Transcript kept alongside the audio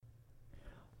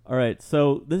All right,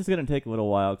 so this is going to take a little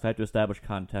while because I have to establish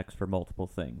context for multiple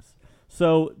things.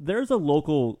 So there's a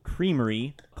local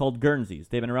creamery called Guernsey's.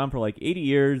 They've been around for like 80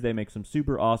 years. They make some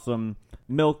super awesome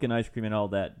milk and ice cream and all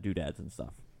that doodads and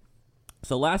stuff.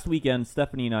 So last weekend,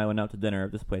 Stephanie and I went out to dinner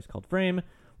at this place called Frame,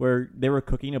 where they were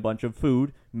cooking a bunch of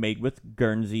food made with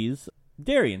Guernsey's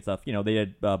dairy and stuff. You know, they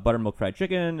had buttermilk fried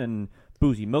chicken and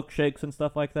boozy milkshakes and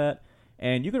stuff like that.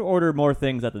 And you could order more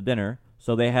things at the dinner.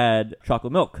 So they had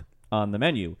chocolate milk on the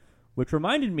menu, which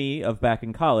reminded me of back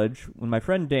in college when my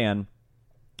friend Dan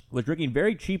was drinking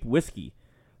very cheap whiskey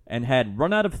and had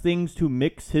run out of things to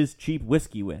mix his cheap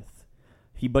whiskey with.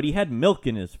 But he had milk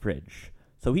in his fridge.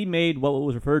 So he made what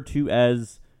was referred to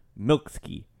as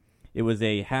milkski. It was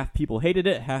a half people hated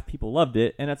it, half people loved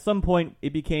it, and at some point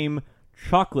it became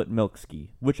chocolate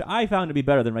milkski, which I found to be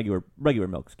better than regular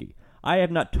milkski. I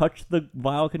have not touched the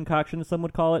vile concoction, some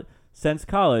would call it, since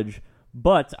college,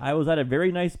 but I was at a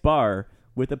very nice bar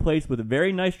with a place with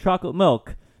very nice chocolate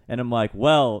milk, and I'm like,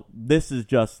 well, this is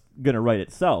just going to write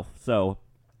itself. So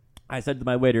I said to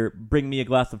my waiter, bring me a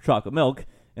glass of chocolate milk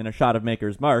and a shot of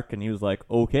Maker's Mark, and he was like,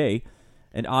 okay.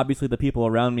 And obviously the people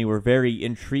around me were very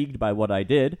intrigued by what I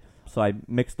did, so I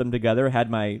mixed them together,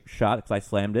 had my shot because I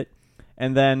slammed it,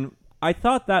 and then I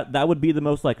thought that would be the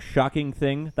most like shocking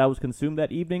thing that was consumed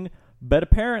that evening, but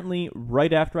apparently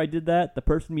right after I did that, the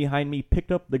person behind me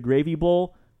picked up the gravy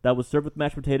bowl that was served with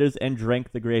mashed potatoes and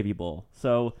drank the gravy bowl.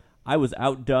 So I was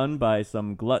outdone by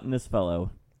some gluttonous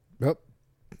fellow. Yep.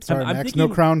 Sorry, I'm Max, thinking,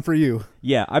 no crown for you.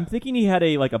 Yeah, I'm thinking he had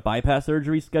a bypass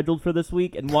surgery scheduled for this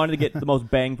week and wanted to get the most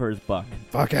bang for his buck.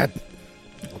 Fuck it.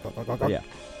 Yeah,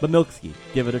 but milkski,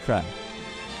 give it a try.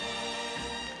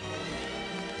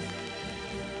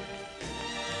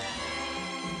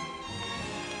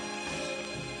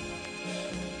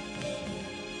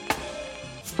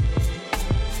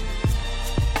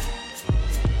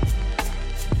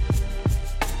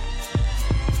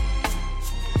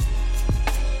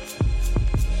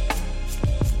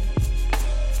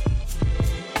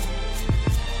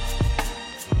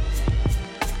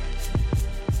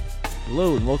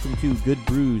 Hello and welcome to Good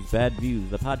Brews, Bad Views,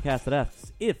 the podcast that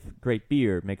asks if great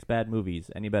beer makes bad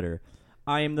movies any better.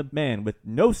 I am the man with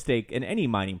no stake in any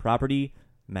mining property,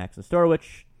 Max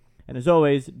Nestorowicz, and as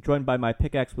always, joined by my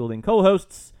pickaxe-wielding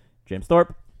co-hosts, James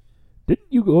Thorpe.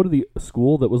 Didn't you go to the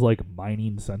school that was like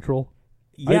Mining Central?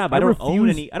 Yeah, but I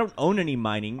don't own any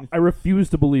mining. I refuse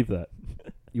to believe that.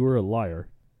 You were a liar.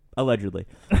 Allegedly.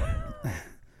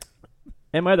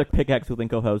 And my other pickaxe-wielding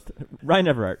co-host, Ryan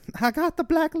Everhart. I got the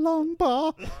black lung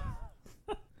bar.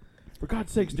 For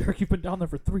God's sakes, Derek, you've been down there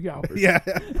for 3 hours. Yeah.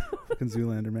 Fucking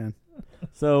Zoolander, man.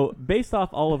 So, based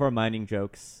off all of our mining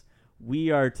jokes, we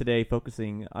are today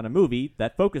focusing on a movie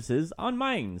that focuses on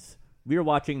mines. We are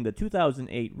watching the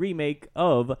 2008 remake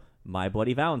of My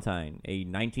Bloody Valentine, a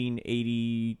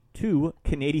 1982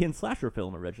 Canadian slasher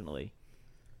film originally.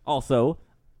 Also,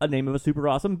 a name of a super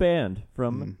awesome band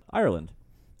from Ireland.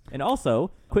 And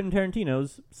also, Quentin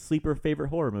Tarantino's sleeper favorite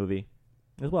horror movie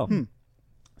as well.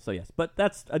 So yes, but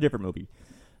that's a different movie.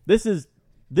 This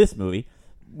movie.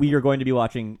 We are going to be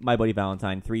watching My Bloody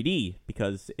Valentine 3D,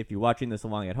 because if you're watching this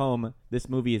along at home, this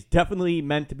movie is definitely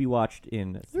meant to be watched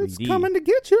in 3D. It's coming to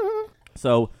get you.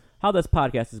 So how this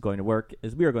podcast is going to work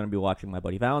is we are going to be watching My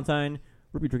Bloody Valentine.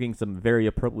 We'll be drinking some very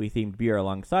appropriately themed beer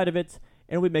alongside of it,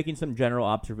 and we'll be making some general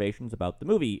observations about the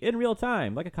movie in real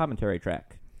time, like a commentary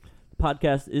track. The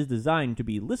podcast is designed to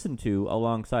be listened to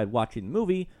alongside watching the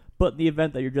movie, but in the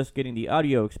event that you're just getting the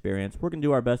audio experience, we're going to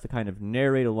do our best to kind of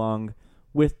narrate along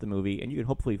with the movie, and you can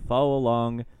hopefully follow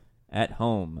along at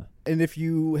home. And if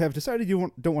you have decided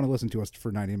you don't want to listen to us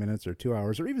for 90 minutes or 2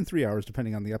 hours or even 3 hours,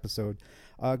 depending on the episode,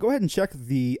 go ahead and check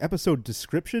the episode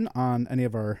description on any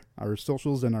of our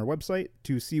socials and our website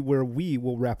to see where we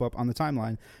will wrap up on the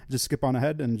timeline. Just skip on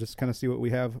ahead and just kind of see what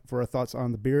we have for our thoughts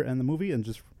on the beer and the movie, and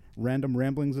just random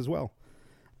ramblings as well.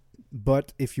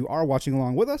 But if you are watching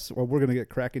along with us, well, we're going to get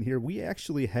cracking here. We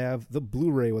actually have the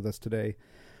Blu-ray with us today.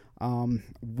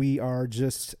 We are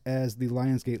just as the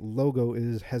Lionsgate logo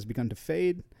has begun to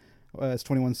fade. It's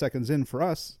 21 seconds in for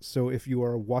us. So if you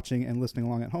are watching and listening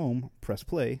along at home, press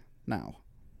play now.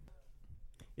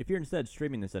 If you're instead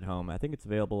streaming this at home, I think it's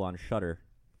available on Shudder.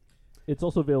 It's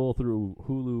also available through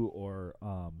Hulu or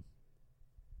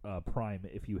Prime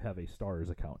if you have a Starz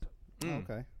account.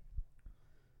 Okay.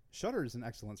 Shudder is an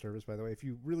excellent service, by the way. If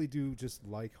you really do just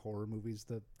like horror movies,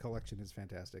 the collection is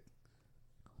fantastic.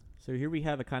 So here we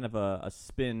have a kind of a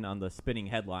spin on the spinning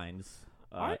headlines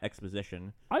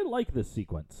exposition. I like this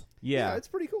sequence. Yeah, it's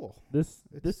pretty cool. This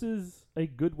is a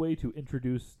good way to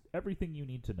introduce everything you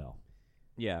need to know.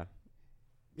 Yeah.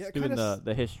 Yeah, Doing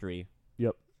the history.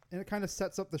 Yep. And it kind of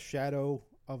sets up the shadow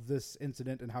of this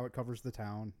incident and how it covers the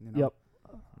town. You know? Yep.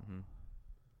 Mm-hmm.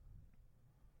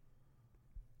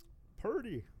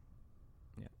 Purdy.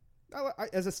 Yeah.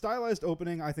 As a stylized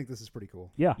opening, I think this is pretty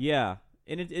cool. Yeah. Yeah,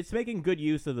 and it's making good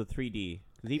use of the 3D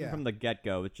because even from the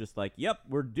get-go, it's just like, yep,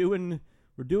 we're doing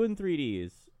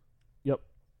 3Ds. Yep.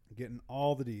 Getting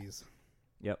all the Ds.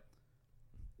 Yep.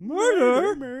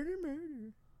 Murder.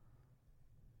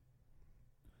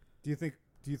 Do you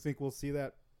think we'll see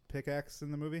that pickaxe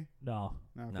in the movie? No.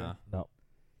 Okay. Nah. No.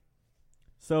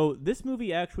 So this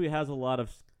movie actually has a lot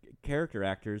of character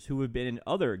actors who have been in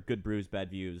other Good Brews Bad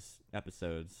Views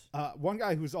episodes. One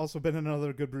guy who's also been in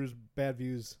another Good Brews Bad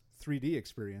Views 3D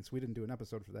experience. We didn't do an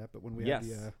episode for that, but when we had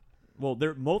the well,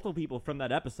 there multiple people from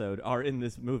that episode are in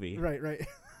this movie. right.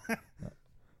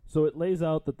 So it lays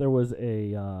out that there was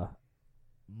a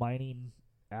mining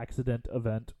accident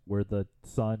event where the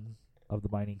son of the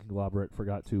mining conglomerate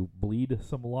forgot to bleed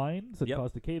some lines and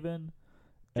caused a cave-in.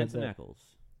 Jensen Ackles.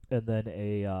 And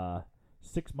then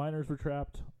 6 miners were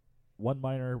trapped. 1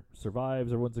 miner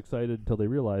survives. Everyone's excited until they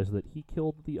realize that he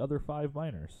killed the other 5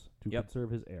 miners to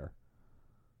conserve his heir.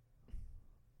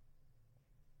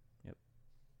 Yep.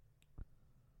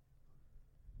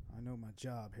 I know my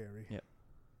job, Harry. Yep.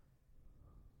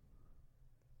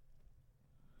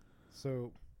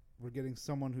 So we're getting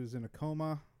someone who's in a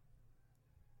coma.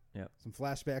 Yep. Some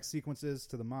flashback sequences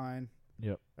to the mine.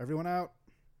 Yep. Everyone out.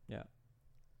 Yeah.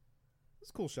 It's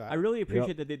a cool shot. I really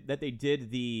appreciate that they did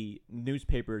the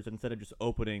newspapers instead of just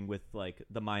opening with like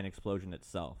the mine explosion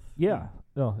itself. Yeah.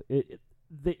 No,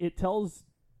 it tells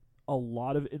a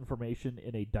lot of information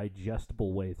in a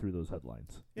digestible way through those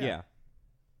headlines. Yeah.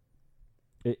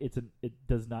 It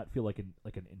does not feel like an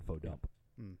info dump.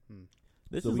 Mm-hmm.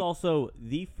 This is also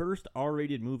the first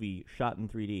R-rated movie shot in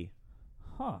 3D.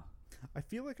 Huh. I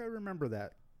feel like I remember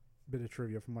that bit of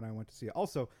trivia from when I went to see it.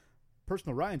 Also,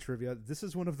 personal Ryan trivia, this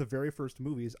is one of the very first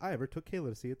movies I ever took Kayla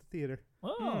to see at the theater.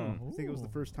 Oh. I think it was the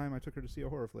first time I took her to see a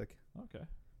horror flick. Okay.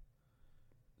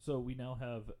 So we now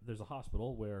have, there's a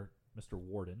hospital where Mr.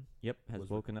 Warden has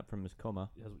woken up from his coma.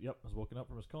 Has woken up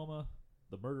from his coma,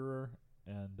 the murderer,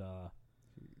 and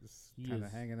He's kind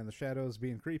of hanging in the shadows,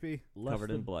 being creepy.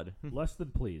 Covered in blood. Less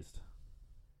than pleased.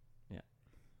 Yeah.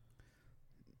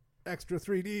 Extra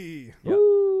 3D. Yep.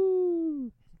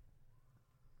 Woo!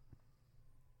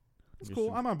 That's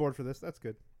cool. I'm on board for this. That's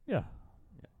good. Yeah.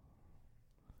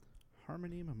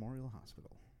 Harmony Memorial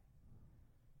Hospital.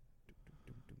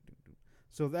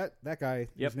 So that guy,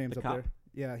 his name's up cop. there.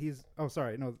 Yeah, he's... Oh,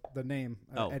 sorry. No, the name,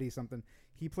 Eddie something.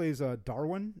 He plays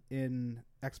Darwin in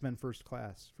X-Men First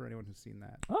Class, for anyone who's seen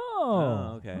that.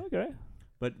 Oh, okay. Okay.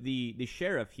 But the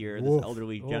sheriff here, Woof. this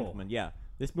elderly gentleman,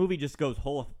 this movie just goes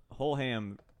whole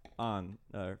ham on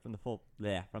from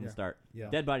the start.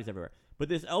 Yeah. Dead bodies everywhere. But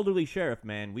this elderly sheriff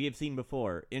man we have seen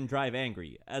before in Drive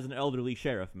Angry as an elderly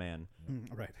sheriff man.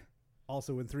 Right.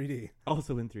 Also in 3D.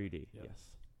 Also in 3D. Yep. Yes.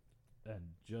 And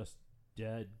just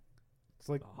dead It's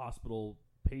like hospital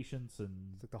patients and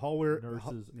it's like the hallway,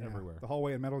 nurses everywhere. The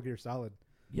hallway in Metal Gear Solid.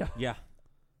 Yeah. Yeah.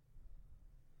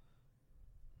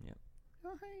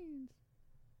 Your hands.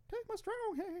 Take my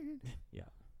strong hand. Yeah.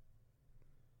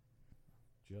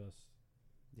 Just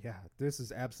Yeah, this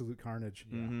is absolute carnage.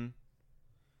 yeah. Mm-hmm.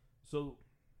 So,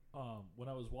 when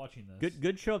I was watching this,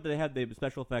 Good show up that they had the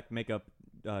special effect makeup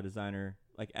designer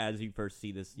like as you first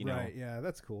see this, you know. Right, yeah,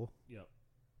 that's cool. Yep.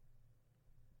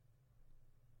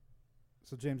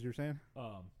 So, James, you're saying?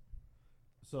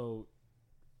 So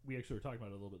we actually were talking about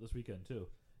it a little bit this weekend too.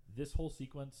 This whole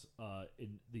sequence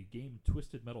in the game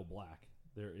Twisted Metal Black,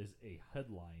 there is a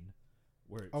headline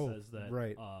where it says that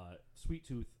right. Sweet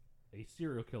Tooth, a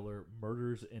serial killer,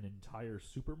 murders an entire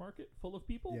supermarket full of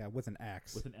people. Yeah, with an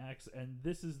axe. With an axe, and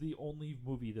this is the only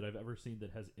movie that I've ever seen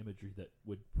that has imagery that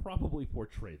would probably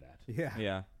portray that. Yeah.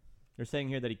 Yeah. They're saying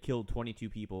here that he killed 22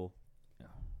 people.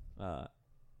 And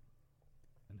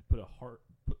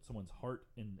put someone's heart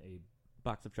in a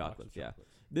Box of chocolates, box of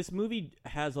chocolates. This movie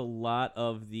has a lot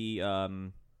of the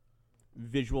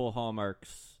visual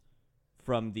hallmarks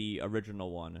from the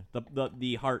original one.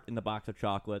 The heart in the box of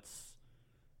chocolates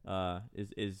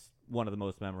is one of the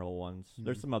most memorable ones. Mm-hmm.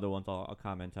 There's some other ones I'll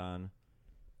comment on.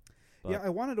 But Yeah, I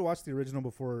wanted to watch the original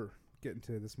before getting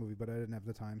to this movie, but I didn't have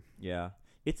the time. yeah,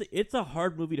 it's a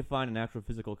hard movie to find an actual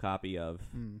physical copy of.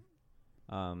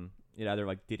 It either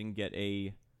like didn't get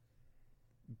a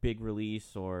big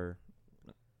release or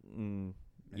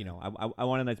you know, I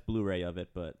want a nice Blu-ray of it,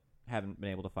 but haven't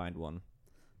been able to find one.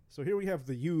 So here we have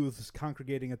the youths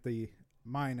congregating at the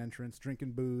mine entrance,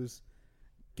 drinking booze,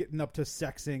 getting up to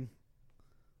sexing.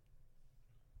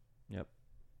 Yep,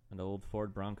 an old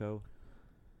Ford Bronco.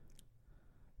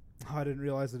 Oh, I didn't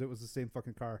realize that it was the same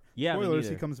fucking car. Yeah, me Spoilers,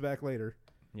 he neither. comes back later.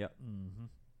 Yep. Mm-hmm.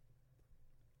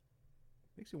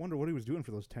 Makes you wonder what he was doing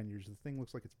for those 10 years. The thing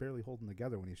looks like it's barely holding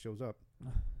together when he shows up.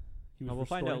 He was We'll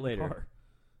find out restoring the later.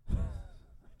 car.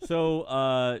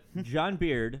 So, John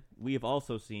Beard, we have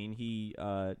also seen. He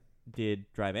did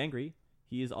Drive Angry.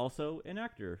 He is also an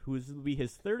actor who will be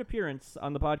his third appearance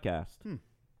on the podcast.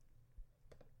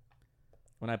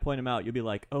 When I point him out, you'll be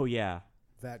like, oh, yeah,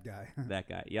 That guy. that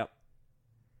guy. Yep.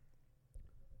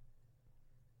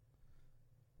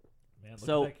 Man, look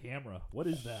So- at that camera. What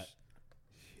is that?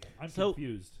 I'm So-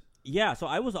 confused. Yeah, so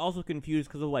I was also confused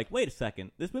because of like, wait a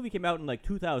second. This movie came out in like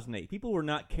 2008. People were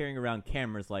not carrying around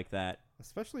cameras like that.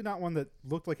 Especially not one that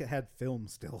looked like it had film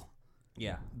still.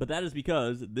 Yeah. But that is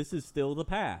because this is still the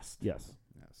past. Yes.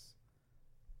 Yes.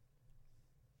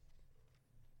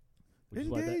 Which is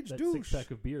why Engage, that douche.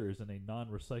 6-pack of beer is in a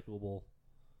non-recyclable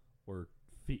or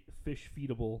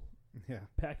fish-feedable Yeah.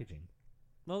 packaging.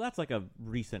 Well, that's like a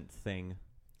recent thing.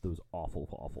 Those awful,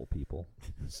 awful people.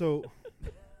 So, yeah.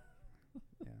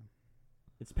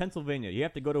 It's Pennsylvania. You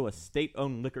have to go to a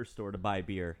state-owned liquor store to buy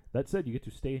beer. That said, you get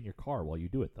to stay in your car while you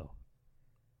do it, though.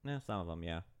 Some of them,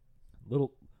 yeah.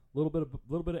 Little bit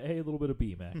of A, a little bit of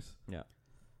B, Max. Yeah.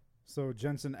 So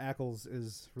Jensen Ackles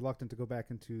is reluctant to go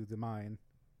back into the mine,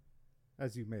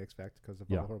 as you may expect, because of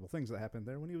all Yeah. the horrible things that happened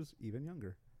there when he was even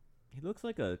younger. He looks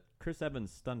like a Chris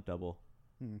Evans stunt double.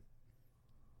 Have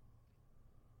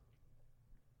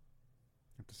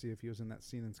to see if he was in that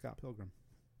scene in Scott Pilgrim.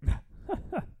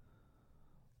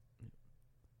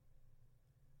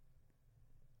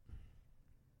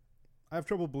 I have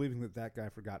trouble believing that guy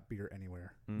forgot beer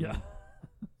anywhere. Yeah.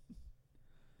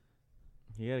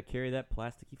 You got to carry that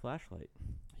plasticky flashlight.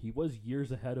 He was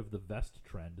years ahead of the vest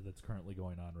trend that's currently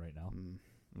going on right now.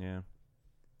 Yeah.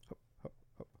 Hup, hup,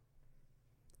 hup.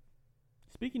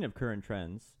 Speaking of current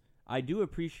trends, I do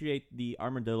appreciate the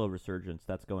armadillo resurgence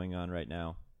that's going on right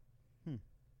now.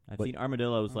 I've But- seen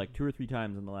armadillos like 2 or 3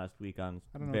 times in the last week on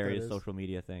I don't know what various that is. social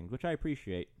media things, which I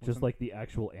appreciate. Just like the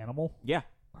actual animal? Yeah.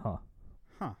 Huh.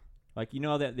 Huh. Like, you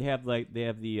know that they have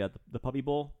the puppy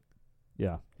bowl?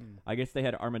 Yeah. I guess they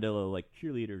had armadillo like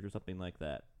cheerleaders or something like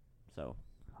that. So,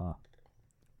 Huh.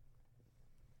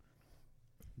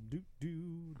 Do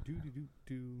do do do do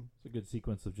do. It's a good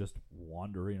sequence of just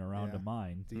wandering around Yeah. a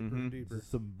mine. Deeper Mhm. and This deeper. is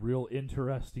some real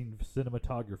interesting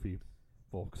cinematography,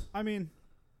 folks. I mean,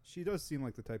 she does seem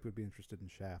like the type who'd be interested in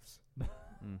shafts.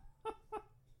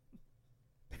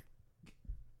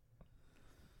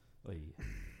 Oy.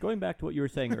 going back to what you were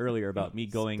saying earlier about me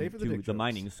going Stay for the to dick the jokes.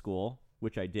 mining school,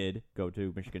 which I did go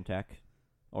to Michigan Tech,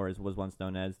 or as was once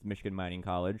known as Michigan Mining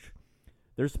College.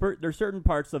 There's certain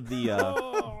parts of the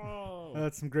Oh!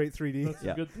 That's some great 3D. That's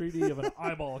Yeah. a good 3D of an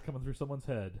eyeball coming through someone's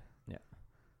head.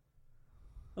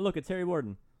 oh, look, it's Harry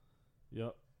Warden.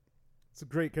 Yep. It's a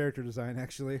great character design,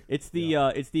 actually. It's the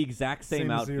exact same,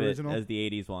 Same as the outfit original? as the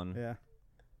 80s one. Yeah.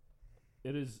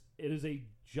 It is a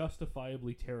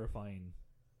justifiably terrifying.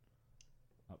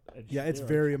 And Yeah, it's there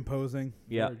very imposing.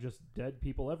 Yeah. There are just dead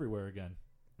people everywhere again.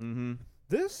 Mm-hmm.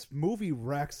 This movie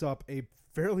racks up a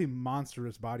fairly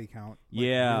monstrous body count. Like,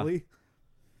 Yeah. Really?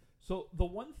 So the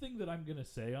one thing that I'm gonna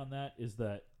say on that is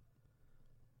that,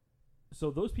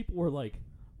 so those people were like,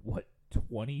 what,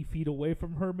 20 feet away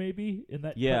from her, maybe in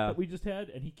that cut Yeah. that we just had,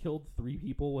 and he killed 3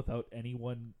 people without any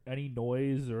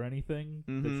noise or anything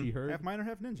that Mhm. she heard. Half miner,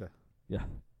 half ninja. Yeah,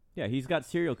 Yeah, he's got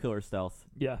serial killer stealth.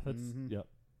 yeah, that's Mhm. yep.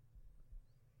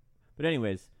 But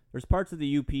anyways, there's parts of the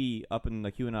UP up in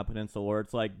the Keweenaw Peninsula where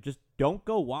it's like, just don't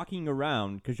go walking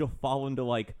around because you'll fall into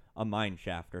like a mine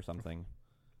shaft or something.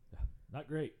 Not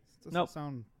great. This doesn't Nope.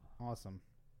 sound awesome.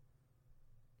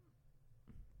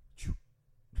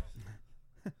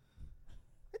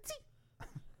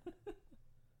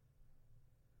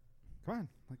 Come on,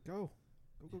 like go.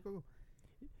 Go.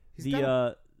 He's The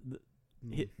got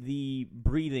the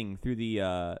breathing through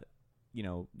the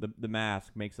the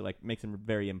mask makes him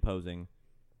very imposing,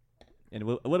 and a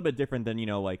little bit different than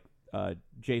like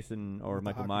Jason or With the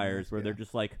Michael hockey Myers, mask, where they're yeah.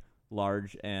 just like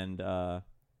large and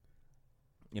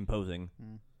imposing.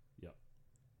 Yep.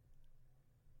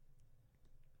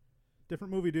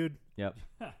 different movie, dude. Yep.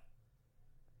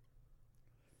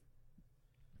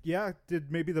 Yeah,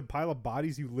 did maybe the pile of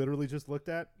bodies you literally just looked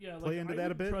at Yeah, play like, into I that a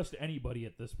wouldn't bit? trust anybody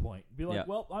at this point. Be like, Yeah.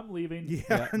 well, I'm leaving.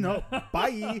 Yeah, no,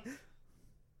 bye.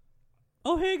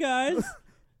 Oh, hey guys.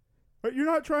 But you're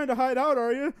not trying to hide out,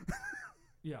 are you?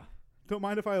 Yeah. Don't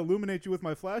mind if I illuminate you with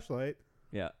my flashlight.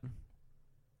 Yeah.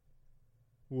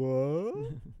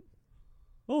 What?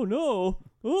 Oh no.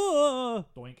 Ah!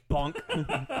 Doink.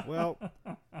 Bonk. Well,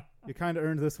 you kind of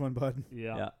earned this one, bud.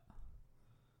 Yeah. Yeah.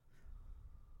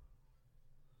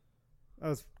 That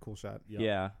was a cool shot. Yep.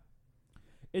 Yeah.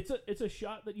 It's a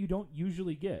shot that you don't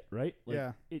usually get, right? Like,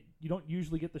 Yeah. You don't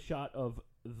usually get the shot of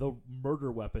the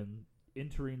murder weapon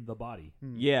entering the body.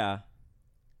 Yeah.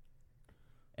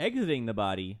 Exiting the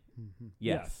body, yes.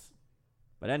 Yes.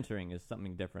 But entering is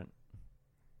something different.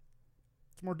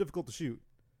 It's more difficult to shoot.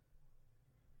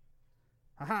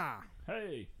 Haha.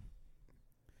 Hey.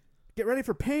 Get ready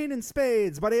for pain and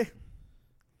spades, buddy.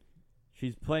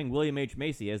 She's playing William H.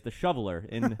 Macy as the shoveler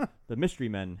in The Mystery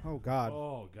Men. Oh, God.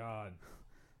 Oh, God.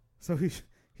 So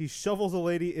he shovels a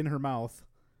lady in her mouth,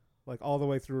 like all the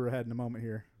way through her head in a moment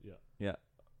here. Yeah. Yeah.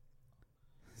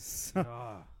 So,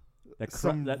 Ah.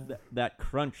 That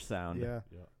crunch sound. yeah.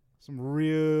 Yeah. Some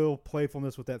real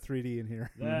playfulness with that 3D in here.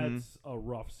 That's a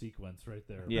rough sequence right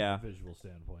there. Yeah. From a visual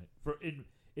standpoint.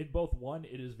 In both, one,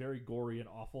 it is very gory and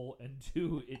awful, and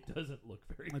two, it doesn't look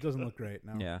very good. It doesn't look great,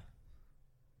 no. Yeah.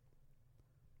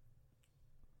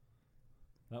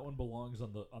 That one belongs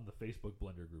on the Facebook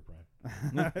Blender group,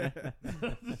 Ryan.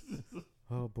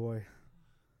 Oh, boy.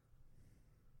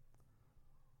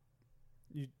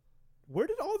 Where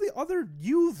did all the other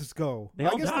youths go? They I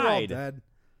all guess they're all died. dead.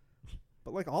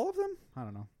 But like all of them? I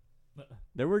don't know.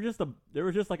 There was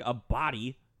just like a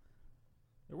body.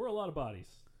 There were a lot of bodies.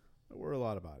 There were a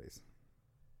lot of bodies.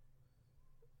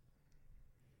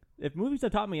 If movies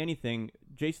have taught me anything,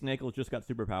 Jason Ackles just got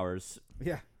superpowers.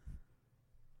 Yeah.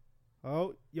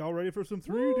 Oh, y'all ready for some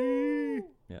 3D?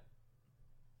 Yeah.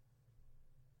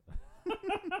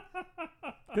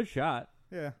 Good shot.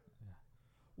 Yeah.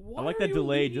 Why I like are that you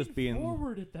delay leaning just being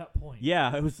forward at that point.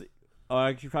 Yeah, it was.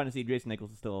 Actually, trying to see Jason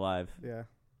Ackles is still alive. Yeah.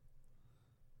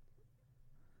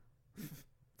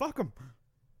 Fuck him.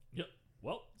 Yep.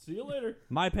 Well, see you later.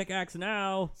 My pickaxe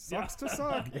now. Sucks to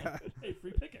suck. Yeah. Hey,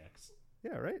 free pickaxe.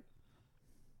 Yeah, right?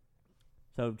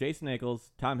 So Jason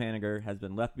Ackles, Tom Hanniger, has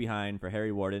been left behind for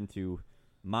Harry Warden to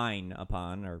mine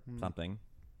upon or something.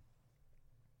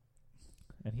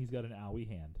 And he's got an owie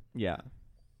hand. Yeah.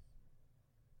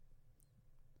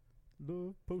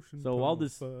 Love potion. So while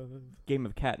this game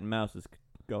of cat and mouse is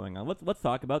going on, let's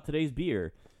talk about today's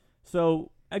beer.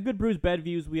 So at Good Brews Bad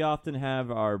Views, we often have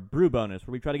our brew bonus,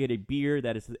 where we try to get a beer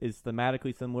that is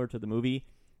thematically similar to the movie.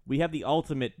 We have the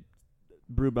ultimate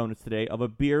brew bonus today of a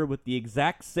beer with the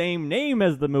exact same name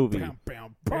as the movie. Bam,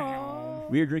 bam, bam.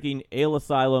 We are drinking Ale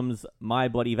Asylum's My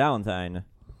Bloody Valentine,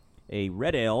 a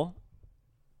red ale.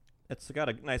 It's got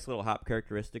a nice little hop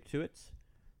characteristic to it.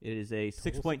 It is a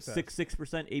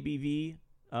 6.66%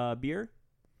 ABV beer.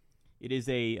 It is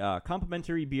a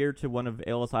complimentary beer to one of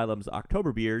Ale Asylum's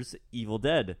October beers, Evil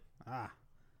Dead. Ah.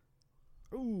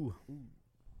 Ooh.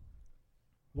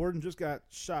 Warden just got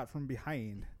shot from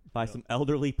behind. By some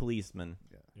elderly policemen.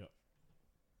 Yeah. Yep.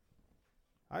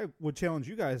 I would challenge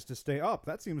you guys to stay up.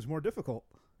 That seems more difficult.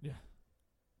 Yeah.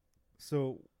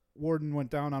 So Warden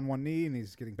went down on one knee, and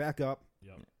he's getting back up.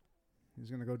 Yep. He's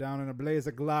going to go down in a blaze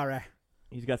of glory.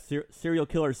 He's got serial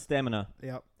killer stamina.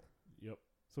 Yep. Yep.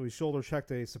 So he shoulder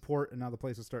checked a support, and now the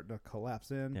place is starting to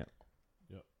collapse in. Yep.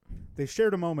 Yep. They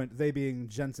shared a moment, they being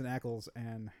Jensen Ackles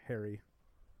and Harry.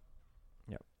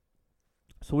 Yep.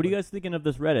 So what are you guys thinking of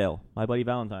this red ale, My Bloody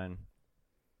Valentine?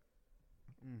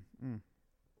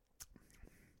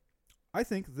 I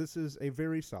think this is a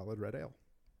very solid red ale.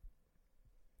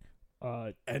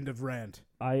 End of rant.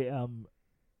 I am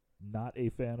not a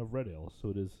fan of red ale, so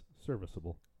it is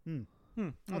serviceable.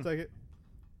 I'll take it.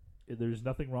 There's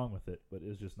nothing wrong with it, but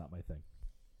it's just not my thing.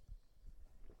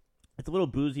 It's a little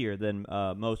boozier than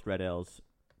most red ales.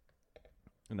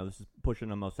 This is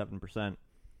pushing almost 7%. And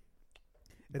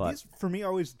But- these, for me,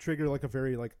 always trigger like a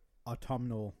very like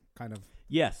autumnal kind of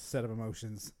Yes. set of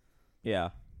emotions. Yeah.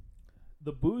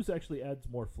 The booze actually adds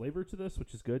more flavor to this,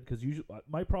 which is good, because usually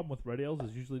my problem with red ales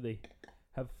is usually they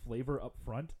have flavor up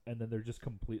front, and then they're just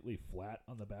completely flat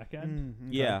on the back end.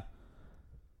 Okay. Yeah.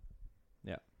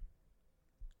 Yeah.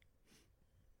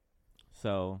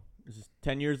 So this is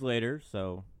 10 years later,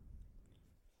 so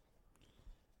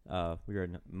we're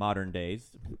in modern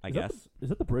days, I guess. Is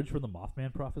that the bridge from the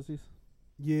Mothman prophecies?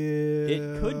 Yeah.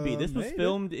 It could be. This was maybe.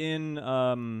 filmed in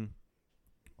Or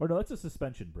no, that's a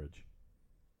suspension bridge.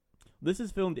 this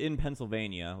is filmed in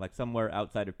Pennsylvania, like somewhere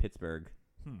outside of Pittsburgh.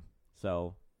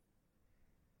 So,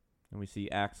 and we see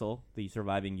Axel, the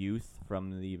surviving youth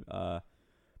from the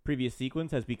previous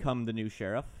sequence, has become the new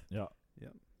sheriff. Yeah.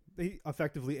 He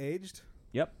effectively aged.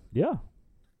 Yep. Yeah.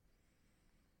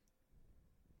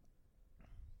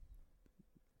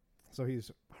 So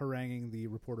he's haranguing the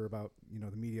reporter about,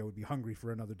 the media would be hungry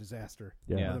for another disaster,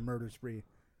 Yeah. another murder spree.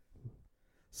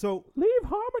 So Leave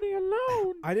Harmony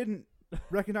alone. I didn't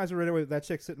recognize her right away. That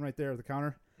chick sitting right there at the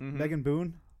counter, Mhm. Megan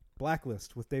Boone,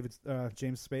 Blacklist with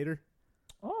James Spader.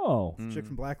 Oh. Chick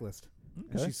from Blacklist.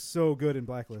 And Okay. she's so good in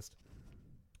Blacklist.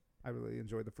 I really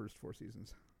enjoyed the first 4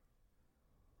 seasons.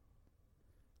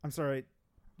 I'm sorry.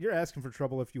 You're asking for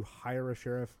trouble if you hire a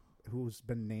sheriff who's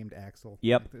been named Axel.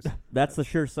 Yep. Like this. That's the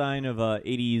sure sign of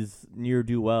 80s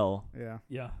near-do-well. Yeah.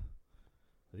 Yeah.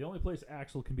 The only place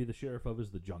Axel can be the sheriff of is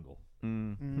the jungle.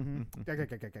 Mm-hmm. We got 5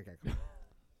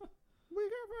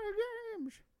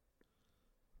 games.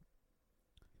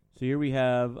 So here we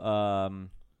have,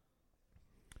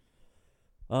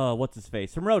 what's his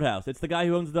face? From Roadhouse. It's the guy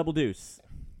who owns the Double Deuce,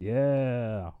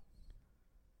 Yeah.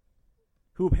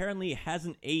 who apparently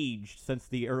hasn't aged since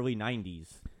the early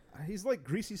 90s. He's like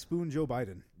Greasy Spoon Joe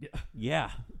Biden.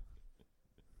 Yeah.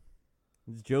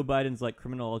 It's Joe Biden's, like,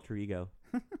 criminal alter ego.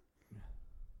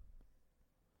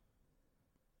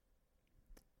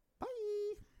 Bye.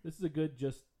 This is a good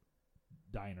just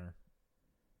diner.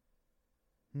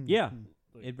 Yeah. Hmm.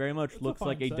 Like, It very much it's a looks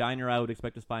like fine a set. diner I would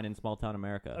expect to find in small-town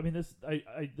America. I mean, this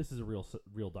this is a real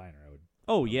diner. I would.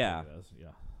 oh, I would yeah. think it is, yeah.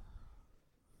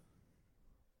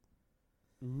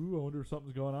 Ooh, I wonder if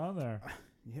something's going on there.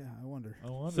 Yeah, I wonder. I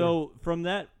wonder. So from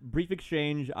that brief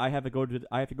exchange, I have to go to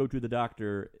the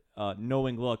doctor,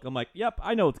 knowing look. I'm like, yep,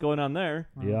 I know what's going on there.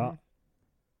 Yeah.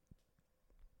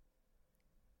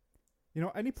 You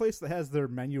know, any place that has their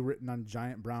menu written on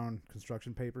giant brown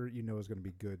construction paper, you know is going to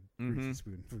be good Greasy Mhm.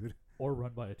 Spoon food. Or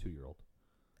run by a 2-year-old.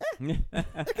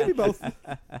 It could be both.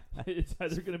 It's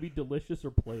either going to be delicious or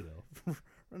Play-Doh.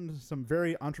 And some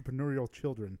very entrepreneurial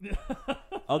children.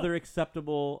 Other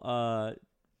acceptable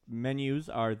menus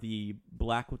are the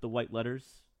black with the white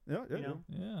letters. Yeah, yeah, You know?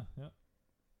 Yeah.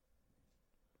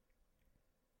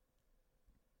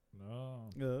 No.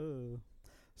 yeah.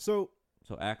 So,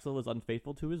 So Axel is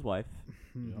unfaithful to his wife.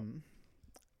 mhm.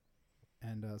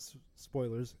 And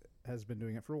spoilers, has been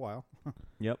doing it for a while.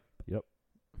 Yep.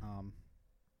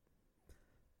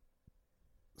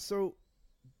 So,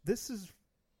 this is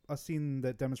a scene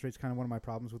that demonstrates kind of one of my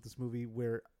problems with this movie,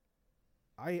 where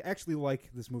I actually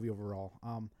like this movie overall.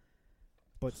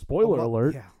 But Spoiler a lot-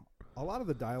 alert. Yeah, a lot of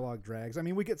the dialogue drags. I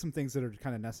mean, we get some things that are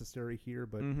kind of necessary here,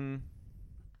 but Mm-hmm.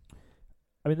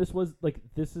 I mean,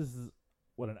 this is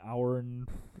what, an hour and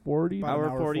 40? About an Hour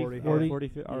hour 40, 40, hour yeah.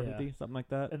 40, hour Yeah. 50, something like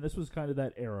that. And this was kind of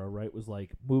that era, right? Was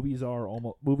like movies are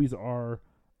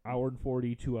hour and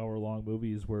 40, 2-hour long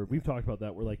movies where we've talked about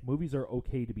that, where like movies are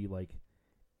okay to be like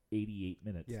 88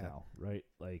 minutes Yeah. now, right?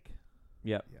 Like,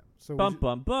 Yep. yeah. So Bum,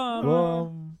 bum,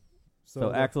 bum. So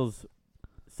the- Axel's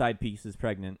side piece is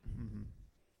pregnant. Mhm.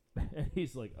 and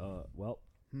he's like, well,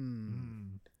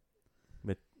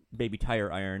 With baby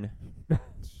tire iron.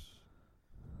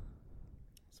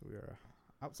 So we are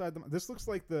outside the. This looks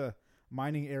like the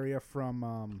mining area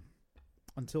from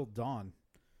Until Dawn.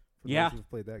 For Yeah. those who've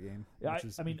played that game. Yeah, which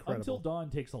is I mean, incredible. Until Dawn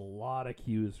takes a lot of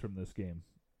cues from this game,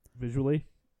 visually.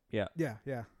 Yeah.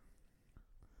 Yeah.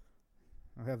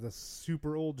 I have the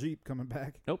super old Jeep coming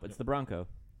back. Nope, it's the Bronco.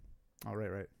 Oh,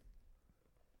 right.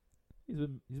 He's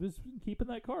been keeping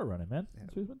that car running, man. Yeah.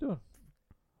 That's what he's been doing.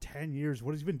 10 years.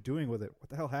 What has he been doing with it? What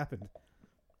the hell happened?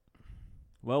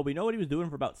 Well, we know what he was doing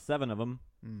for about 7 of them.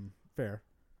 Fair.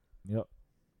 Yep.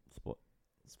 Spoilers.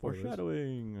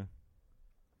 Foreshadowing.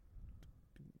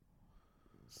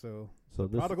 So So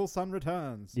this. prodigal son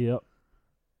returns. Yep.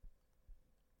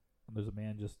 And there's a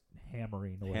man just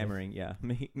hammering away. Hammering, yeah.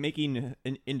 Making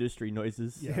industry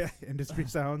noises. Yeah. Industry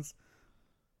sounds.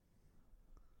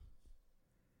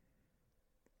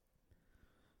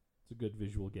 It's a good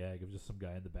visual gag of just some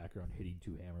guy in the background hitting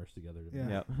 2 hammers together. To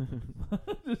Yeah.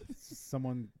 Yep.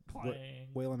 Someone Clang.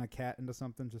 wailing a cat into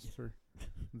something just for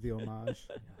the homage.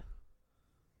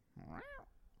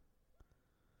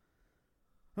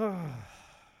 That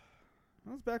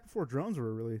was back before drones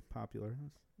were really popular.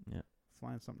 Yeah.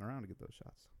 Flying something around to get those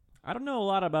shots. I don't know a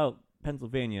lot about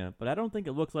Pennsylvania, but I don't think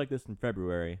it looks like this in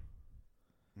February.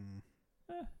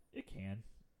 It can.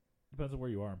 Depends on where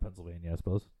you are in Pennsylvania, I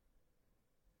suppose.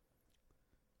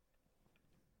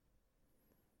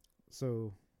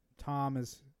 So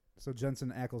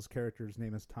Jensen Ackles' character's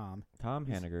name is Tom. Tom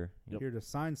Hanniger. Yep. Here to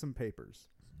sign some papers.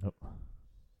 Nope.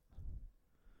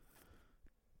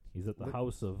 He's at the Look-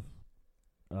 house of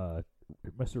Mr.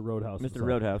 Roadhouse. Mr. himself.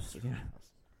 Roadhouse. Yeah.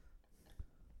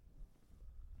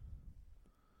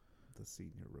 The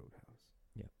senior Roadhouse.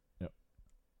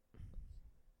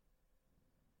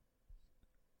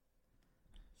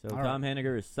 So All Tom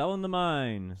Hanniger is selling the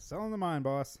mine. Selling the mine,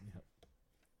 boss. Yep.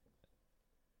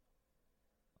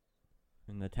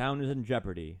 And the town is in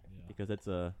jeopardy Yeah. because it's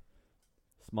a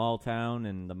small town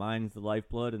and the mine's the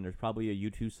lifeblood, and there's probably a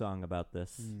U2 song about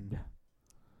this. Yeah.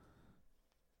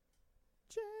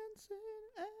 Jensen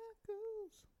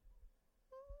Ackles.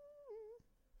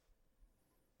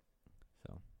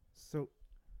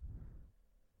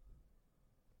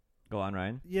 Go on,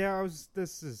 Ryan. Yeah,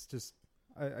 this is just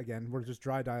again, we're just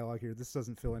dry dialogue here. This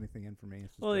doesn't fill anything in for me.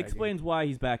 It's just Well, it dragging. explains why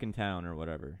he's back in town or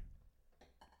whatever.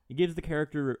 It gives the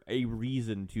character a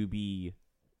reason to be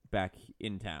back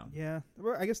in town. Yeah,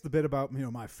 well, I guess the bit about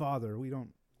my father. We don't.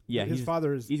 Yeah, his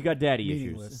father is. He's got daddy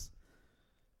meaningless. issues.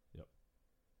 Yep.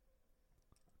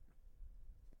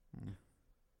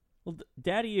 Well,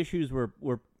 daddy issues were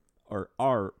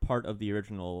are part of the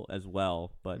original as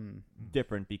well, but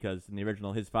different because in the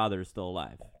original his father is still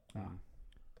alive.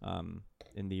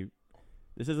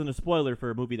 This isn't a spoiler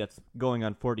for a movie that's going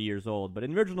on 40 years old, but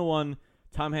in the original one,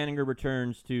 Tom Hanninger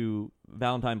returns to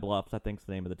Valentine Bluffs, I think's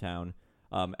the name of the town,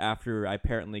 after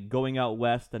apparently going out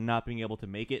west and not being able to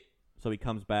make it. So he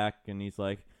comes back and his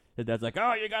dad's like,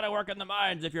 "Oh, you gotta work in the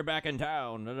mines if you're back in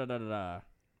town." Da, da, da, da, da.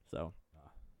 So,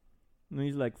 and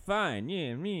he's like, "Fine,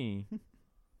 yeah, me."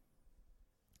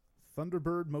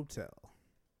 Thunderbird Motel.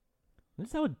 This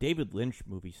is how a David Lynch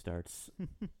movie starts.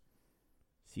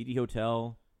 Seedy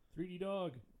Hotel, 3D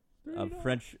dog.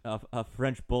 a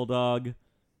French bulldog,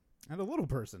 And a little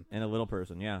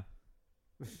person. Yeah.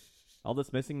 All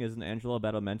that's missing is an Angela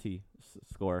Badalamenti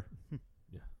score.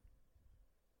 Yeah.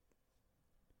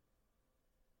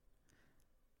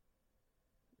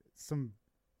 Some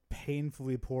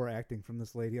painfully poor acting from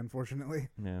this lady, unfortunately.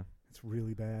 Yeah. It's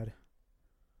really bad.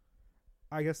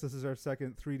 I guess this is our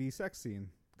second 3D sex scene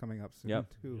coming up soon,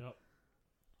 Yep. too. Yep.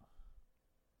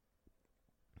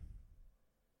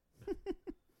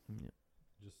 Yep.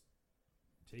 Just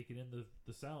taking in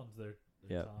the sounds there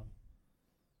Yep. Tom.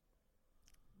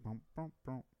 Bum, bum,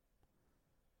 bum.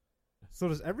 So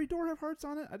does every door have hearts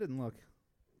on it? I didn't look.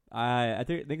 I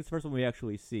think it's the first one we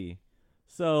actually see.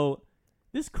 So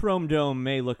this chrome dome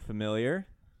may look familiar.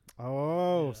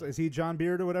 Oh, Yeah. so is he John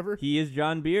Beard or whatever? He is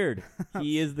John Beard.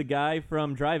 He is the guy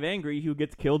from Drive Angry who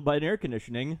gets killed by an air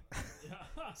conditioning.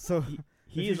 So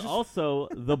He you is just- also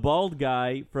the bald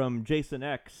guy from Jason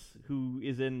X who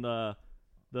is in the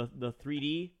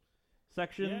 3D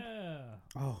section. Yeah.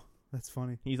 Oh, that's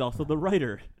funny. He's also the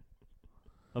writer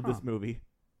of this Huh. movie.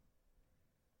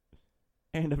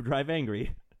 And of Drive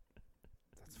Angry.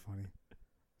 That's funny.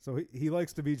 So he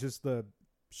likes to be just the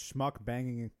schmuck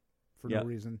banging for Yep. no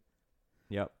reason.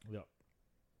 Yep. Yep.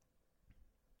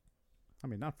 I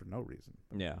mean, not for no reason.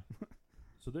 Yeah.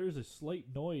 So there's a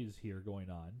slight noise here going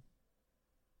on.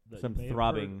 That Some you may have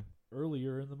throbbing. heard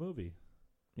earlier in the movie.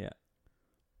 Yeah.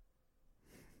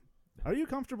 Are you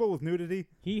comfortable with nudity?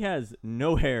 He has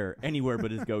no hair anywhere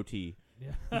but his goatee.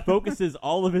 Yeah. He focuses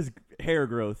all of his hair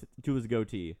growth to his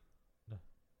goatee.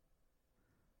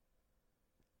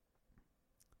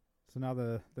 So now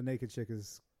the naked chick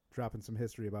is dropping some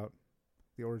history about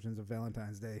the origins of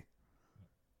Valentine's Day.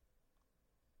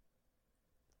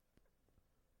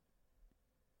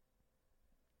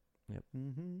 Yep.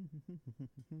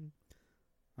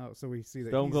 Oh, so we see that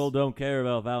Stone he's- Cold don't care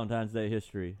about Valentine's Day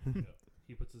history. Yep.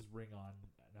 He puts his ring on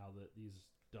now that he's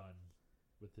done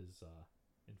with his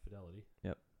infidelity.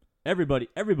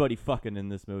 Everybody fucking in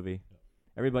this movie. Yep.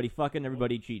 Everybody fucking,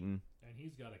 everybody cheating. And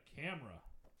he's got a camera.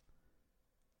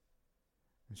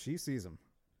 and she sees him.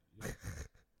 Yep.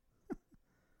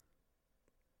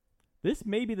 This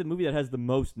may be the movie that has the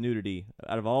most nudity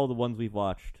out of all the ones we've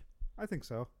watched. I think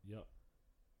so. Yep.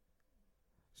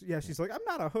 Yeah, she's like, I'm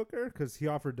not a hooker, because he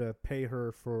offered to pay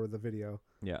her for the video.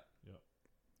 Yeah.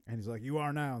 And he's like, you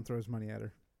are now, and throws money at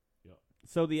her.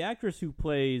 So the actress who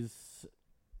plays,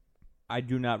 I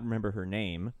do not remember her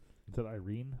name. Is that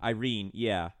Irene? Irene,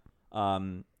 yeah.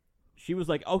 She was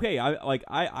like, okay,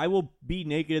 I will be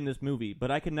naked in this movie, but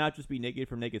I cannot just be naked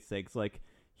for naked's sakes. Like,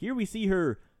 here we see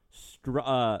her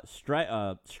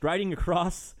striding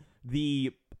across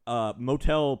the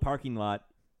motel parking lot,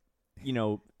 in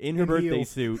her In birthday heels.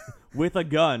 suit with a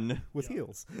gun, With Yeah.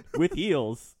 heels. with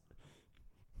heels.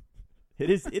 It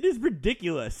is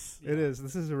ridiculous. It is.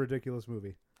 This is a ridiculous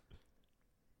movie.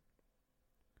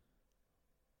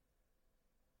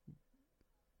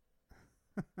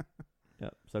 Yeah.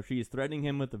 So she's threatening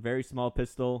him with a very small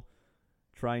pistol,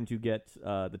 trying to get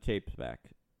the tapes back.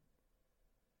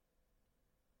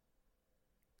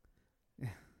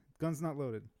 Gun's not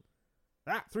loaded.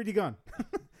 Ah, 3D gun.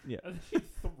 And then she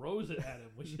throws it at him,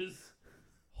 which is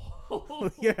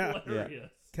Yeah.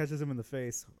 hilarious. Catches him in the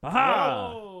face.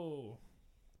 Aha! Oh,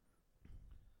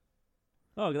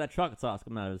 Oh, look at that chocolate sauce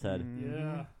coming out of his head. Mhm.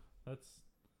 yeah. That's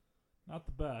not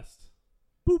the best.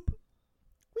 Boop.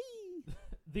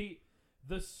 Whee!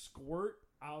 The squirt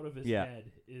out of his Yeah.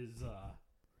 head is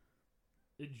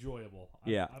enjoyable.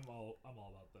 Yeah. I'm all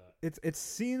about that. It's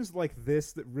scenes like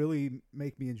this that really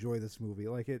make me enjoy this movie.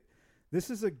 This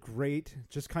is a great,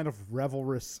 just kind of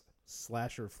revelrous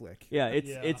slasher flick. Yeah,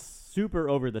 it's super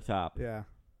over the top. Yeah.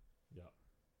 Yeah.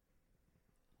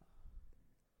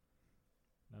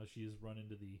 Now she's run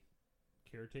into the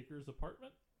caretaker's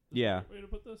apartment? Is Yeah. that the right way to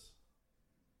put this?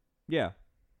 Yeah.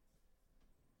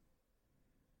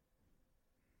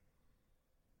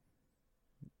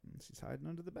 She's hiding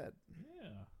under the bed. Yeah.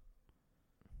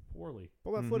 Poorly.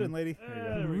 Pull that foot in, lady. There you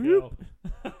go.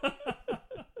 There we go.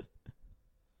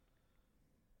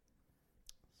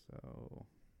 So,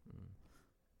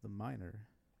 the miner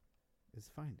is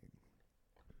finding.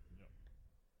 Yep.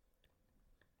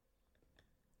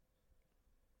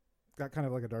 Got kind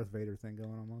of like a Darth Vader thing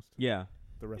going almost. Yeah.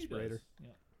 The He respirator. does, yeah.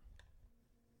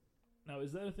 Now,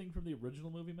 is that a thing from the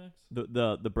original movie, Max?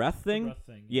 The breath thing? The breath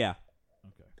thing. Yeah.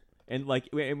 Okay. And like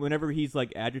whenever he's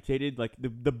like agitated, like the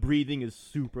breathing is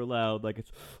super loud, like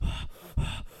it's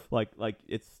like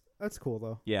it's That's cool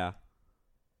though. yeah.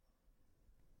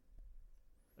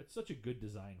 It's such a good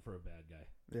design for a bad guy.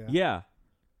 Yeah. Yeah.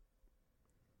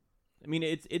 I mean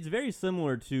it's very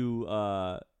similar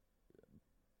to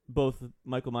both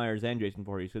Michael Myers and Jason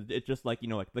Voorhees, because it's just like, you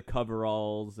know, like the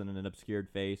coveralls and an obscured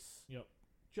face. Yep.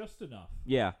 Just enough.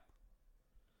 Yeah.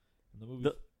 And the movie.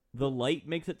 The light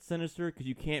makes it sinister because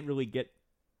you can't really get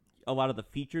a lot of the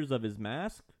features of his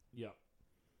mask. Yep.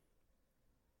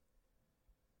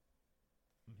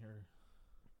 And here.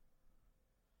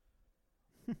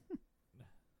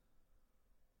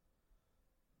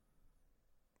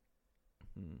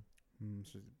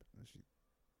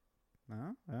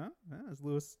 Is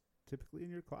Lewis typically in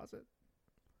your closet?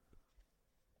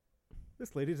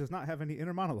 This lady does not have any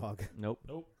inner monologue. Nope.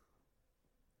 Nope.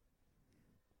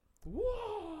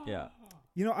 Whoa! Yeah.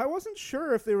 You know, I wasn't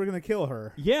sure if they were going to kill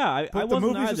her. Yeah, I But the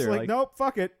wasn't movie's either. just like, nope,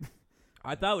 fuck it.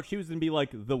 I thought she was gonna be like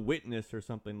the witness or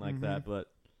something like that, but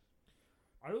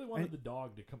I really wanted the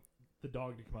dog to come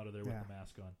out of there with Yeah. the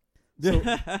mask on.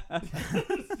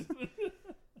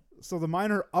 So the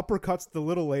miner uppercuts the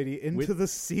little lady into the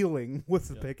ceiling with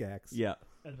the Yeah. pickaxe. yeah,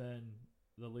 And then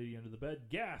the lady under the bed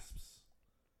gasps.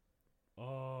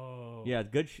 Oh. yeah,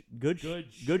 good Good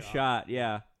shot.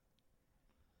 Yeah,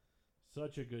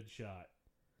 Such a good shot.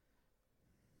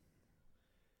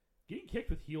 Getting kicked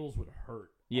with heels would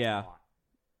hurt. Yeah. A lot.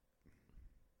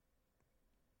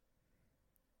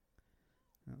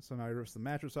 So now he rips the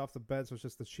mattress off the bed, so it's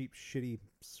just the cheap, shitty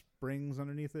springs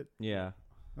underneath it. yeah.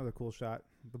 Another cool shot.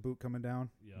 The boot coming down.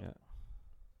 Yeah. Yeah.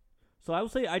 So I will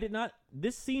say I did not.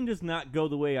 This scene does not go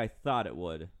the way I thought it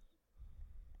would.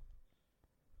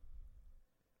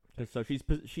 So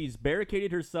she's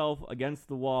barricaded herself against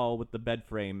the wall with the bed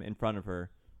frame in front of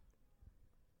her.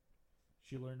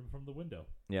 She learned from the window.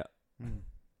 Yeah.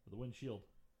 The windshield.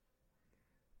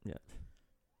 Yeah.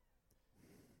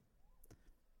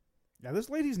 Yeah, this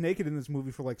lady's naked in this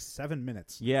movie for like 7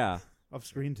 minutes Yeah. of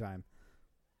screen time.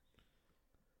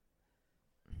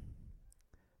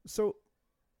 So,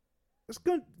 it's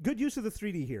good use of the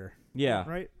 3D here. Yeah.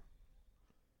 Right?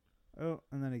 Oh,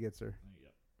 and then he gets her.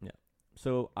 Yep.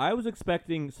 So I was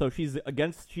expecting. So she's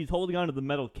holding onto the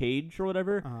metal cage or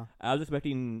whatever. Uh-huh. I was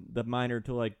expecting the miner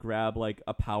to like grab like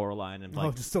a power line and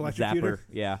like just zap electrocute her. her?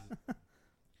 Yeah.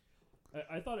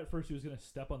 I thought at first he was going to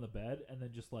step on the bed and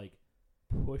then just like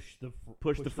push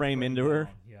the frame into her.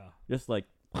 down. Yeah. Just like.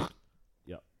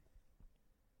 Yep.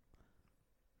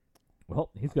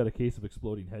 Well, he's got a case of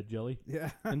exploding head jelly.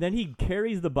 Yeah. And then he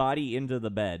carries the body into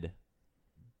the bed.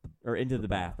 Or into the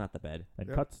bath, not the bed. And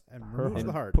Yep. cuts And her removes heart.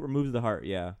 the heart. Removes the heart,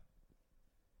 yeah.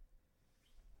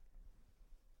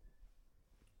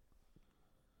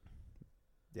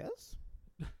 Yes?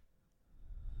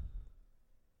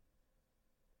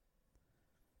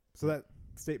 So that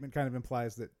statement kind of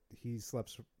implies that he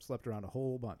slept around a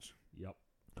whole bunch. Yep.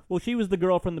 Well, she was the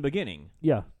girl from the beginning.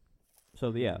 Yeah.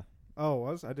 So, yeah. Oh,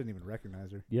 was? I didn't even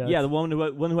recognize her. Yeah. Yeah, the one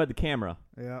who had the camera.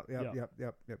 Yep.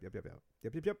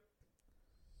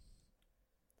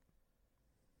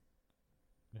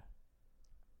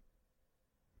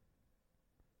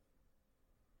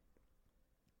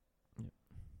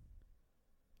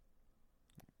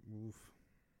 Oof.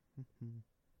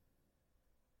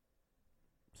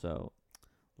 So.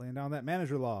 Laying down that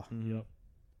manager law. Mhm. Yep.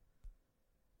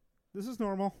 This is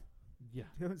normal. Yeah.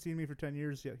 You haven't seen me for 10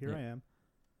 years yet. Here Yeah. I am.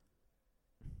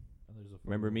 And there's a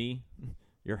Remember me?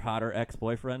 Your hotter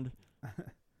ex-boyfriend?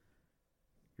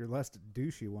 Your less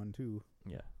douchey one, too.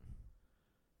 Yeah.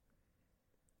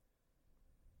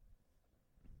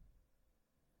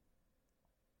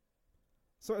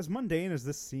 So as mundane as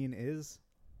this scene is,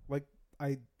 like,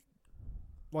 I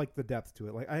like the depth to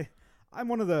it. Like, I'm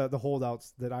one of the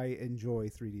holdouts that I enjoy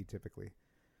 3D typically.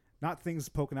 Not things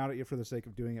poking out at you for the sake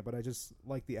of doing it, but I just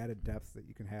like the added depth that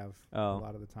you can have a Oh.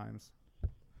 lot of the times.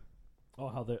 Oh,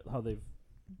 how they've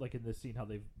like in this scene how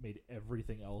they've made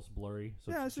everything else blurry.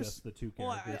 So Yeah, it's it's just the two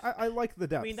Well, characters. I like the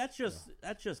depth. I mean, that's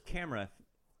just camera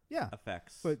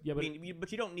effects. But yeah, but I mean,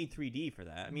 but you don't need 3D for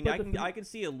that. I mean, But I can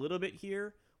see a little bit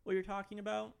here what you're talking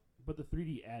about. but the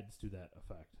 3D adds to that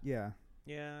effect. yeah,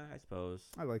 Yeah, I suppose.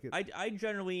 I like it. I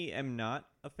generally am not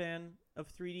a fan of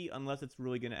 3D unless it's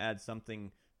really going to add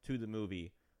something to the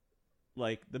movie.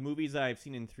 Like, the movies that I've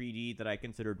seen in 3D that I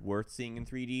considered worth seeing in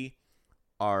 3D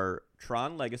are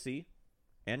Tron Legacy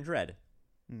and Dread.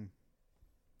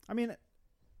 I mean,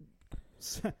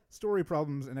 story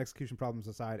problems and execution problems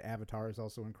aside, Avatar is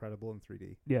also incredible in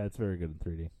 3D. Yeah, it's very good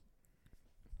in 3D.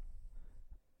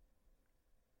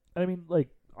 I mean, like,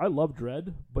 I love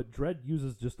Dread, but Dread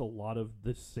uses just a lot of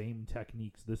the same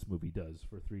techniques this movie does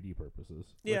for 3D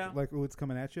purposes. Yeah. Like Ooh, It's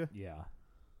Coming at You. Yeah.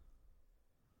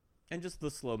 And just the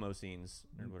slow-mo scenes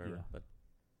or whatever. Yeah. But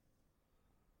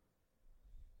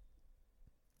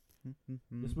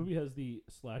This movie has the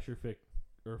slasher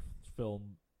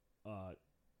film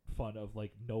fun of,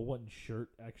 like, no one's shirt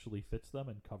actually fits them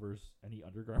and covers any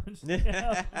undergarments they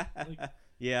have. Like,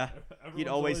 yeah, you'd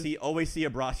everyone's always see a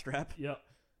bra strap. Yep.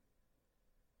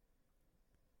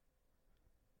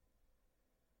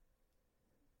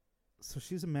 So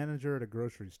she's a manager at a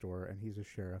grocery store, and he's a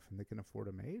sheriff, and they can afford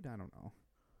a maid? I don't know.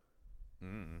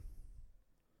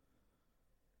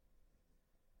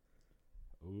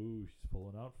 Ooh, she's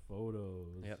pulling out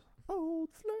photos. Yep. Old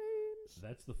flames.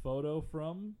 That's the photo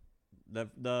from The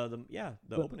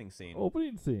opening scene.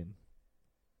 opening scene.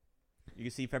 You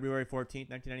can see February 14th,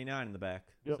 1999 in the back.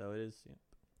 Yep. So it is. Yeah.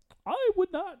 I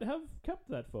would not have kept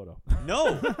that photo.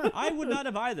 No, I would not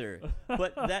have either.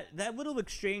 But that little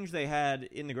exchange they had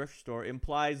in the grocery store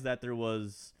implies that there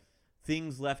was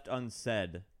things left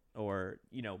unsaid or,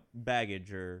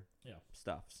 baggage or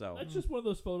stuff. So That's just one of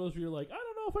those photos where you're like, I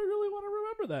don't know if I really want to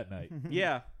remember that night.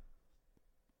 yeah.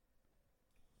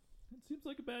 It seems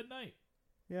like a bad night.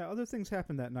 Yeah, other things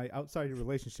happened that night outside your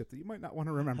relationship that you might not want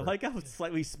to remember. I like how it's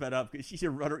slightly sped up. You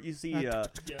see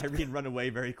Irene run away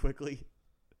very quickly.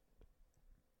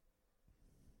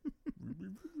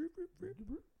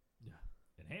 Yeah.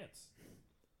 Enhance.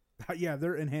 Yeah,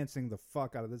 they're enhancing the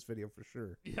fuck out of this video for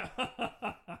sure. Yeah.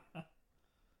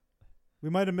 We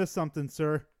might have missed something,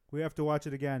 sir. We have to watch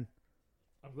it again.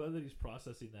 I'm glad that he's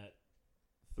processing that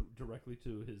directly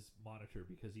to his monitor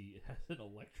because he has an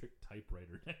electric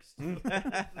typewriter next to him.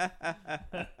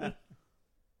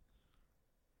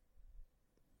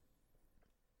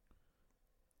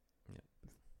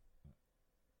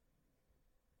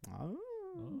 Oh.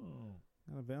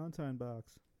 Got a Valentine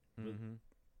box. Mm-hmm.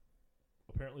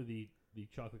 Apparently the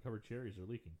chocolate covered cherries are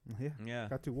leaking. Yeah. Yeah.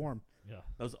 Got too warm. Yeah.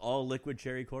 Those all liquid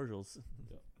cherry cordials.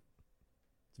 Yeah.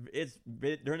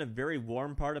 They're in a very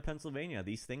warm part of Pennsylvania.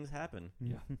 These things happen.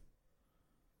 Yeah.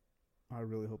 I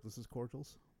really hope this is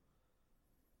cordials.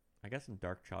 I got some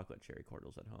dark chocolate cherry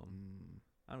cordials at home.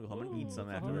 I'm gonna go home and eat some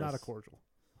that's after this. Not a cordial.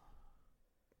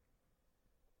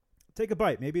 Take a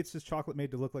bite. Maybe it's just chocolate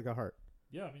made to look like a heart.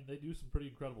 Yeah, I mean, they do some pretty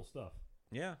incredible stuff.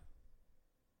 Yeah.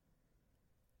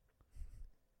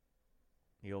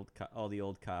 All the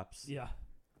old cops. Yeah.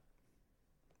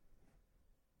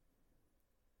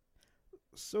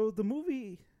 So the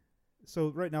movie,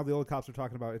 right now the old cops are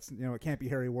talking about it can't be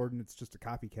Harry Warden. It's just a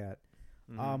copycat.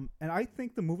 Mm-hmm. And I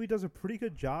think the movie does a pretty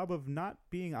good job of not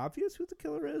being obvious who the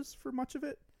killer is for much of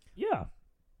it. Yeah.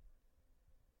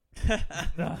 Can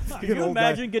you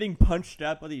imagine getting punched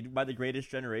up by the Greatest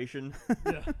Generation?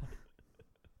 Yeah.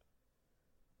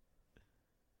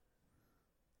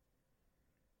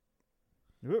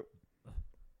 Whoop.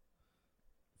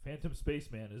 Phantom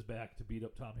Spaceman is back to beat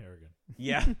up Tom Harrigan.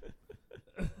 Yeah.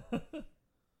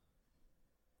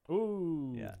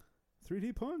 Ooh. Yeah.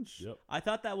 3D punch. Yep. I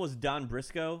thought that was Don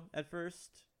Briscoe at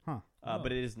first, Huh.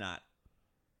 but it is not.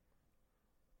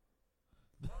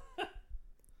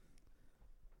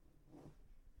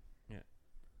 Yeah.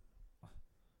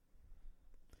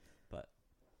 But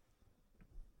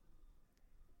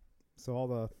So all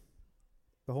the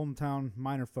hometown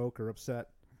minor folk are upset.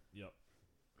 Yep.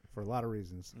 For a lot of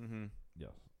reasons. mm-hmm. Yes.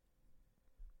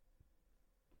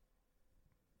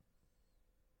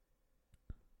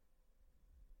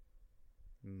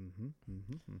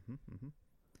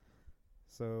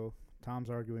 So Tom's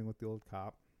arguing with the old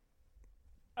cop.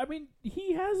 I mean,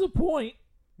 he has a point.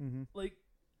 Mm-hmm. Like,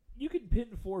 you can pin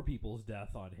 4 people's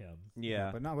death on him.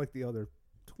 Yeah. But not like the other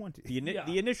 20.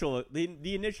 The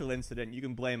initial incident you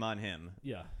can blame on him.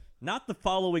 Yeah. Not the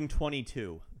following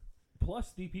 22.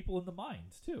 Plus the people in the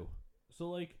mines, too. So,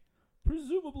 like,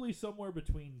 presumably somewhere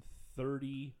between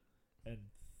 30 and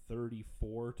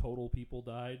 34 total people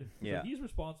died. Yeah. So he's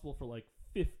responsible for, like,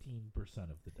 15%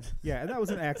 of the deaths. Yeah, and that was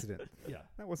an accident. Yeah.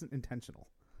 That wasn't intentional.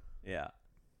 Yeah.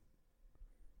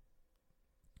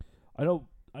 I know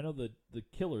the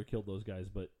killer killed those guys,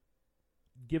 but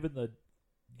given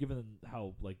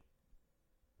how like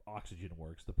oxygen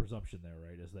works, the presumption there,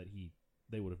 right, is that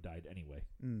they would have died anyway.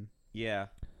 Mm. Yeah.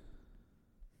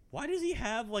 Why does he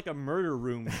have like a murder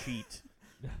room sheet?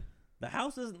 The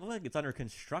house doesn't look like it's under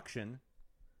construction.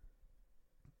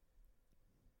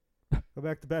 Go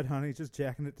back to bed, honey. Just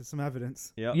jacking it to some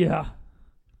evidence. Yep. Yeah.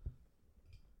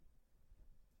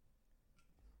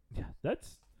 Yeah,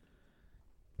 that's...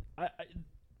 I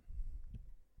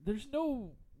there's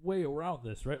no way around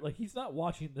this, right? Like, he's not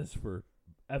watching this for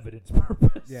evidence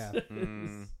purposes. Yeah.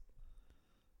 Mm.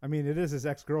 I mean, it is his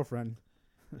ex-girlfriend.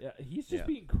 Yeah, he's just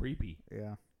being creepy.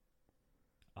 Yeah.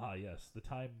 Ah, yes. The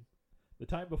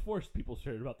time before people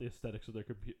shared about the aesthetics of their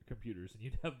computers, and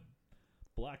you'd have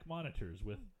black monitors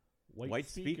with white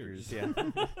speakers. Yeah.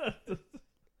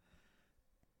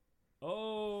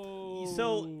 Oh.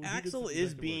 So Axel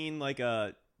is being like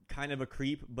a kind of a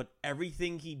creep, but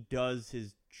everything he does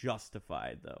is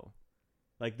justified, though.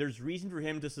 Like, there's reason for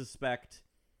him to suspect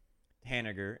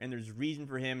Hanniger, and there's reason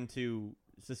for him to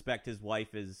suspect his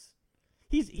wife is...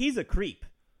 He's a creep.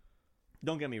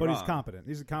 Don't get me wrong. But he's competent.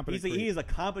 He's a competent creep. He is a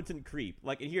competent creep.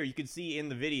 Like, in here, you can see in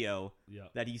the video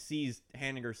that he sees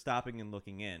Hanniger stopping and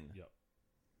looking in. Yep.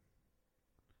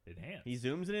 Enhance. He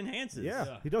zooms and enhances.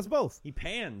 Yeah, he does both. He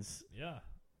pans. Yeah.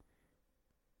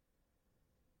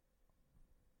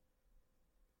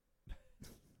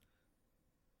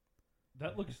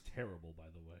 That looks terrible, by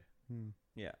the way.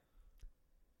 Yeah.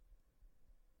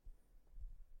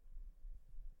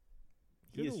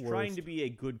 You're He is the trying worst. to be a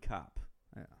good cop.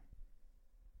 Yeah.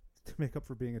 To make up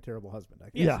for being a terrible husband, I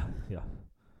guess. Yeah.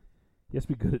 He has to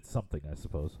be good at something, I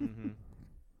suppose. Mm-hmm.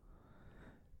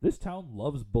 This town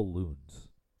loves balloons.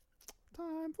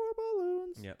 Time for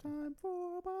balloons. Yep. Time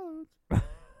for balloons.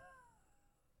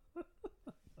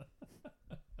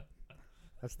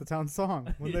 That's the town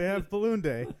song when they have Balloon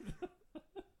Day.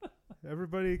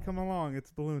 Everybody come along. It's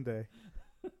Balloon Day.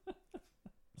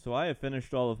 So I have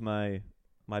finished all of my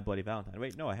Bloody Valentine.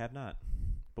 Wait, no, I have not.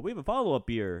 But we have a follow-up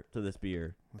beer to this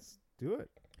beer. Let's do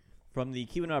it. From the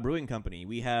Keweenaw Brewing Company,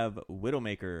 we have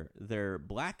Widowmaker, their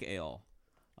black ale.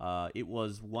 It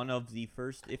was one of the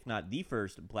first, if not the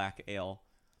first, black ale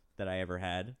that I ever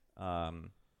had. And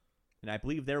I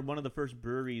believe they're one of the first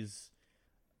breweries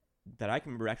that I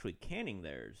can remember actually canning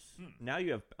theirs. Now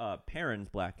you have Perrin's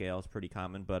black ale is pretty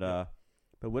common, but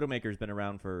Widowmaker's been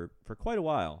around for quite a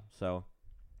while. So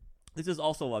this is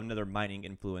also another mining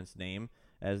influenced name,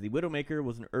 as the Widowmaker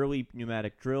was an early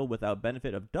pneumatic drill without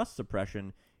benefit of dust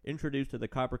suppression introduced to the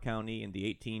Copper County in the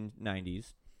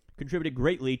 1890s, contributed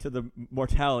greatly to the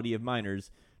mortality of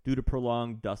miners due to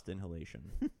prolonged dust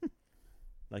inhalation.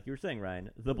 Like you were saying,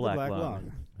 Ryan, the black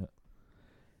lung.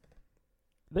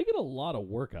 They get a lot of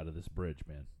work out of this bridge,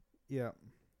 man. Yeah.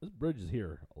 This bridge is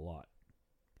here a lot.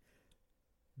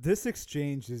 This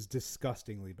exchange is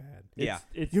disgustingly bad. Yeah.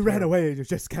 It's You ran terrible. away and you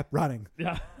just kept running.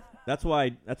 Yeah. That's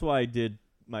why I did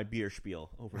my beer spiel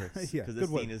over it, because Yeah, this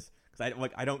good scene is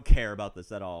I don't care about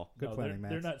this at all. Good planning,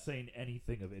 Max. They're not saying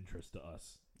anything of interest to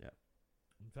us. Yeah.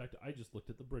 In fact, I just looked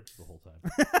at the bridge the whole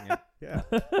time. Yeah.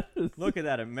 Look at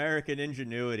that American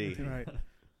ingenuity. Right.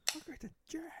 Look at the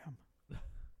jam. Look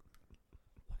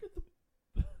at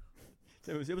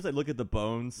the... It was like, look at the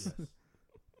bones. Yes.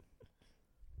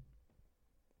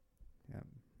 Yeah.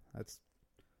 That's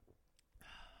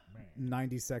Man.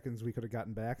 90 seconds we could have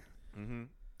gotten back. Mm-hmm.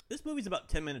 This movie's about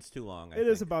 10 minutes too long. It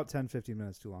is about 10, 15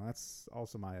 minutes too long. That's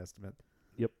also my estimate.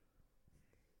 Yep.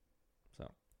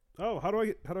 So. Oh, how do I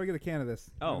get a can of this?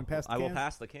 Oh, You pass the I will cans?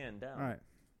 pass the can down. All right.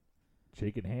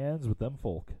 Shaking hands with them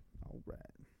folk. All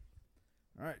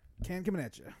right. Can coming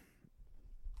at you.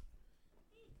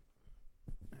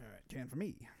 All right. Can for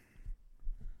me.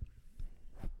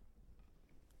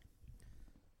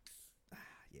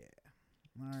 Yeah.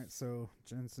 All right. So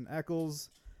Jensen Eccles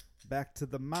back to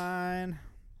the mine.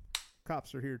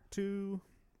 Cops are here too.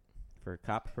 For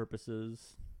cop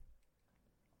purposes.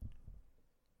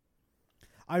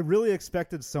 I really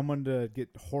expected someone to get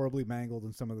horribly mangled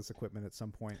in some of this equipment at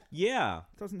some point. Yeah.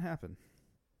 It doesn't happen.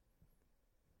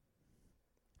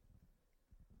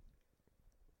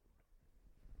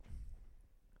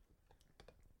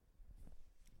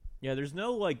 Yeah, there's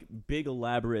no, like, big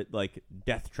elaborate, like,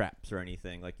 death traps or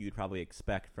anything like you'd probably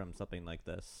expect from something like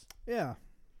this. Yeah.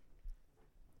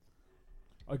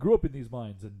 I grew up in these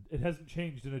mines, and it hasn't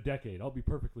changed in a decade. I'll be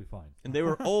perfectly fine. And they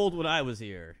were old when I was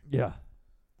here. Yeah.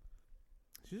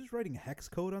 She's just writing hex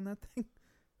code on that thing.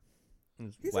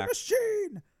 It's He's whack- a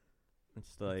machine.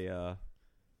 It's the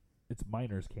It's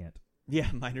miners can't. Yeah,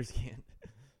 miners can't.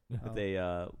 With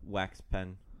a wax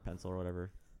pencil or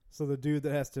whatever. So the dude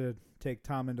that has to take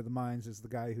Tom into the mines is the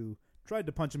guy who tried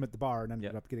to punch him at the bar and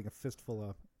ended up getting a fistful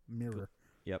of mirror.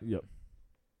 Yep.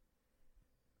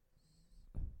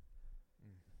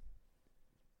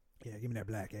 Yeah, give me that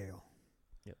black ale.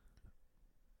 Yep.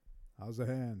 How's the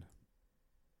hand?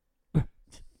 Like,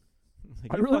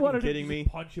 I really wanted kidding to me?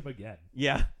 punch him again.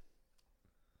 Yeah.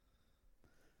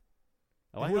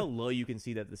 I like how low you can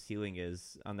see that the ceiling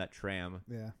is on that tram.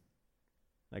 Yeah.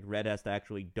 Like Red has to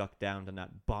actually duck down to not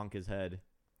bonk his head.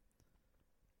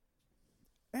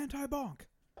 Anti-bonk.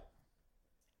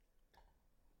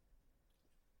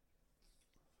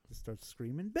 Just starts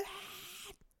screaming. Bah!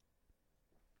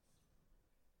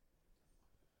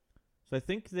 So I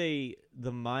think the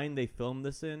mine they filmed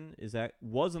this in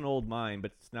was an old mine,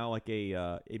 but it's now like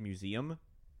a museum,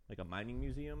 like a mining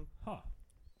museum. Huh.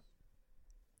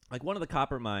 Like one of the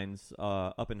copper mines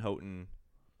up in Houghton,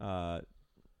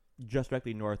 just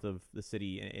directly north of the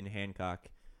city in Hancock.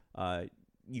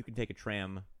 You can take a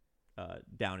tram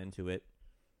down into it,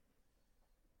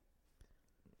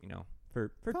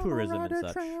 for tourism and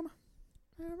such.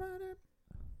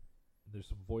 There's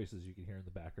some voices you can hear in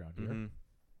the background here. Mm-hmm.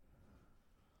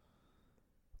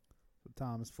 So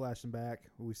Tom is flashing back.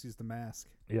 Oh, he sees the mask.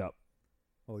 Yep.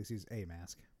 Well, he sees a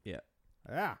mask. Yeah.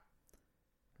 Ah.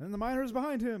 And the miner's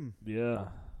behind him. Yeah.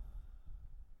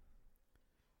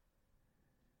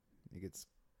 He gets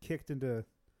kicked into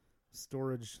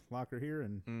storage locker here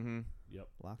and Yep.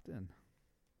 locked in.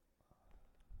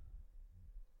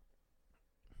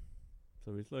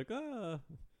 So he's like,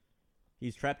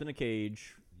 he's trapped in a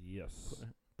cage. Yes.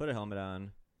 Put a helmet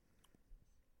on.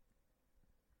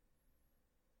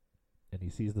 And he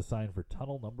sees the sign for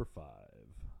tunnel number 5.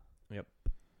 Yep.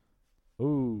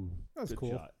 Ooh. That was good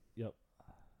cool. shot. Yep.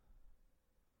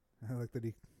 I like that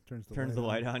he turns the Turns light the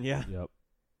light on, yeah. Yep.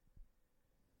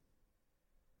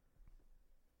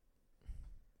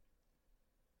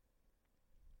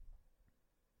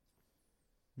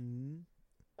 Hmm.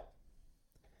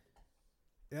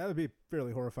 Yeah, that would be a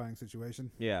fairly horrifying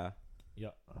situation. Yeah.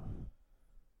 Yep.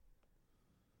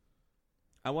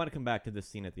 I want to come back to this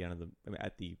scene at the end of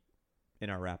in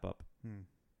our wrap up.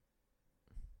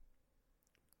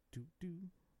 Do.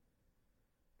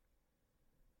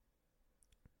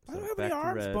 So I don't have back any to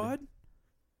arms, Red. bud.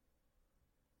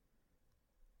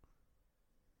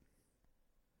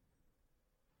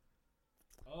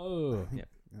 Oh. Yep.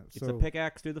 Yeah, It's a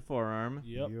pickaxe through the forearm.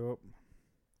 Yep.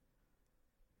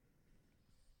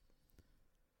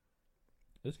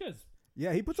 This guy's.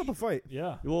 Yeah, he puts up a fight.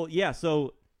 Yeah. Well, yeah.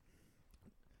 So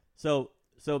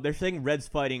they're saying Red's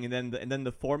fighting, and then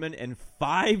the foreman and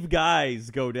 5 guys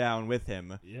go down with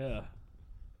him. Yeah.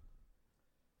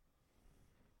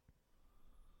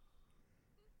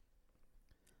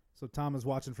 So Tom is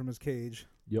watching from his cage.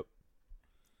 Yep.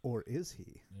 Or is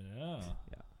he? Yeah.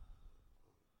 Yeah.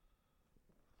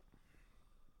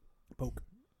 Poke.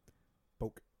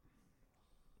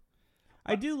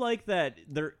 I do like that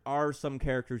there are some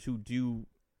characters who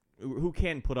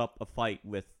can put up a fight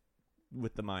with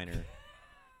the miner.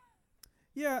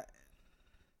 Yeah.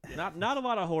 Not a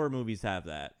lot of horror movies have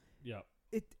that. Yep.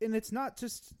 It's not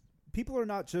just people are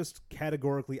not just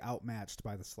categorically outmatched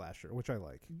by the slasher, which I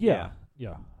like. Yeah.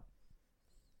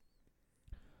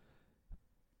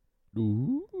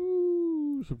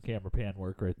 Ooh, some camera pan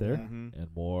work right there, Yeah. and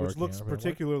more. Which looks camera pan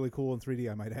particularly cool in 3D,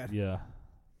 I might add. work. Yeah.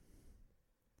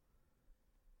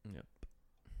 Yep.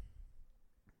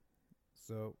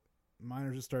 So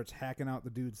Miner just starts hacking out the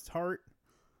dude's heart.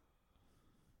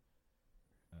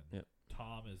 And Yep.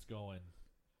 Tom is going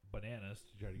bananas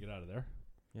to try to get out of there.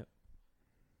 Yep.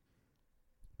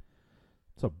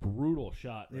 It's a brutal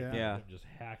shot. Right Yeah. there, Yeah. him just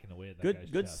hacking away at that guy's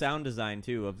Good chest. sound design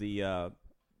too of the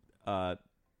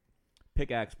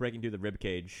pickaxe breaking through the rib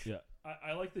cage. Yeah,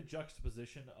 I like the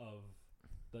juxtaposition of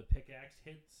the pickaxe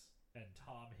hits and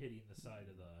Tom hitting the side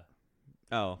of the.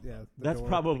 Oh, Yeah, the that's door.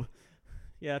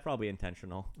 probably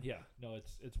intentional. Yeah, no,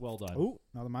 it's well done. Oh,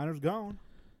 now the miner's gone.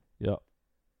 Yep.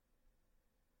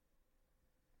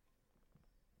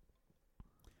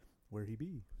 Where'd he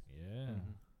be? Yeah.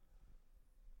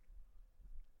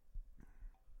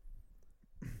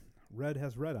 Red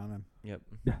has red on him. Yep.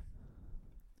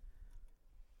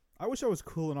 I wish I was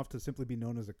cool enough to simply be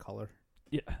known as a color.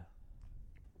 Yeah.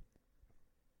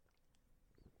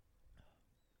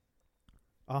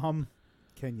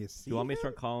 Can you see? Do you want me to him?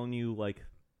 start calling you like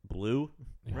Blue,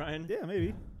 Yeah. Ryan? Yeah,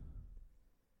 maybe.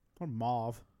 Or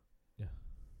mauve. Yeah.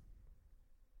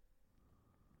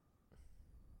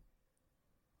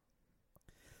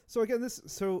 So again, this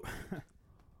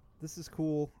is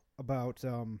cool about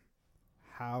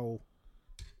how.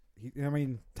 I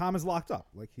mean, Tom is locked up.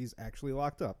 Like, he's actually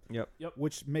locked up. Yep.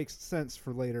 Which makes sense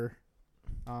for later,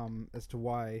 as to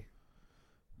why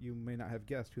you may not have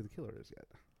guessed who the killer is yet.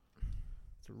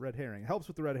 It's a red herring. It helps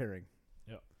with the red herring.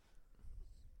 Yep.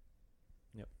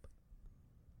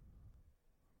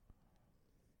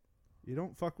 You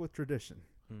don't fuck with tradition.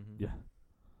 Mm-hmm. Yeah.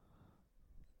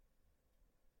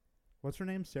 What's her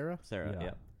name? Sarah? Sarah, Yeah.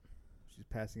 yeah. She's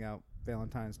passing out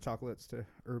Valentine's chocolates to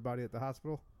everybody at the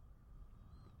hospital.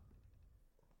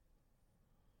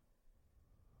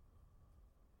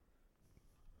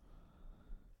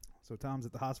 So Tom's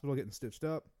at the hospital getting stitched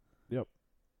up. Yep.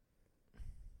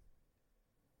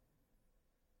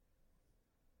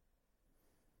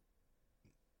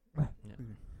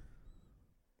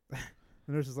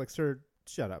 The nurse is like, "Sir,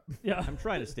 shut up." Yeah. I'm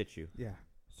trying to stitch you. Yeah.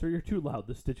 Sir, you're too loud.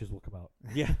 The stitches will come out.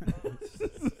 Yeah.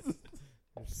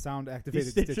 Sound These activated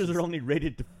stitches are only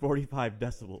rated to 45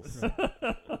 decibels.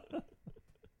 Right.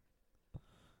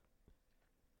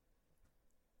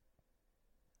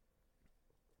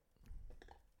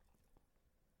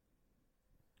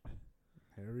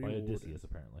 Harry By Warden. Odysseus,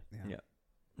 apparently. Yeah.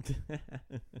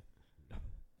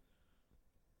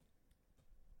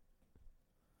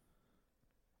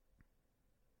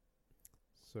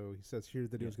 So he says here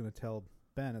that he was going to tell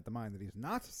Ben at the mine that he's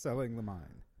not selling the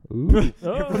mine. Ooh.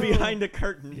 From behind a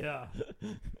curtain. Yeah.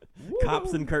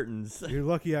 Cops and curtains. You're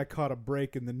lucky I caught a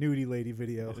break in the nudie lady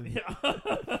video. Yeah.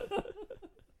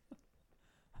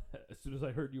 As soon as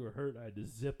I heard you were hurt, I had to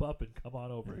zip up and come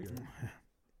on over here.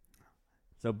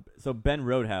 So Ben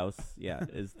Roadhouse,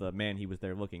 is the man he was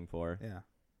there looking for. Yeah.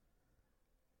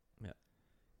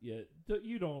 Yeah,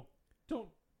 you don't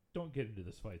get into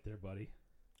this fight there, buddy.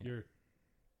 You're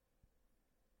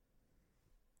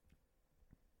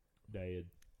dead.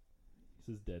 He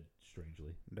says dead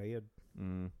strangely. Dead.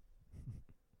 Mm.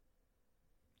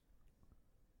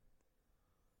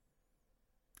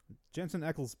 Jensen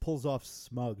Ackles pulls off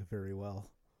smug very well.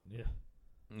 Yeah.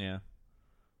 Yeah.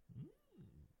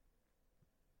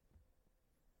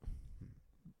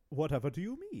 Whatever do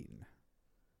you mean?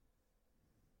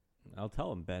 I'll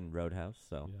tell him, Ben Roadhouse.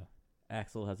 So Yeah.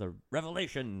 Axel has a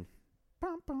revelation.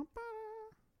 Bum, bum, bum.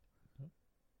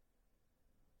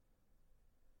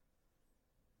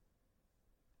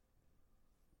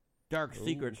 Dark Oh.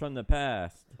 secrets from the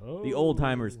past. Oh. The old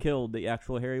timers killed the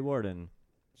actual Harry Warden.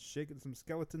 Shaking some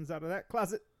skeletons out of that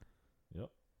closet. Yep.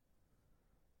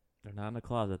 They're not in a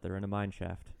closet. They're in a mine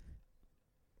shaft.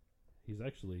 He's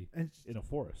actually And in a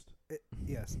forest.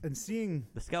 yes, and seeing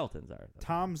The skeletons are.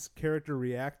 Tom's character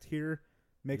react here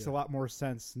makes Yeah. a lot more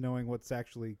sense knowing what's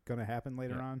actually going to happen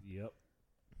later Yeah. on. Yep.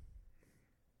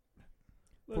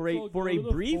 For Let's a all for go a to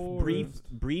the brief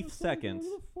forest. brief Let's all go to second,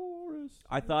 the forest.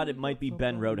 I thought it might be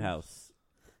Ben Roadhouse.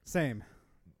 Same.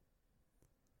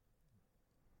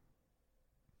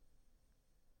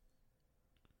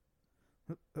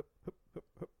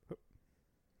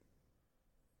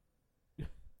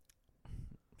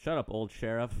 Shut up, old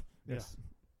sheriff. Yes.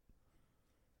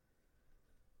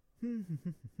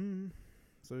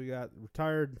 So we got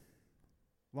retired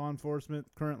law enforcement,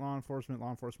 current law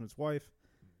enforcement's wife.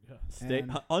 Yeah. Stay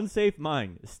And- unsafe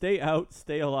mine. Stay out.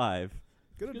 Stay alive.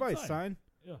 Good Good advice, sign. sign.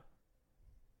 Yeah.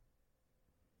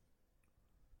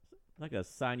 Like a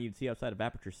sign you'd see outside of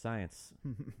Aperture Science,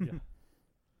 Yeah.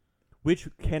 which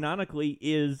canonically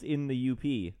is in the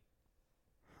UP.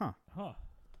 Huh. Huh.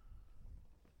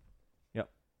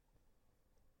 Yep.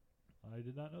 I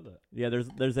did not know that. Yeah,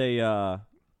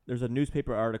 there's a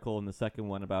newspaper article in the second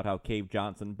one about how Cave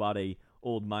Johnson bought a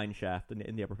old mine shaft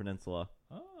in the Upper Peninsula.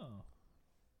 Oh.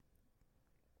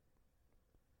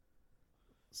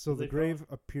 So the They grave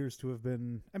appears to have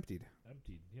been emptied.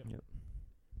 Emptied. Yep. Yep.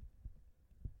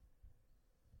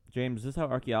 James, is this how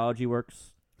archaeology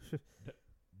works?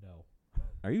 No.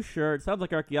 Are you sure? It sounds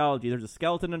like archaeology. There's a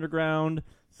skeleton underground.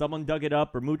 Someone dug it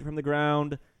up or moved it from the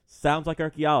ground. Sounds like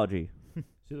archaeology.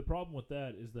 See, the problem with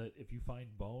that is that if you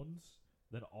find bones,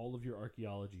 then all of your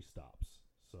archaeology stops.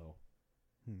 So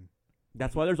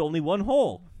That's why there's only one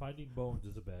hole. finding bones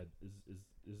is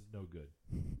is no good.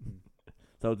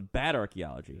 So it's bad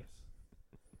archaeology. Yes.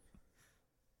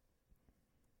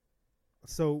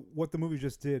 So what the movie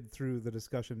just did through the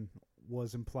discussion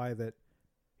was imply that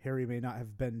Harry may not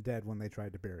have been dead when they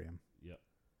tried to bury him. Yep.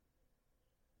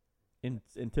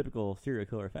 In typical serial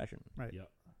killer fashion. Right.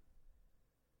 Yep.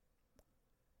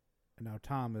 And now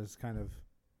Tom is kind of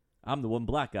I'm the one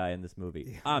black guy in this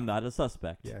movie. Yeah. I'm not a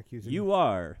suspect. accusing You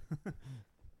are.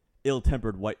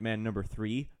 Ill-tempered white man number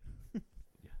 3.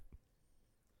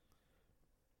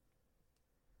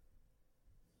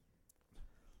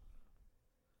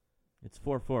 It's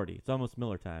 4:40. It's almost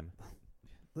Miller time.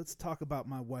 Let's talk about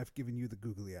my wife giving you the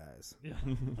googly eyes. Yeah.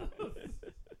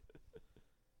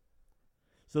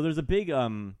 So there's a big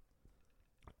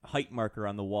height marker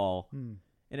on the wall.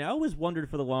 And I always wondered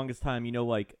for the longest time,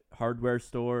 like hardware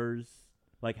stores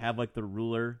like have like the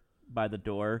ruler by the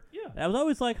door. Yeah. And I was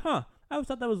always like, I always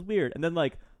thought that was weird. And then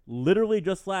like literally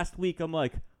just last week, I'm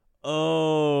like,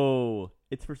 oh,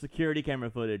 it's for security camera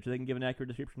footage. They can give an accurate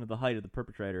description of the height of the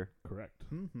perpetrator. Correct.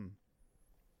 Mm-hmm.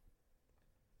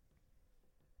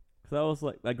 So I was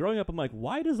like growing up, I'm like,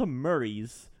 why does a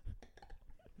Murray's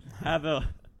have a...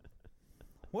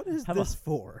 What is this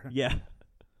for? Yeah.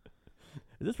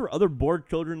 Is this for other bored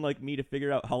children like me to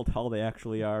figure out how tall they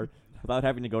actually are without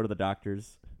having to go to the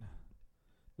doctors?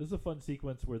 This is a fun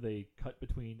sequence where they cut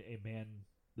between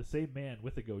the same man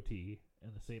with a goatee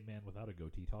and the same man without a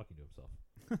goatee talking to himself.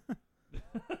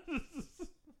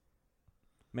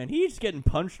 Man, he's getting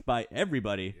punched by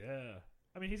everybody. Yeah.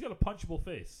 I mean, he's got a punchable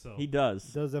face, so... He does.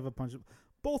 He does have a punchable...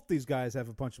 Both these guys have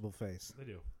a punchable face. They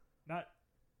do. Not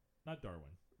Darwin.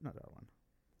 Not Darwin.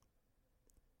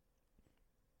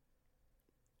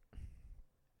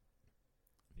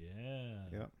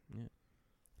 Yeah. Yep. Yeah.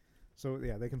 So,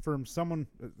 yeah, they confirmed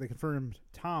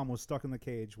Tom was stuck in the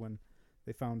cage when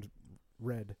they found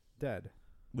Red dead.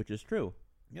 Which is true.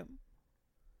 Yep.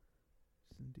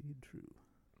 It's indeed true.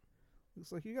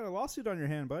 Looks like you got a lawsuit on your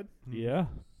hand, bud. Yeah.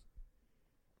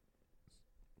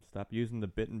 Stop using the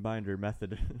bit and binder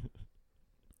method.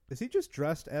 Is he just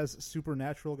dressed as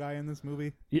Supernatural guy in this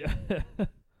movie? Yeah.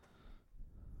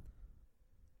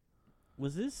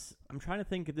 Was this... I'm trying to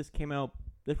think if this came out...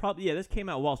 This came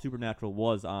out while Supernatural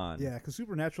was on. Yeah, because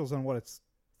Supernatural's on its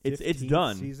it's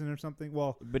done season or something.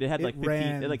 Well, but it had like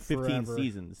 15 forever.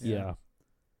 seasons. Yeah.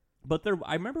 But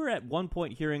I remember at one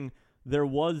point hearing there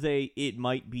was it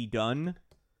might be done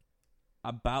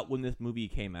about when this movie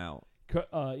came out.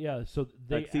 Yeah, so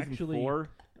they like season actually 4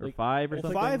 or like, 5 or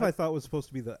something. 5 I thought was supposed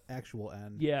to be the actual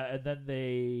end. Yeah, and then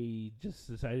they just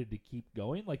decided to keep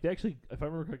going. Like they actually, if I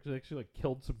remember correctly, they actually like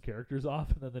killed some characters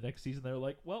off, and then the next season they were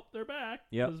like, "Well, they're back.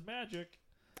 Yep. It was magic."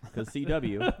 Because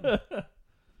CW.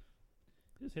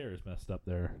 His hair is messed up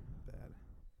there. Bad.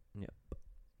 Yep.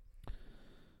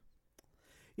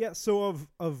 Yeah, so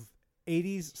of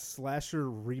 80s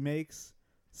slasher remakes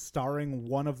starring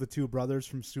one of the two brothers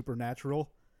from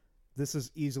Supernatural, this is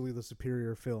easily the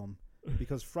superior film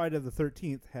because Friday the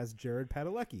 13th has Jared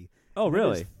Padalecki. Oh,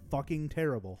 really? It is fucking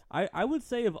terrible. I would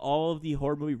say of all of the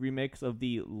horror movie remakes of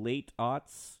the late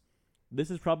aughts,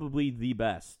 this is probably the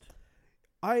best.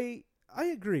 I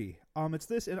agree. It's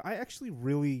this, and I actually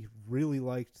really, really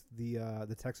liked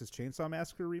the Texas Chainsaw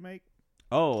Massacre remake.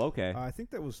 Oh, okay. I think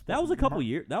that was a couple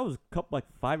years. That was like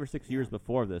 5 or 6 years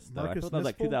before this. Though. I Marcus thought that was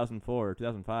like Nispel? 2004 or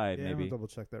 2005, Yeah, maybe. I'll double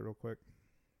check that real quick.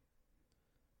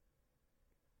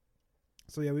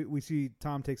 So yeah, we see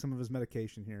Tom take some of his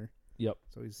medication here. Yep.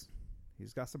 So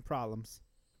he's got some problems.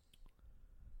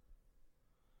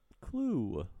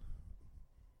 Clue.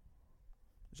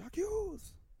 Jacques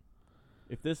Hughes.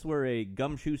 If this were a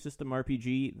Gumshoe System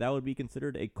RPG, that would be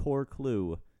considered a core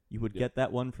clue. You would get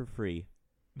that one for free.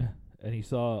 And he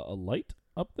saw a light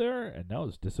up there, and now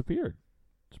it's disappeared.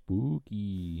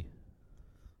 Spooky.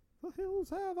 The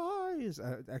hills have eyes.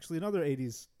 Actually, another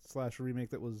 80s slasher remake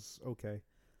that was okay.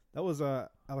 That was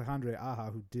Alejandro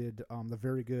Aja who did the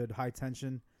very good High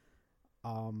Tension,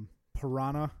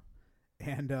 Piranha,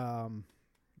 and the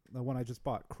one I just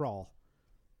bought, Crawl.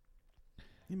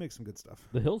 He makes some good stuff.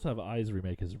 The Hills Have Eyes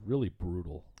remake is really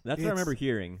brutal. That's what I remember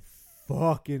hearing.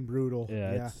 Fucking brutal.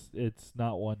 Yeah. It's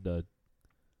not one to.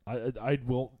 I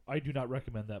do not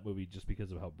recommend that movie just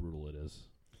because of how brutal it is.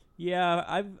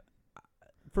 Yeah,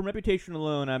 from reputation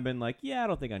alone, I've been like, I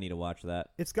don't think I need to watch that.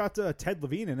 It's got Ted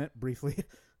Levine in it briefly.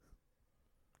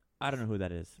 I don't know who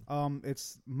that is.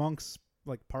 It's Monk's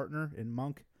like partner in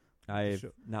Monk. I've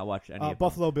not watched any of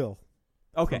Buffalo them. Bill.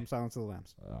 Okay. From Silence of the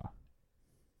Lambs.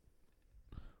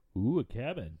 Ooh, a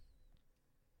cabin.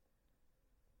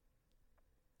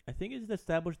 I think it's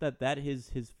established that is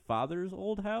his father's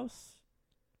old house.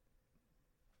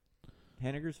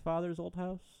 Henniger's father's old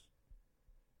house?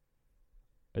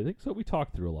 I think so. We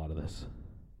talked through a lot of this.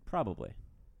 Probably.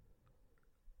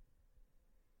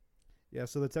 Yeah,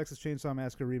 so the Texas Chainsaw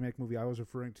Massacre remake movie I was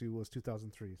referring to was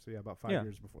 2003. So, about 5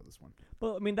 years before this one.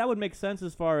 Well, I mean, that would make sense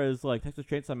as far as, like, Texas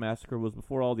Chainsaw Massacre was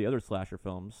before all the other slasher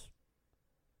films,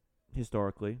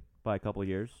 historically, by a couple of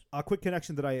years. A quick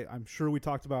connection that I'm sure we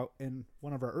talked about in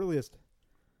one of our earliest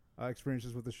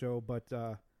experiences with the show, but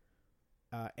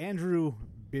Andrew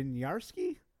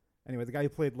Binyarski, anyway, the guy who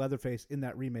played Leatherface in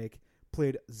that remake,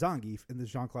 played Zangief in the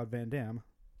Jean-Claude Van Damme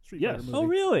Street Fighter movie. Oh,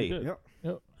 really?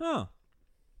 Yep. Huh.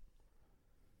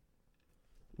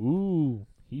 Ooh,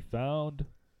 He found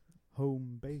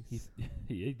Home base.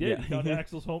 he did. Yeah. He found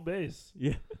Axel's home base.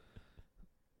 Yeah.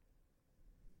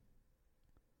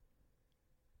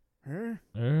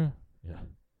 Yeah.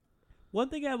 One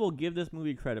thing I will give this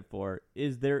movie credit for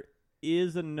is there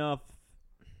is enough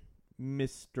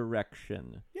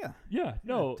misdirection. Yeah. Yeah.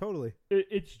 No. Totally.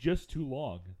 It's just too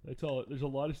long. That's all. There's a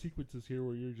lot of sequences here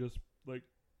where you're just like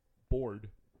bored.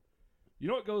 You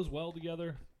know what goes well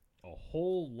together? A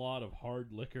whole lot of hard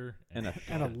liquor And a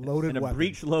And a loaded And a weapon.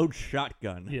 breech load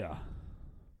shotgun. Yeah.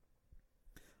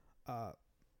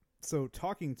 So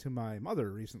talking to my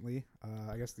mother recently,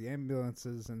 I guess the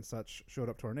ambulances and such showed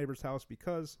up to our neighbor's house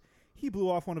because he blew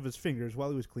off one of his fingers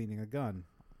while he was cleaning a gun.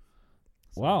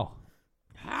 So, Wow.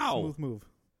 How? Smooth move.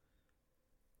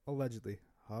 Allegedly.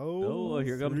 Oh,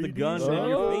 here comes the 3D gun shot. and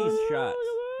your face shot.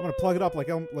 I'm gonna plug it up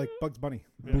like Bugs Bunny.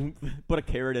 Boom. Put a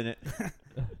carrot in it.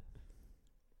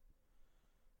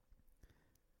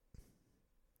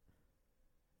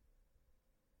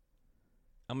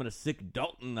 I'm gonna sick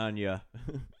Dalton on you.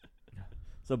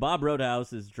 So Bob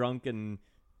Roadhouse is drunk and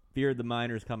feared the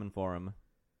miners coming for him.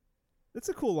 It's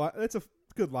a cool line. It's a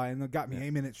good line that got me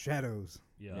aiming at shadows.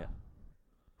 Yeah.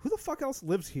 Who the fuck else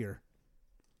lives here?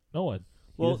 No one.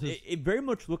 Well, He has his- it very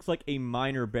much looks like a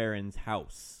miner baron's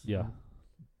house. yeah.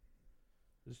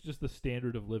 It's just the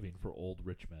standard of living for old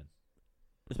rich men.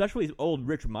 Especially old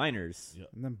rich miners. Yep.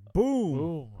 And then boom.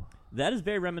 Boom. That is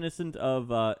very reminiscent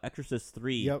of Exorcist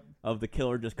 3. Yep. Of the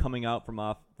killer just coming out from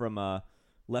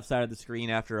left side of the screen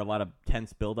after a lot of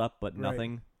tense buildup, but Right.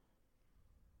 nothing.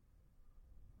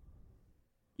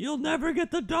 You'll never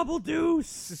get the double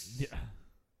deuce. Yeah.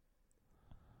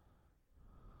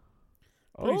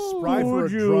 Pretty spry for a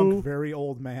would you? drunk, very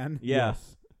old man. Yeah.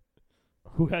 Yes.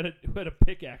 Who had a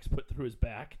pickaxe put through his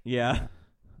back? Yeah.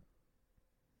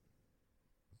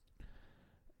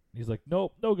 He's like,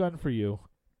 nope, no gun for you.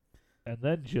 And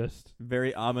then just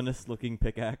Very ominous looking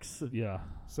pickaxe. yeah.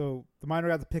 So the miner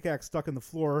got the pickaxe stuck in the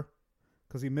floor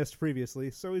because he missed previously.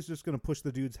 So he's just gonna push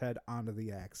the dude's head onto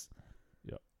the axe.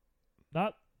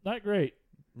 Not great.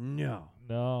 No.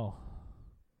 No.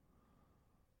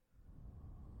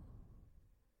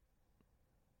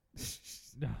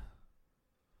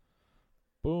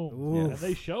 Boom. Oof. And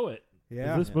they show it. 'Cause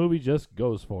Yeah, This movie just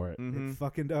goes for it. Mhm. it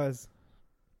fucking does.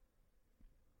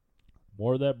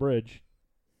 More of that bridge.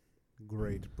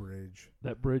 Great bridge.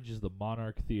 That bridge is the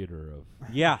Monarch Theater of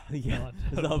Yeah. Yeah.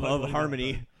 Valentine. of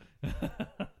harmony.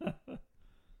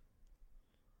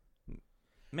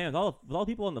 Man, with all the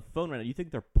people on the phone right now, you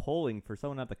think they're polling for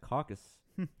someone at the caucus?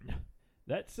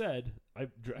 That said,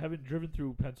 having driven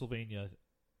through Pennsylvania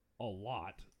a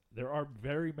lot, there are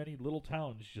very many little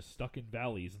towns just stuck in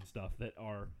valleys and stuff that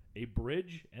are a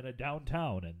bridge and a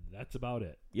downtown, and that's about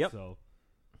it. Yep. So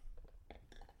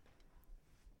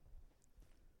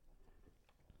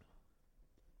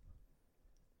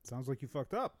Sounds like you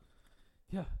fucked up.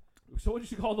 yeah. So what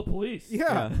did you call the police?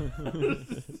 Yeah.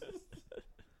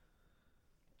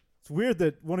 It's weird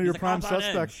that one of He's your a prime cop on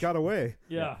suspects edge. got away.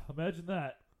 Yeah, imagine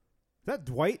that. Is that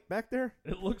Dwight back there?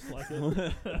 It looks like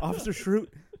it. Officer Schrute?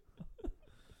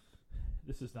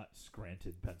 This is not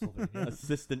Scranton, Pennsylvania.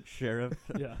 Assistant sheriff.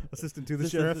 Yeah. Assistant to the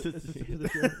This sheriff? is- Assistant to the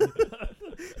sheriff.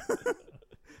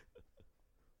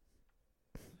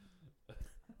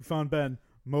 We found Ben.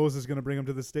 Mose is going to bring him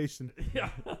to the station. Yeah.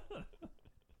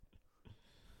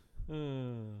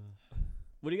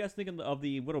 What do you guys think of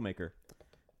the Widowmaker?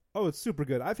 Oh, it's super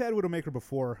good. I've had Widowmaker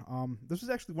before. This was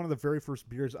actually one of the very first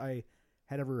beers I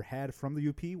had ever had from the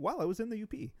UP while I was in the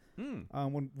UP.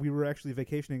 When we were actually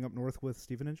vacationing up north with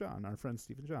Stephen and John, our friends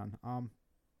Stephen and John.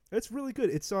 It's really good.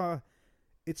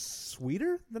 It's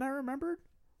sweeter than I remembered,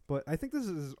 but I think this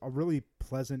is a really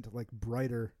pleasant, like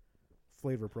brighter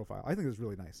flavor profile. I think it's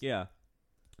really nice. Yeah.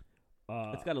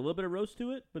 It's got a little bit of roast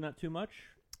to it, but not too much.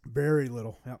 Very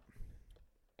little, yep.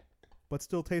 But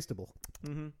still tasteable.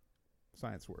 Mm-hmm.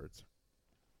 Science words.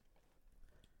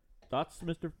 Thoughts,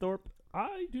 Mr. Thorpe?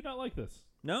 I do not like this.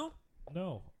 No?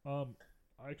 No. I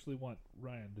actually want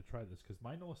Ryan to try this because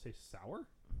mine will say sour.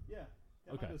 Yeah.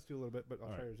 Okay. Mine does too a little bit, but I'll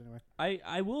All try right. yours anyway.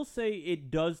 I will say it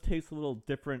does taste a little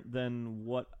different than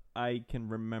what I can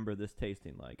remember this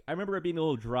tasting like. I remember it being a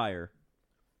little drier.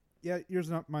 Yeah, yours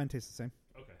not mine tastes the same.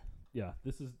 Okay. Yeah,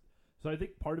 this is. So I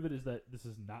think part of it is that this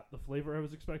is not the flavor I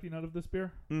was expecting out of this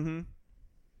beer. Mm-hmm.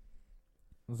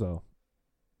 So,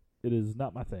 it is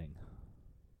not my thing.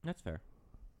 That's fair.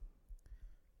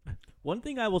 One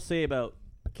thing I will say about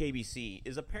KBC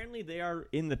is apparently they are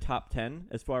in the top 10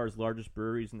 as far as largest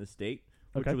breweries in the state,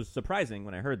 which Okay. was surprising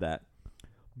when I heard that.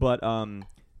 But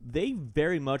they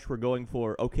very much were going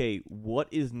for, okay, what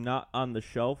is not on the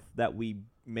shelf that we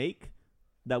make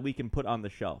that we can put on the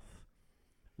shelf?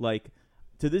 Like,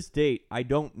 to this date, I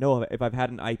don't know if I've had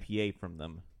an IPA from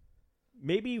them.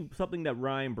 Maybe something that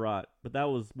Ryan brought, but that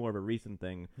was more of a recent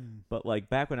thing. But, like,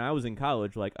 back when I was in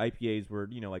college, like, IPAs were,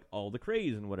 like, all the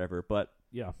craze and whatever. But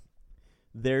Yeah.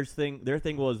 their thing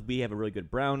was we have a really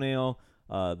good brown ale,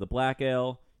 the black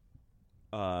ale.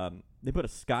 They put a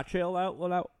Scotch ale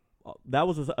out. That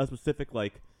was a specific,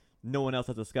 like, no one else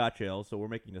has a Scotch ale, so we're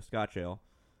making a Scotch ale.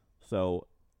 So,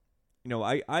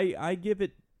 I give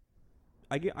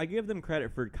them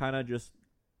credit for kind of just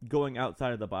going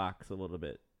outside of the box a little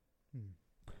bit.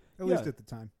 At least at the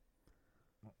time.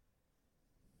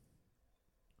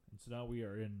 And so now we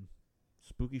are in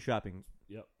Spooky shopping.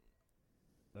 Yep.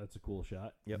 That's a cool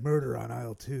shot. Yep. Murder on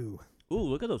aisle 2. Ooh,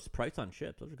 look at those price on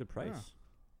chips. Those are good price. Yeah.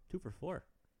 2 for $4.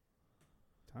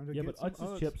 Time to Yeah, get but some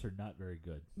Utz's chips are not very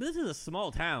good. But this is a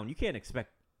small town. You can't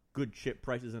expect good chip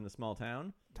prices in a small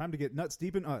town. Time to get nuts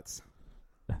deep in Utz.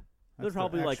 They're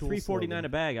probably like $3.49 a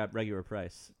bag at regular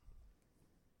price.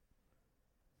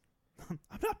 I'm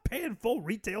not paying full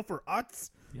retail for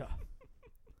Utz. Yeah.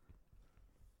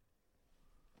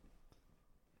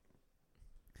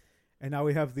 And now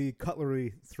we have the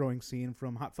cutlery throwing scene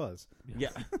from Hot Fuzz. Yeah.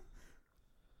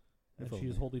 And she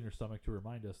is holding her stomach to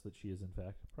remind us that she is in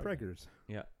fact pregnant. Preggers.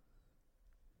 Yeah.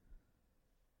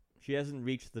 She hasn't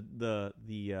reached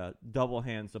the double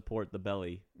hand support the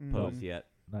belly pose yet.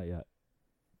 Not yet.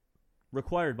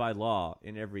 Required by law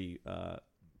in every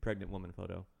pregnant woman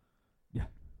photo. Yeah.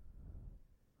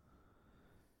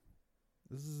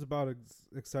 This is about as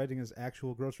exciting as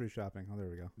actual grocery shopping. Oh, there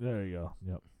we go. There you go.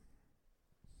 Yep.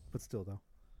 But still, though.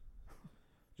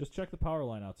 Just check the power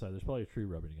line outside. There's probably a tree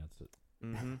rubbing against it.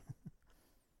 Mm-hmm.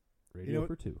 Radio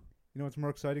for 2. You know what's more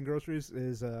exciting groceries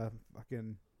is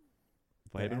fucking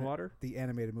Vitamin water? the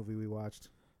animated movie we watched.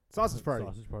 Sausage Party.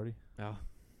 Sausage Party. Oh.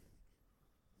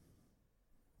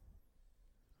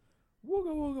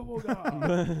 Wooga wooga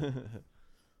wooga.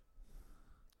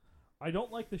 I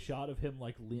don't like the shot of him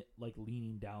like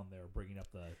leaning down there, bringing up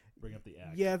the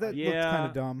axe. Yeah, that looked kind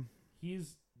of dumb.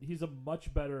 He's a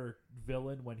much better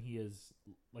villain when he is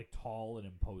like tall and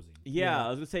imposing. Yeah, I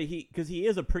was gonna say because he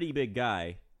is a pretty big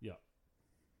guy. Yeah.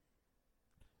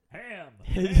 Ham.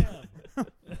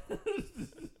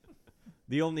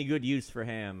 The only good use for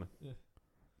ham.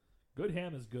 Good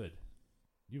ham is good.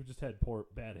 You've just had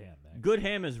bad ham, Max. Good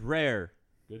ham is rare.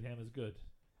 Good ham is good.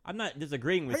 I'm not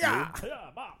disagreeing with Yeah,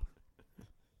 mop.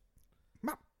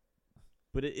 Mop.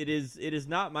 But it is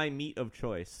not my meat of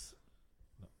choice.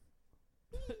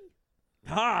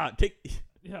 Ha!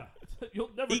 Yeah,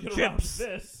 you'll never Eat get chips. around to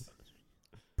this.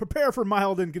 Prepare for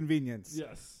mild inconvenience.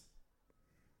 Yes.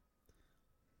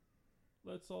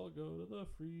 Let's all go to the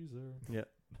freezer. Yeah.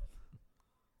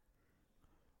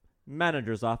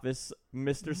 Manager's office,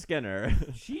 Mr. Skinner.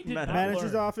 She did not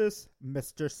Manager's learn. office,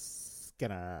 Mr.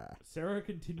 Skinner. Sarah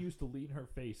continues to lean her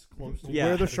face close to Yeah.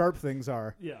 Where the sharp things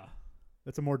are. Yeah.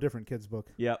 That's a more different kid's book.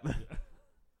 Yep.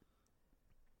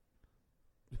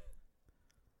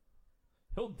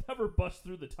 He'll never bust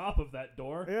through the top of that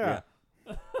door. Yeah.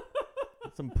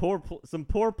 Some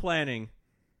poor planning.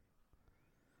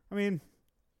 I mean,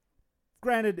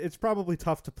 granted, it's probably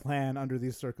tough to plan under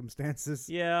these circumstances.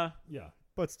 Yeah. Yeah.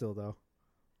 But still, though.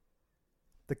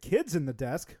 The kid's in the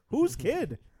desk. Whose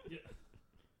kid? Yeah.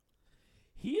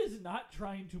 He is not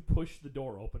trying to push the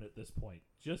door open at this point.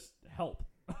 Just help.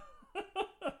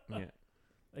 Yeah.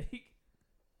 Like,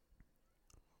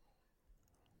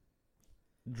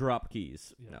 Drop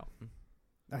keys. Yeah. No.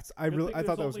 I good thing thought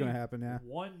that there's was going to only happen, yeah.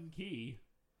 One key.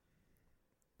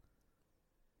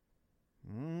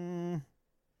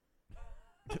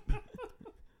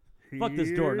 Fuck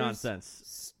this door Here's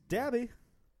nonsense. Stabby.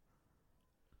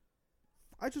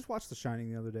 I just watched The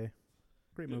Shining the other day.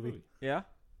 Great Good movie. Yeah.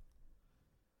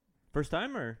 First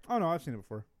time or? Oh, no, I've seen it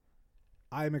before.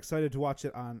 I'm excited to watch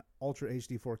it on Ultra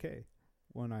HD 4K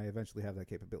when I eventually have that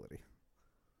capability.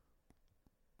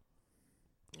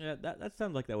 Yeah, that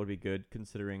sounds like that would be good,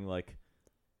 considering like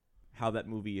how that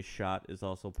movie is shot is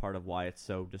also part of why it's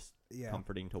so just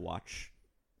comforting to watch.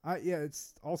 Yeah,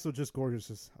 it's also just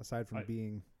gorgeous aside from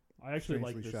being I actually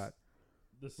like strangely this, shot.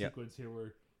 this sequence here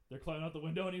where they're climbing out the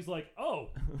window and he's like, "Oh,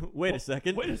 Wait a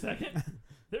second. Wait a second.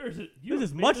 There's a This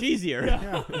is much easier.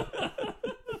 Yeah.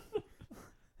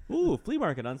 Ooh, flea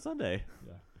market on Sunday.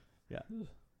 Yeah.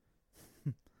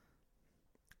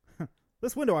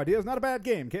 This window idea is not a bad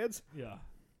game, kids. Yeah.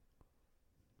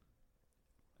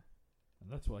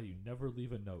 And that's why you never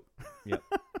leave a note. Yep.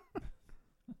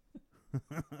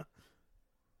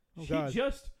 Oh, She God.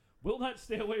 just will not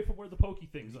stay away from where the pokey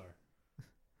things are.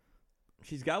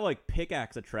 She's got like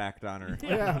pickaxe attract on her.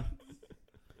 Yeah.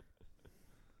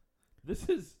 This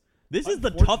is This is the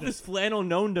Unfortunate. toughest flannel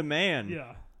known to man.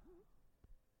 Yeah.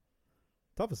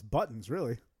 Toughest buttons,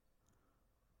 really.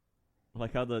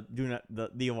 Like how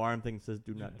the alarm thing says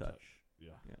 "Do not touch." Yeah.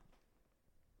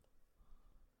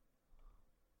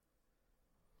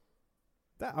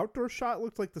 That outdoor shot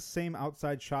looked like the same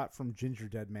outside shot from Ginger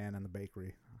Dead Man in the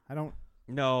bakery. I don't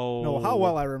No. know how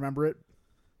well I remember it,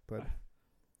 but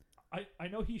I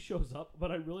know he shows up,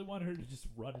 but I really want her to just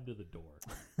run into the door.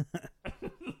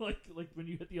 like when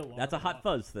you hit the alarm. That's a Hot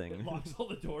Fuzz It thing. locks all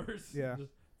the doors. Yeah.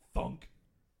 Just thunk.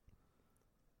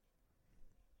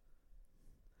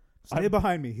 stay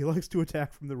behind me. He likes to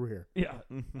attack from the rear. Yeah.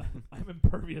 I'm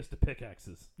impervious to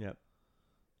pickaxes. Yep.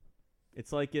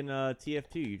 It's like in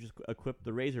TF2, you just equip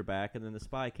the Razorback, and then the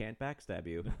spy can't backstab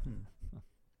you.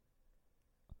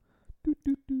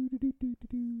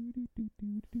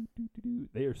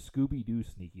 They are Scooby-Doo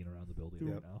sneaking around the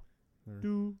building right now.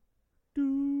 Do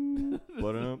do.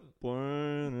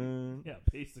 Yeah,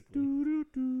 basically. Dum,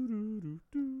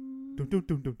 dum,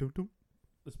 dum, dum, dum, dum.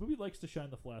 This movie likes to shine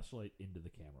the flashlight into the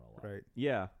camera a lot. Right.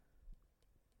 Yeah.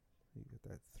 You get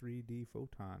that 3D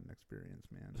photon experience,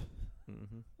 man.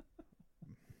 Mm-hmm.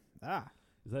 Ah,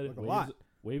 Is that Like a waves, lot.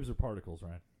 waves or particles,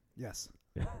 Ryan? yes.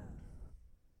 Yeah.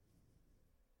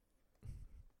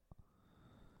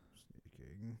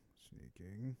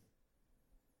 Sneaking.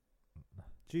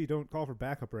 Gee, don't call for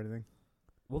backup or anything.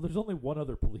 Well, there's only one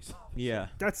other police officer. Yeah.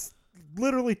 That's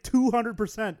literally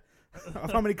 200%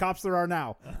 of how many cops there are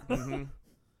now. Mm-hmm.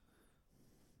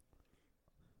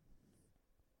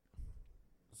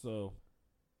 So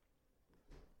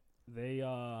they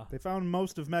They found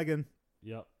most of Megan.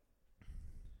 yep.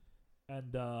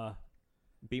 And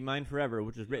Be mine forever,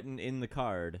 which is written in the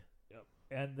card. yep.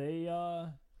 And they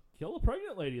kill a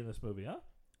pregnant lady in this movie, huh?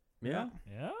 Yeah.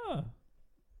 Yeah.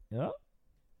 Yep.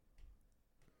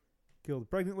 Killed the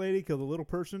pregnant lady, killed the little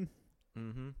person.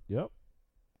 Mm-hmm. Yep.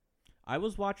 I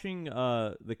was watching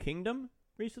The Kingdom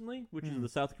recently, which is the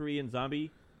South Korean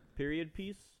zombie period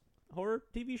piece horror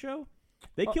TV show.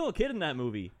 They kill a kid in that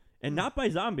movie, and not by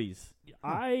zombies.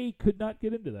 I could not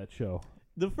get into that show.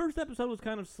 The first episode was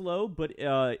kind of slow, but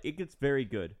it gets very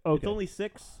good. Okay. It's only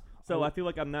 6, so I feel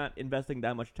like I'm not investing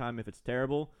that much time if it's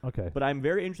terrible. Okay. But I'm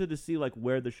very interested to see like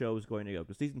where the show is going to go,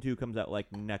 because season 2 comes out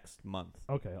like next month.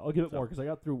 Okay, I'll give it So- more because I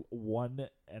got through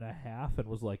 1.5 and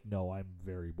was like, no, I'm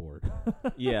very bored.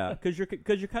 Yeah, because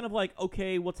you're kind of like,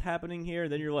 okay, what's happening here?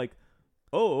 And then you're like,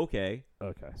 oh, okay.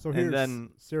 Okay. So And here's then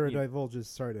Sarah you- divulges.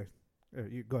 Sorry to.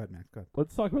 You go ahead, Max. Go ahead.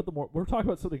 Let's talk about we're talking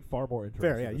about something far more interesting.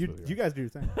 Fair, yeah. in You this movie, you guys do your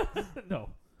thing. right? No.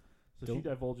 So she Don't-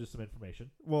 divulges some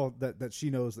information. Well, that she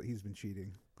knows that he's been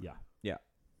cheating. Yeah.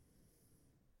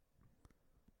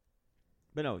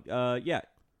 But no, yeah,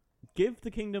 give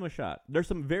the Kingdom a shot. There's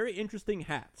some very interesting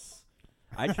hats.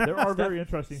 There are very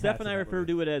interesting Steph hats and in I that refer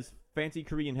movie. to it as Fancy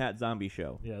Korean Hat Zombie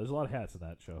Show. Yeah, there's a lot of hats in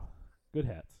that show. Good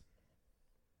hats.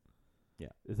 Yeah.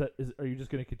 Are you just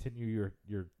going to continue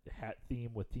your hat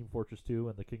theme with Team Fortress 2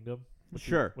 and the Kingdom?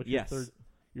 Sure, What's yes.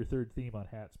 your third theme on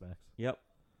hats, Max? Yep.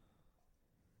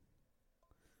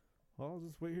 Well, I'll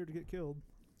just wait here to get killed.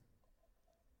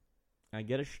 I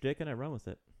get a shtick and I run with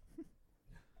it.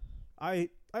 I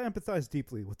empathize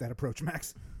deeply with that approach,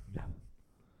 Max. Yeah.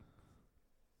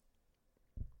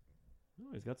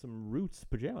 Oh, he's got some Roots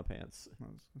pajama pants. I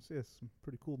was gonna say it's some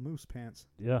pretty cool moose pants.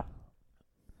 Yeah.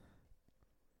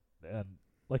 And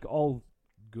like all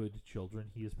good children,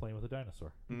 he is playing with a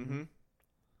dinosaur. Mm-hmm.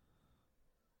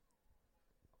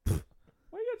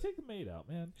 Why you gotta take the maid out,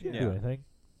 man? She didn't Yeah. do anything.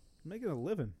 Making a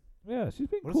living. Yeah, she's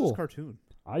being What cool. is this cartoon?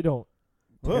 I don't.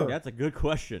 Whoa. That's a good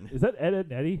question. Is that Ed, Ed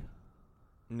and Eddie?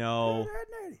 No.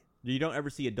 You don't ever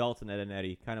see adults in Ed and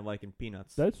Eddie, kind of like in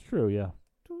Peanuts. That's true. Yeah.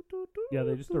 Yeah,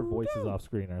 they just their voices off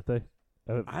screen, aren't they?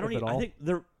 I don't even. I think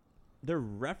they're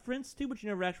referenced to, but you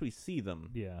never actually see them.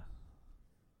 Yeah.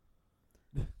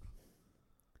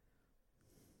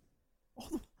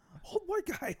 Old white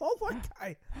guy. Old white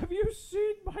guy. Have you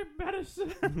seen my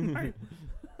medicine?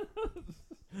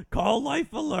 Call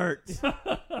Life Alert.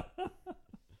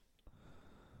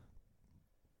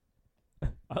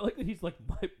 I like that he's like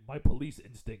my police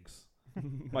instincts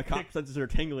My cop senses are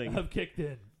tingling. have kicked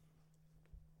in.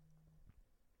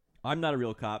 I'm not a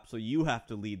real cop, so you have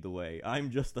to lead the way. I'm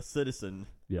just a citizen,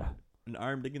 Yeah. an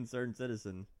armed and concerned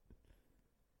citizen.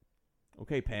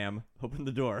 Okay, Pam, open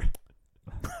the door.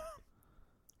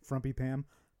 Frumpy Pam.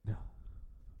 Yeah.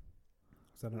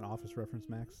 Is that an Office reference,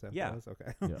 Max? That Yeah. was?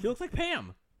 Okay. Yeah. She looks like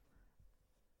Pam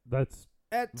That's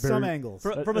At Very- some angles.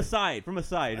 from a side. From a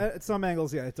side. At some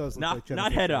angles, yeah, it does look like Jennifer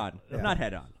Not head Aniston. on. Yeah. Not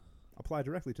head on. Apply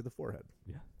directly to the forehead.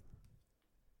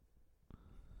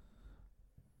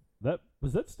 that.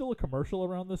 Was that still a commercial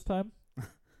around this time?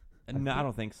 No, I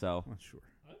don't think so. Unsure.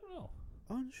 I don't know.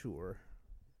 Unsure.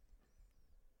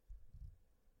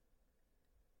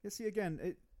 Yeah, see,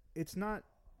 again, it's not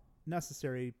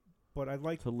necessary, but I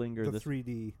like To linger the this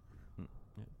 3D. Mm,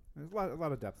 yeah. There's a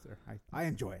lot of depth there. I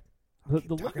enjoy it.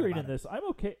 The lingering in this, I'm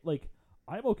okay.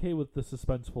 I'm okay with the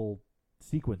suspenseful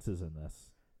sequences in this.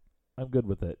 I'm good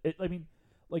with it. I mean,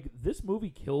 this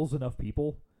movie kills enough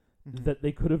people that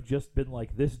they could have just been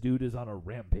like, this dude is on a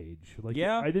rampage.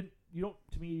 Yeah. You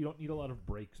don't need a lot of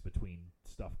breaks between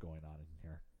stuff going on in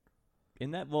here.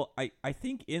 In that, I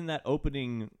think in that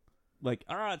opening,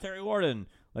 Terry Warden,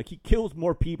 he kills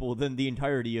more people than the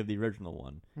entirety of the original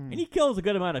one. And he kills a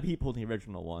good amount of people in the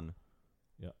original one.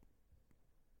 Yeah.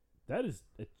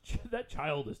 That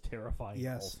child is terrifying.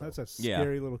 Yes, also. that's a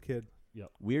scary little kid. Yep.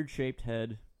 Weird shaped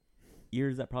head,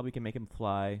 ears that probably can make him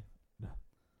fly.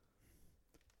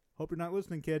 Hope you're not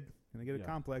listening, kid. Gonna get a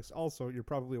complex. Also, you're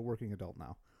probably a working adult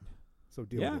now, so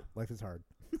deal with it. Life is hard.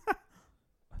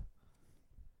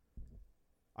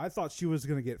 I thought she was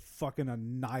gonna get fucking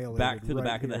annihilated. Back to the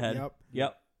back of the head.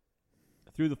 Yep.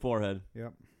 Through the forehead.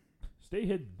 Yep. Stay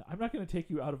hidden. I'm not going to take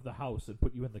you out of the house and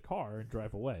put you in the car and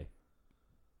drive away.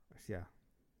 Yeah.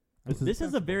 This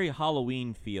is a very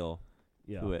Halloween feel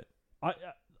to it.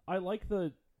 I like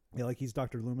the... Yeah, like he's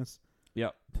Dr. Loomis.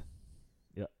 Yep.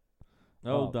 Yep.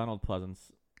 Oh, Donald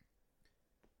Pleasance.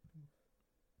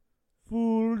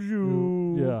 Fooled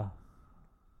you. Yeah.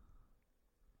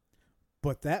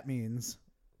 But that means...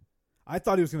 I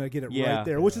thought he was going to get it right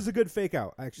there, which is a good fake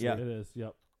out, actually. Yeah, it is.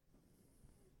 Yep.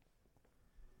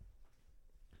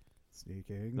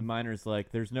 Sneaking. The miner's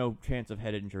like, there's no chance of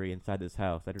head injury inside this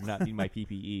house. I do not need my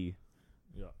PPE.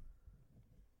 Yeah.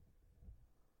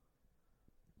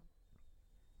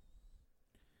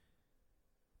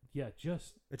 Yeah,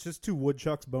 it's just two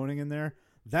woodchucks boning in there.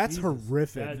 That's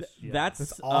horrific.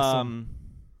 That's awesome.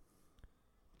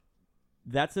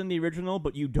 That's in the original,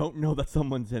 but you don't know that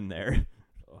someone's in there.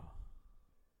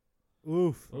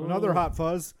 Oof. Another hot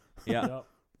fuzz. Yeah. Yep.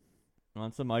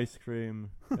 On some ice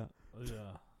cream. Yeah.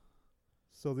 Yeah.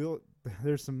 So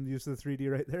there's some use of the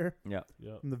 3D right there. Yeah.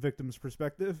 Yep. From the victim's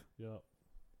perspective. Yep.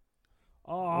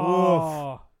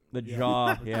 Oh. The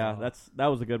jaw. Yeah, that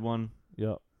was a good one.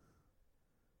 Yep.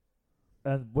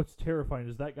 And what's terrifying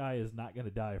is that guy is not going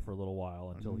to die for a little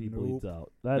while until he bleeds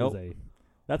out.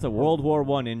 That's a World War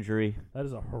I injury. That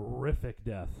is a horrific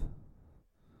death.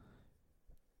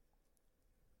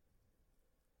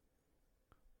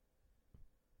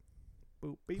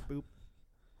 Boop, beep, boop.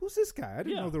 Who's this guy? I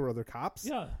didn't know there were other cops.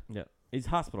 Yeah. Yeah. He's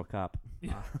hospital cop.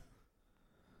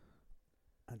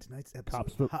 On tonight's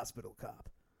episode, Hospital Cop.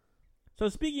 So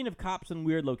speaking of cops in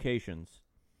weird locations,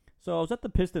 so I was at the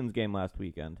Pistons game last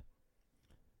weekend.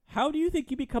 How do you think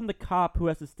you become the cop who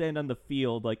has to stand on the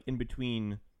field, in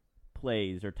between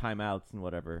plays or timeouts and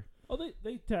whatever? Oh,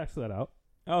 they tax that out.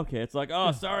 Okay, it's like,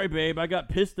 oh, sorry, babe, I got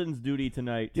Pistons duty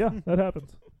tonight. Yeah, that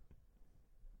happens.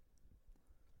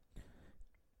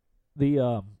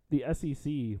 The SEC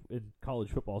in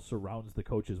college football surrounds the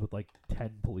coaches with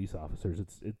 10 police officers.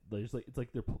 It's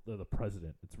like they're the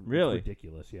president. It's really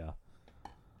ridiculous. Yeah,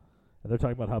 and they're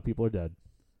talking about how people are dead.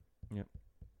 Yep.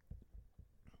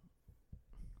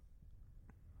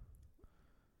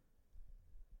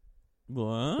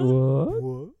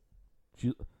 What?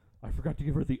 I forgot to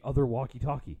give her the other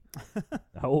walkie-talkie.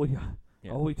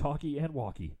 Walkie-talkie and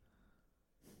walkie.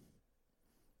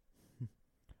 All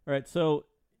right, so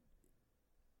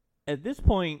at this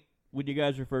point, when you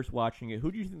guys were first watching it,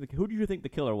 who do you think the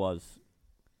killer was?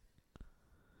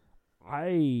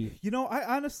 I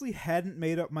honestly hadn't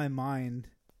made up my mind.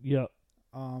 Yeah.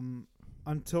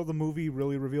 Until the movie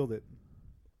really revealed it.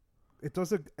 It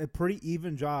does a pretty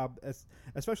even job,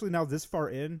 especially now this far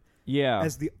in. Yeah.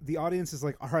 As the audience is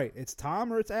like, all right, it's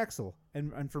Tom or it's Axel,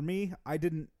 and for me, I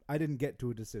didn't get to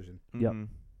a decision. Mm-hmm. Yep.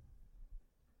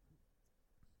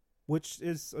 Which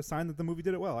is a sign that the movie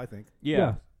did it well, I think.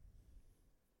 Yeah.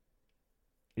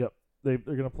 Yep. They're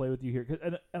gonna play with you here,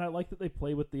 and I like that they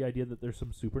play with the idea that there's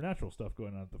some supernatural stuff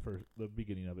going on at the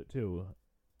beginning of it too.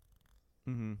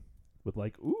 Mm-hmm. With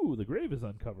ooh, the grave is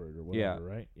uncovered or whatever,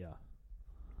 right? Yeah.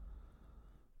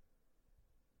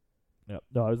 Yep.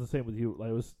 No, I was the same with you.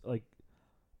 I was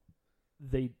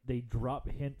they drop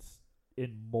hints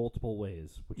in multiple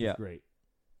ways, which is great.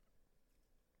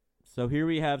 So here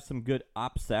we have some good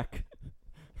OPSEC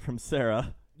from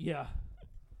Sarah. Yeah.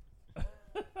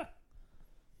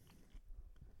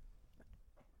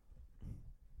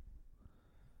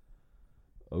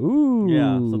 Ooh.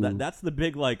 Yeah, so that's the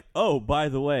big oh, by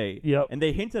the way. Yep. And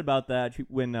they hinted about that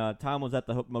when Tom was at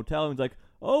the motel and was like,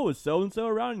 oh, is so-and-so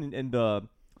around? And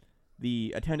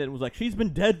the attendant was like, she's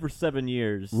been dead for 7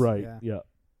 years. Right. Yeah. Yeah.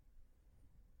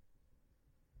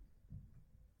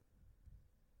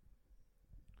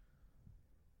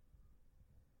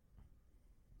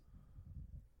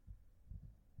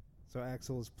 So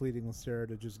Axel is pleading with Sarah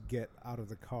to just get out of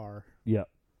the car. Yep.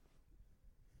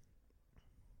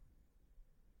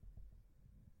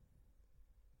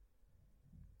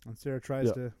 And Sarah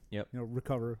tries to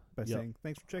recover by Yep. saying,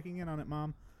 "Thanks for checking in on it,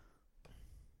 Mom."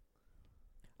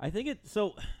 I think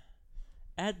so.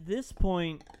 At this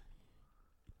point,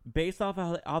 based off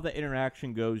how the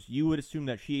interaction goes, you would assume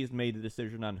that she has made the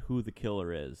decision on who the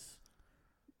killer is.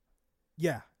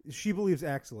 Yeah, she believes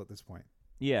Axel at this point.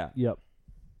 Yeah. Yep.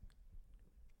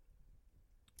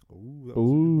 Ooh. That was a good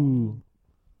Ooh. one.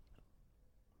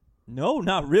 No,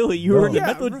 not really. You No. were in the Yeah,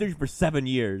 medical re- industry for 7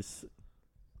 years.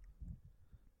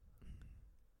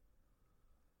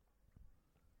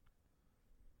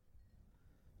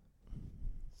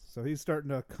 So he's starting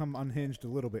to come unhinged a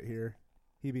little bit here.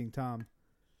 He being Tom.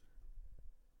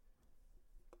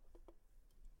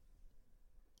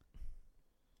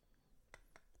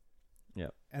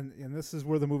 Yep. And this is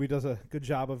where the movie does a good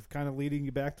job of kind of leading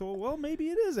you back to, well, maybe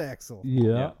it is Axel.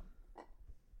 Yeah.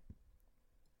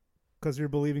 Because you're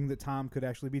believing that Tom could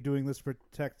actually be doing this to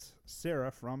protect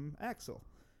Sarah from Axel.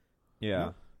 Yeah.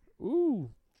 Yep.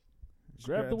 Ooh. She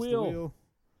Grab the grabs wheel.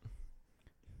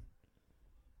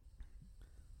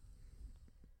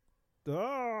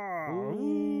 Oh.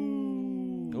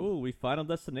 Ooh. Ooh, we final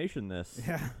destination this.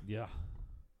 Yeah. Yeah.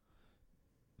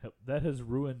 Yep, that has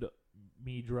ruined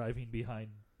me driving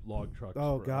behind log trucks.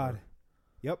 Oh, forever. God.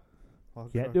 Yep.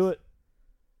 Log Can't trucks. do it.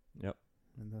 Yep.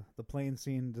 And the plane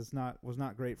scene was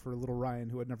not great for little Ryan,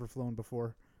 who had never flown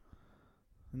before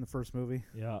in the first movie.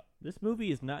 Yeah. This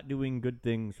movie is not doing good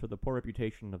things for the poor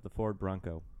reputation of the Ford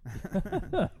Bronco.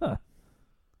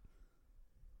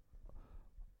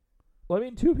 Well, I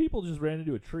mean, two people just ran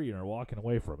into a tree and are walking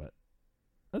away from it.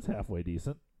 That's halfway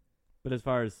decent. But as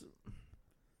far as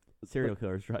serial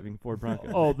killers driving Ford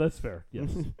Broncos. Oh, that's fair. Yes.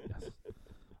 Yes.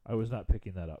 I was not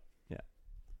picking that up. Yeah.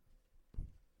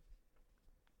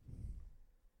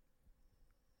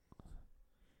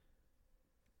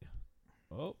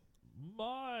 Oh,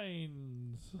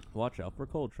 mines. Watch out for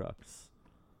coal trucks.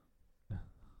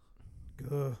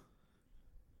 Ugh.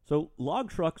 So log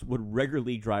trucks would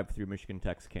regularly drive through Michigan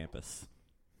Tech's campus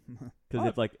because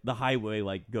it's like the highway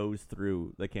goes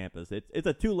through the campus. It's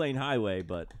a 2-lane highway,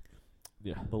 but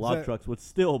Yeah. the log that- trucks would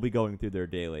still be going through there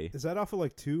daily. Is that off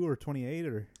of 2 or 28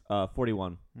 or?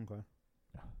 41. Okay.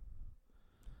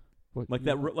 But Like you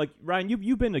that. know- Like Ryan,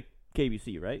 you've been to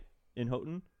KBC, right? In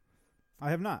Houghton. I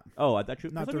have not. Oh, I thought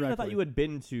you. Not For some reason I thought directly. you had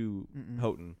been to Mm-mm.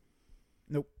 Houghton.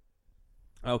 Nope.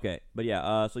 Okay, but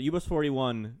yeah. So US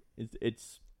 41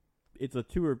 it's a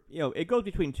two or it goes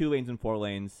between 2 lanes and 4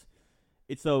 lanes.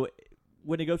 It's so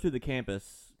when it goes through the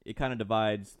campus, it kind of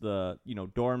divides the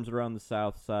dorms around the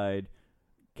south side,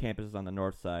 campuses on the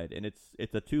north side, and it's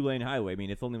a 2-lane highway. I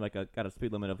mean, it's only got a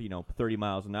speed limit of 30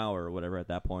 miles an hour or whatever at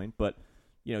that point, but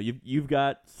you've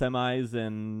got semis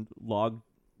and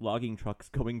logging trucks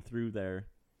going through there.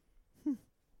 know.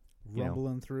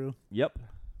 Rumbling through. Yep.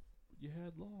 You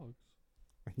had logs.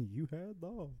 You had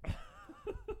love.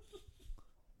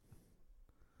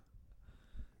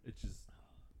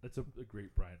 That's a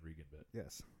great Brian Regan bit.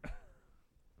 Yes.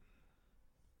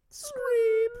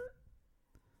 Scream.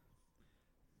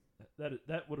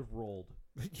 That would have rolled.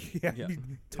 Yeah. Yeah.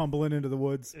 Tumbling into the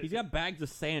woods. He's got bags of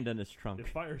sand in his trunk. If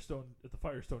the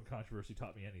Firestone controversy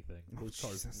taught me anything, Oh,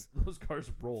 those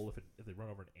cars roll if they run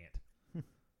over an ant.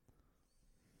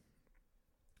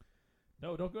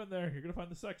 No, don't go in there. You're gonna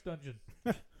find the sex dungeon.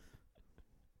 How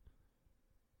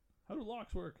do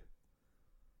locks work?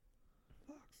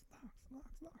 Locks.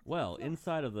 Well,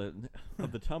 inside of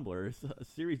the tumblers, a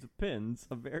series of pins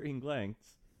of varying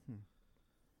lengths.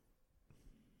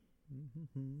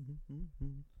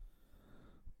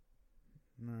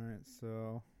 All right,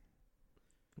 so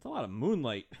It's a lot of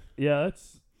moonlight. Yeah,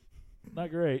 that's not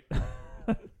great.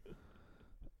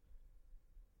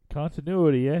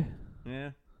 Continuity, eh?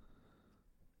 Yeah.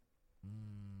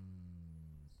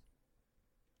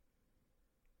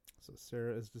 So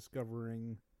Sarah is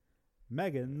discovering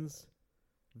Megan's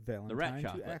Valentine rat to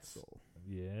chocolates. Axel.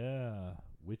 Yeah,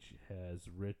 which has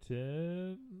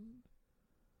written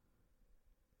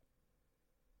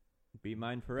Be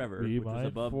mine forever, Be which mine is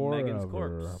above forever. Megan's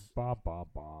corpse. Ba, ba,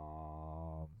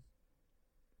 ba.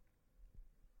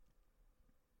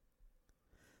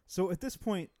 So at this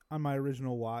point on my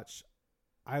original watch,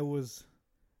 I was,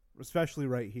 especially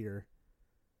right here,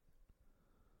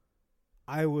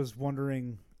 I was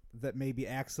wondering that maybe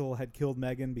Axel had killed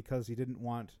Megan because he didn't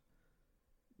want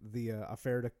the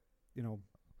affair to,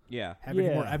 Yeah. have any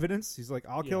more Yeah. evidence. He's like,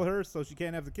 I'll kill Yeah. her so she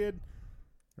can't have the kid.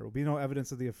 There will be no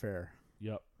evidence of the affair.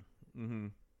 Yep.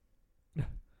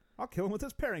 I'll kill him with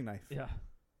this paring knife. Yeah.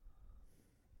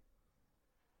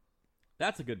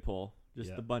 That's a good pull.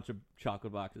 Just Yeah. a bunch of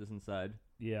chocolate boxes inside.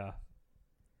 Yeah.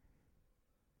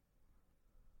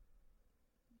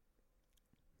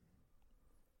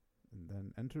 And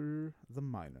then enter the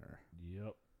miner.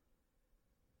 Yep.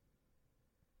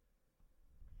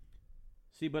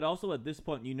 See, but also at this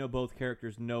point, you know both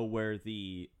characters know where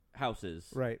the house is.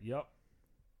 Right. Yep.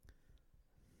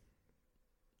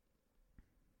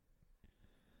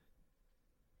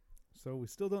 So we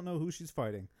still don't know who she's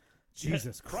fighting. Yeah,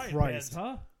 Jesus frying Christ. pans,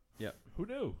 huh? Yep. Who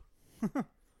knew?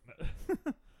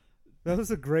 That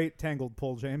was a great tangled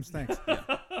pull, James. Thanks.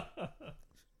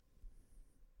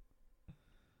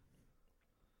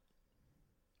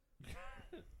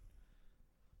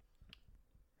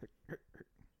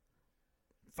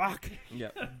 Fuck.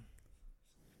 Yep.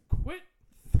 Quit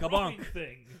Kabonk. throwing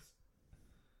things.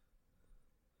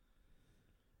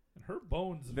 And her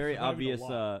bones. Very surviving a obvious.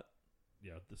 lot.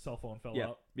 Yeah, the cell phone fell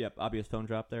out. Yep. Obvious tone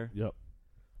drop there. Yep.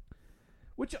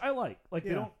 Which I like. Like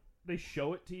Yeah. they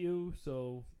show it to you,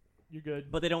 so you're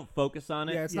good. But they don't focus on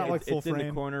it. Yeah, it's not like full it's in frame.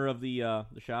 the corner of the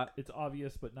shot. It's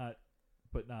obvious, but not.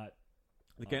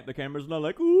 The camera's not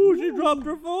like, ooh, she dropped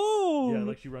her phone. Yeah,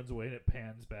 like she runs away and it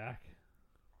pans back.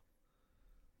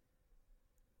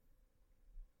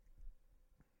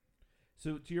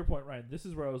 So to your point, Ryan, this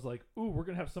is where I was like, "Ooh, we're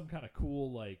gonna have some kind of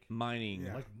cool Mining.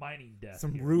 Yeah. mining death."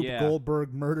 Some here. Rube Yeah.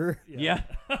 Goldberg murder. Yeah.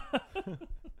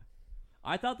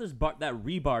 I thought that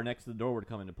rebar next to the door would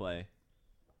come into play.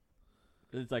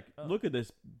 It's like, look at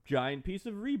this giant piece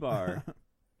of rebar.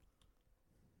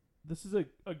 This is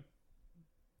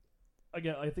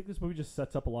again, I think this movie just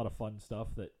sets up a lot of fun stuff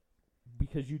that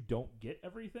because you don't get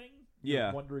everything, Yeah.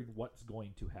 you're wondering what's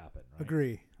going to happen. Right?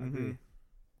 Agree. Mhm.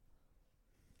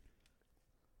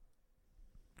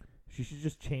 She should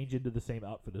just change into the same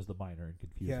outfit as the miner and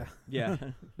confuse Yeah. her. Yeah.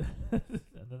 And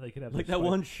then they can have Like their that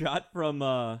one shot from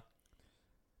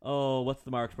what's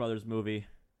the Marx Brothers movie?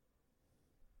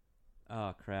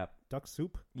 Oh crap. Duck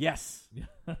soup. Yes.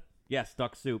 Yes,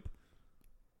 duck soup.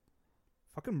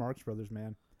 Fucking Marx Brothers,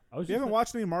 man. I was If you just haven't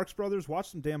watched any Marx Brothers, watch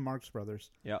some damn Marx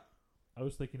Brothers. Yeah. I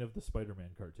was thinking of the Spider-Man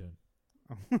cartoon.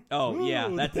 Oh Ooh, yeah,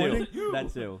 that too. pointing.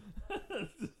 That too.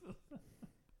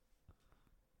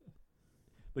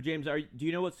 But James, do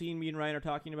you know what scene me and Ryan are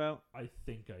talking about? I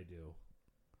think I do.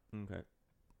 Okay.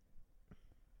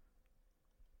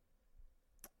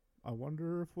 I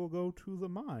wonder if we'll go to the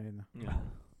mine. Yeah.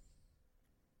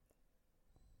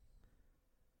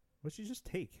 What'd she just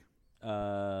take?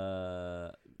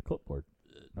 Clipboard.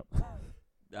 No.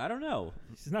 I don't know.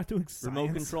 She's not doing science.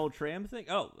 Remote control tram thing?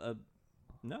 Oh,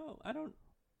 no, I don't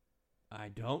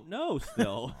know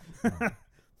still.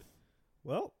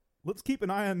 Well, let's keep an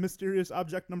eye on mysterious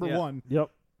object number Yeah. 1. Yep.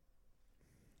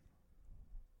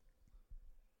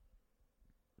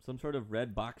 Some sort of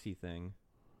red boxy thing.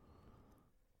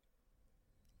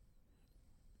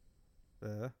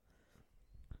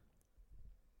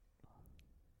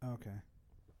 Okay.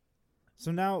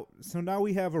 So now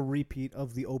we have a repeat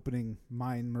of the opening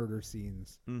mine murder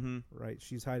scenes, Mm-hmm. right?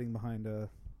 She's hiding behind a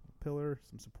pillar,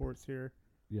 some supports here,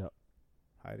 Yep.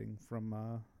 hiding from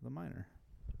the miner.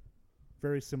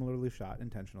 Very similarly shot,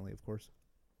 intentionally, of course.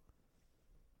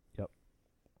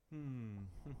 Hmm.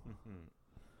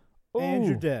 And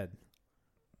you're Ooh. dead.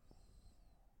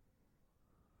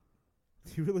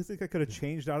 Do you really think I could have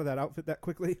changed out of that outfit that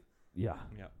quickly? Yeah.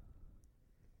 Yeah.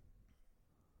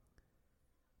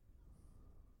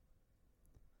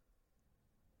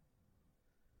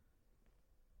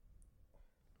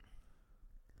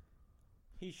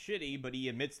 He's shitty, but he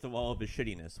admits to all of his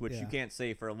shittiness, which you Yeah. can't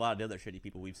say for a lot of the other shitty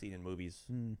people we've seen in movies.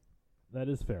 That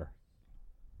is fair.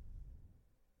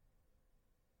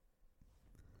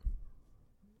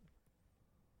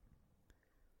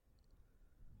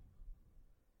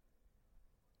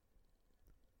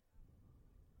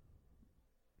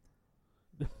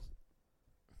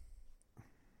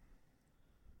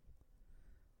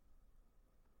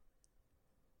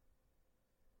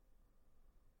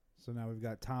 So now we've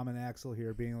got Tom and Axel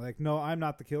here being like, "No, I'm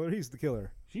not the killer. He's the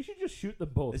killer." She should just shoot them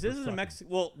both. This for isn't a sucking.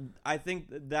 Mexican. Well, I think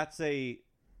that is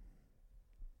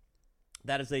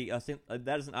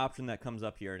an option that comes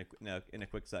up here in a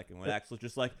quick second when Axel's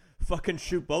just like, "Fucking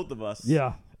shoot both of us."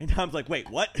 Yeah. And Tom's like, "Wait,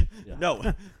 what? Yeah.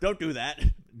 No, don't do that."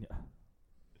 Yeah.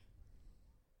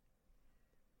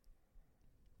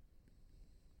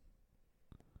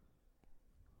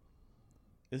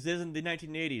 This isn't the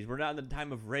 1980s. We're not in the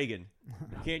time of Reagan.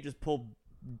 You can't just pull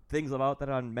things about that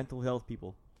on mental health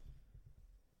people.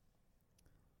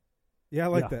 Yeah, I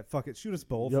like Yeah. that. Fuck it. Shoot us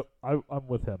both. Yep. I'm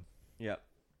with him. Yep.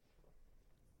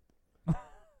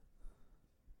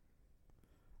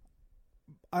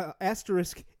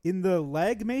 Asterisk in the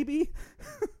leg, maybe?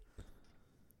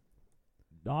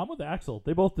 No, I'm with Axel.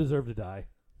 They both deserve to die.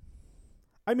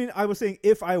 I mean, I was saying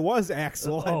if I was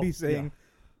Axel, I'd be saying.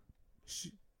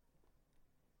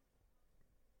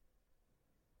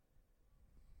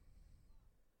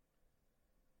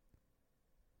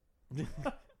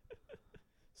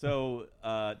 So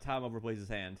Tom overplays his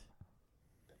hand.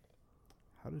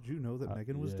 How did you know that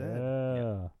Megan was dead?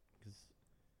 Yeah. Because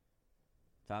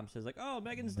Tom says, like, oh,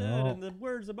 Megan's dead, and the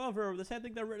words above her were the same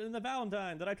thing that were written in the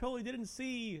Valentine that I totally didn't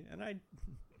see, and I...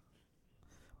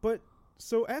 But,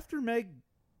 so after Meg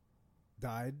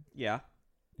died... Yeah.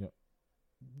 Yep.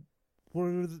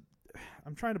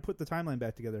 I'm trying to put the timeline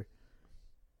back together.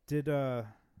 Did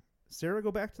Sarah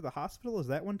go back to the hospital? Is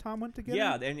that when Tom went to get her?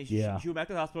 Yeah, and she went back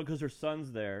to the hospital because her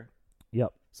son's there.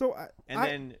 Yep. So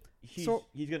then she's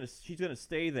gonna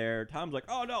stay there. Tom's like,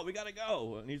 oh no, we gotta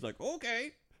go, and he's like,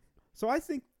 okay. So I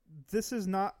think this is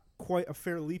not quite a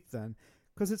fair leap then,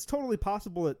 because it's totally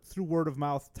possible that through word of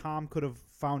mouth, Tom could have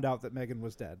found out that Megan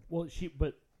was dead. Well,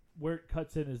 but where it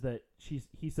cuts in is that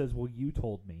he says, well, you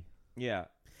told me. Yeah.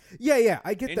 Yeah,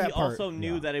 I get and that he part. also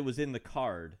knew that it was in the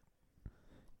card.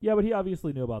 Yeah, but he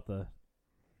obviously knew about the...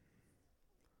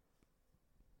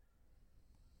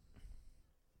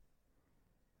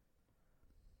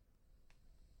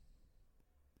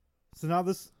 So now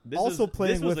this also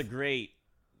playing this was with... a great,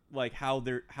 like, how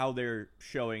they're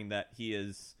showing that he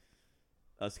is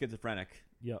schizophrenic.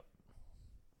 Yep.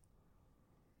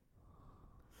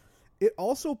 It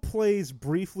also plays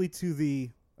briefly to the,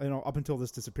 up until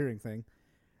this disappearing thing,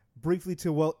 briefly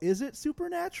to, well, is it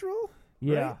supernatural?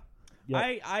 Yeah.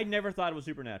 Right? Yep. I never thought it was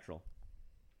supernatural.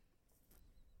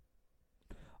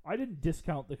 I didn't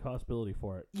discount the possibility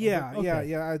for it.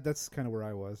 Yeah, that's kind of where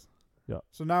I was. Yeah.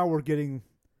 So now we're getting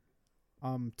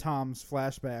Tom's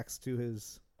flashbacks to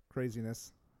his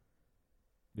craziness.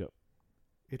 Yep.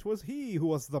 It was he who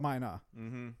was the miner.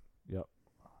 Mm-hmm. Yep.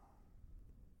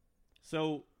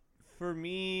 So, for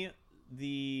me,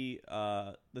 the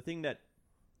thing that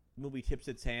movie tips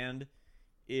its hand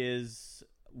is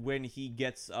when he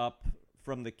gets up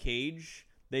from the cage,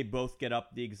 they both get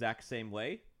up the exact same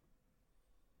way.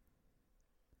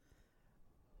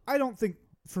 I don't think,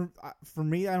 for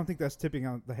me, I don't think that's tipping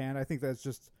on the hand. I think that's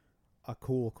just a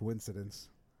cool coincidence.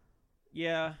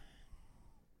 Yeah.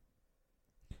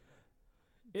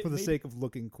 For the sake of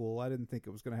looking cool. I didn't think it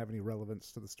was going to have any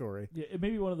relevance to the story. Yeah, it may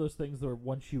be one of those things where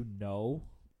once you know...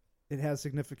 It has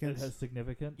significance.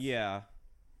 Yeah.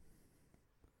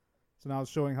 So now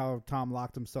it's showing how Tom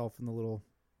locked himself in the little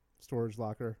storage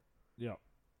locker. Yeah.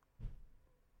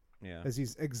 Yeah. As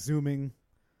he's exhuming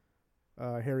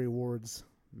Harry Ward's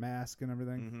mask and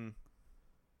everything. Mm-hmm.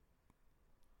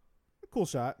 A cool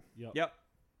shot. Yep.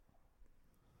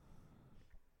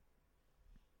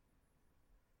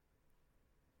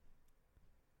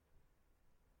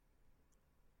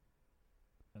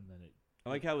 And then I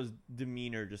like how his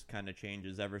demeanor just kind of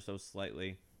changes ever so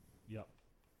slightly. Yep.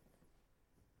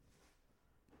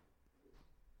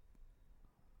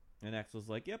 And Axel's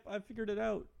like, yep, I figured it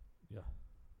out. Yeah.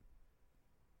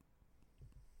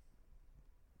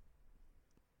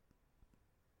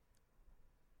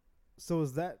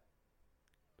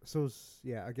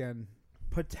 Again,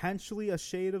 potentially a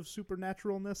shade of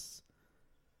supernaturalness.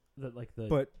 Like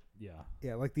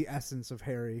the essence of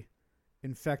Harry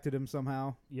infected him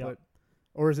somehow. Yeah.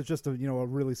 Or is it just a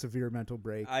really severe mental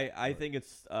break? I think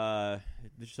it's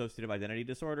dissociative identity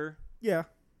disorder. Yeah.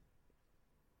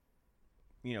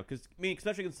 Because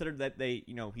especially considered that they,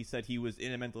 he said he was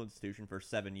in a mental institution for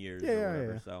 7 years or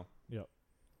whatever. Yeah. So. Yep.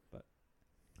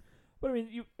 But I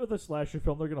mean, with a slasher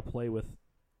film, they're gonna play with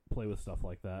stuff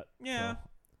like that. Yeah.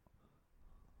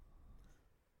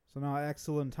 So now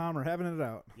Axel and Tom are having it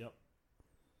out. Yep.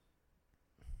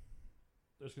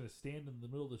 They're just gonna stand in the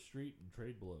middle of the street and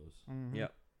trade blows. Mm-hmm.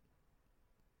 Yep.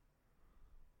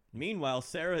 Meanwhile,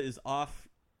 Sarah is off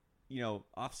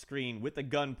screen with a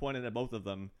gun pointed at both of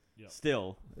them. Yep.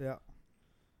 Still. Yeah.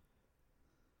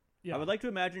 I would like to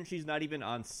imagine she's not even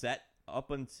on set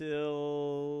up until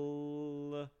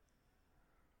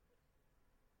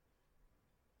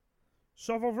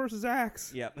Shovel versus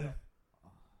axe. Yep.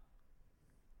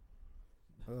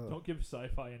 Don't give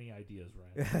sci-fi any ideas,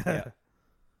 Ryan. Yeah.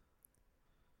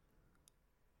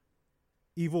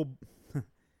 Evil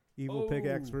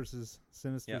pickaxe versus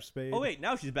sinister spade. Oh wait,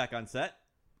 now she's back on set.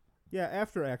 Yeah,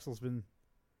 after Axel's been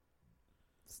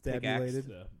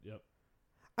stabulated. Yep.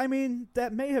 I mean,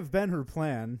 that may have been her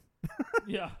plan.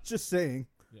 Yeah. Just saying.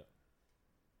 Yeah.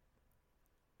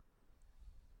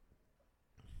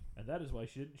 And that is why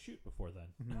she didn't shoot before then.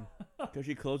 Because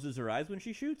she closes her eyes when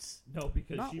she shoots? No,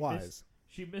 because Not wise.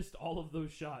 She missed all of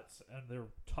those shots, and they're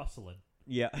tussling.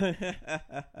 Yeah.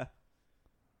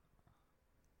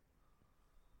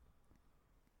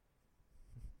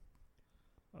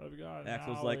 I've got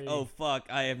Axel's like, oh, fuck,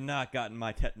 I have not gotten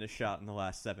my tetanus shot in the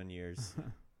last 7 years.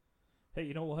 Hey,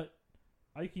 you know what?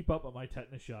 I keep up on my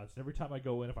tetanus shots, and every time I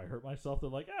go in, if I hurt myself, they're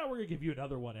like, we're going to give you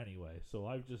another one anyway. So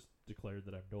I've just declared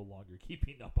that I'm no longer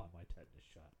keeping up on my tetanus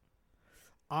shot.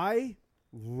 I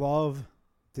love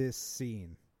this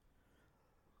scene.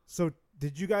 So,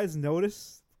 did you guys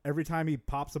notice every time he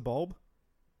pops a bulb?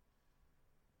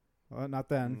 Not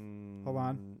then. Hold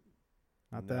on.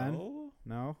 Not then.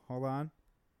 No, hold on.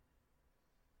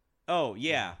 Oh,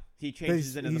 yeah. He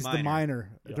changes into the miner. He's the miner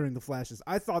during the flashes.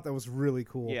 I thought that was really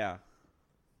cool. Yeah.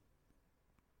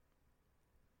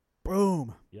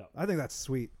 Boom. Yeah. I think that's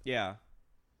sweet. Yeah.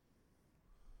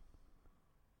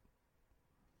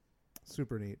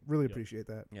 Super neat. Really appreciate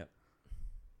that. Yep.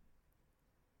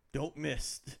 Don't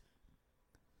miss.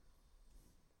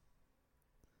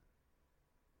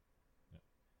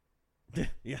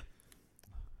 Yeah.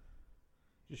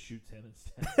 Just shoots him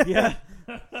instead. Yeah.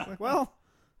 Like, well,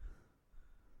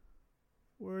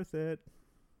 worth it.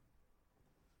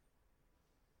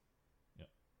 Yep.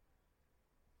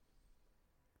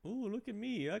 Ooh, look at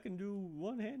me. I can do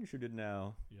one-handed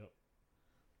now. Yep.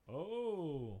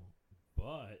 Oh,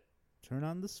 but. Turn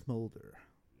on the smolder.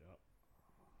 Yep.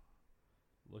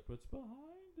 Look what's behind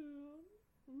him.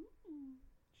 Ooh.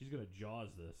 She's going to Jaws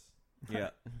this.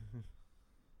 Yeah.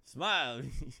 Smile.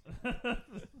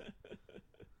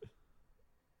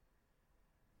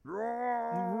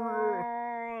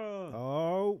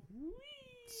 Oh.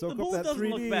 Soak the up bull that doesn't 3D.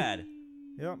 look bad.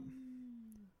 Yep.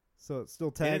 So it's still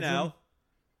In tags and him. out.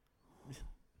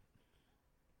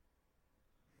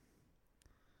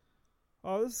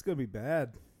 Oh, this is going to be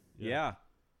bad. Yeah.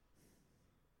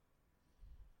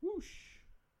 Whoosh.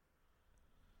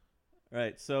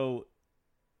 Right. So,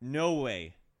 no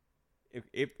way.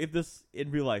 If this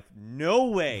in real life, no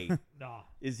way Nah.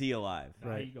 is he alive. Nah,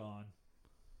 Right. he gone.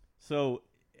 So,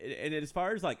 and as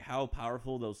far as like how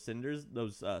powerful those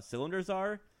cylinders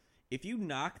are, if you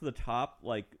knock the top,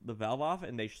 like the valve off,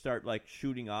 and they start like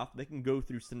shooting off, they can go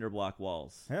through cinder block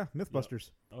walls. Yeah,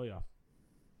 Mythbusters. Oh, yeah.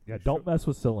 Yeah, don't mess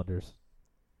with cylinders.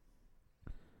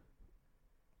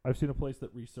 I've seen a place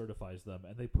that recertifies them,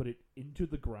 and they put it into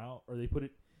the ground, or they put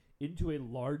it into a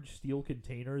large steel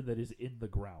container that is in the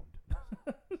ground.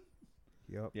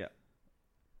 Yep. Yeah.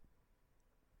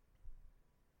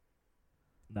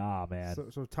 Nah, man.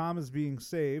 So Tom is being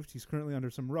saved. He's currently under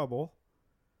some rubble.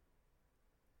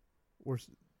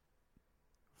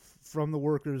 From the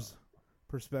workers'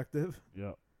 perspective.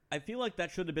 Yeah. I feel like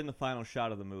that should have been the final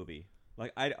shot of the movie.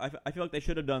 Like I feel like they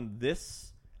should have done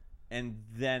this, and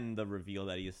then the reveal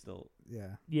that he is still.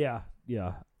 Yeah. Yeah.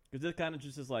 Yeah. Because it kind of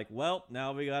just is like, well,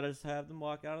 now we gotta just have them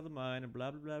walk out of the mine and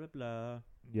blah blah blah blah blah.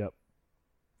 Yep.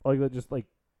 Like that, just like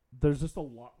there's just a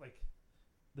lot. Like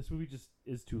this movie just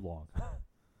is too long.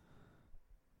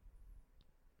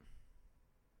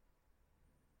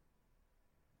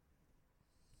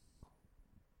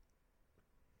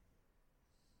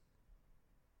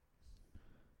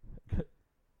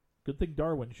 Good thing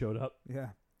Darwin showed up. Yeah.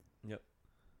 Yep.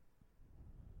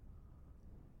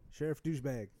 Sheriff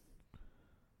Douchebag.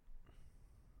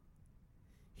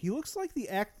 He looks like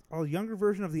a younger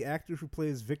version of the actor who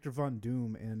plays Victor Von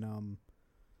Doom in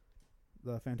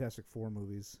the Fantastic Four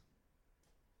movies.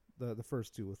 The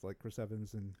first two with like Chris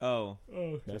Evans and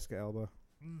Jessica Alba.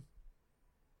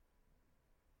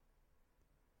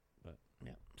 But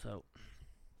yeah, so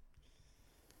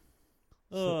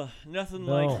nothing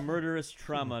No. like murderous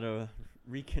trauma to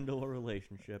rekindle a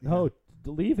relationship. No,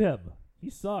 leave him.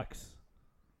 He sucks.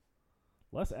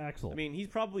 Less Axel. I mean, he's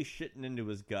probably shitting into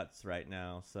his guts right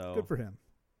now. So Good for him.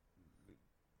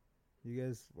 You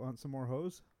guys want some more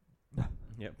hose?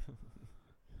 Yep.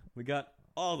 We got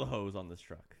all the hose on this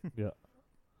truck. Yeah.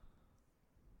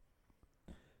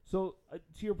 So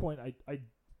to your point,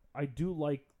 I do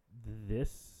like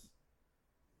this.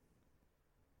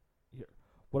 Here,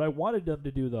 what I wanted them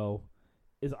to do though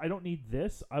is I don't need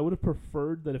this. I would have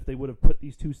preferred that if they would have put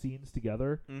these two scenes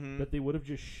together, that they would have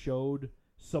just showed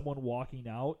someone walking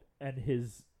out and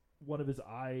one of the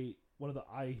eye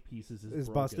pieces is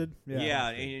broken. busted. Yeah,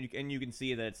 and you can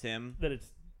see that it's him. That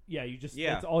it's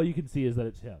that's all you can see is that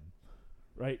it's him,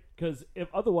 right? Because if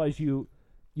otherwise you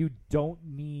don't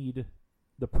need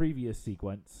the previous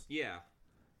sequence, Yeah,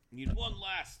 you need one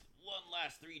last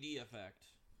 3D effect.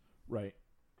 right?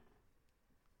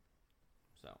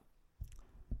 So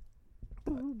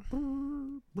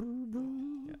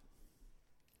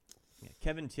yeah,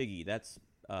 Kevin Tiggy. That's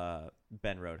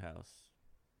Ben Roadhouse.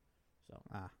 So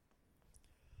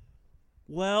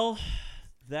well,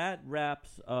 that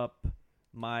wraps up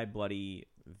My Bloody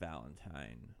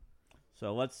Valentine.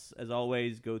 So let's, as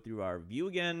always, go through our review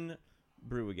again.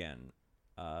 Brew Again.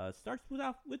 Starts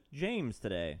with James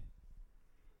today.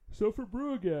 So for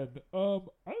Brew Again, I'm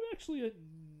actually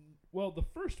well, the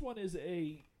first one is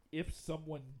if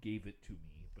someone gave it to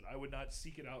me, but I would not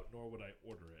seek it out, nor would I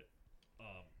order it.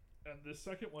 And the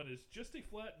second one is just a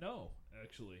flat no,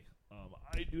 actually.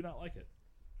 I do not like it.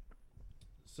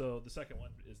 So the second one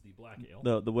is the Black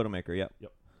Ale. The Widowmaker, yep.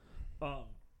 Yep.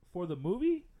 For the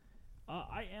movie,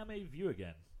 I am a view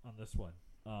again on this one.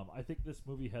 I think this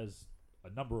movie has a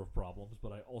number of problems,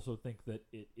 but I also think that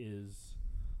it is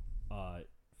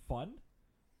fun.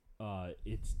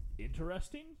 It's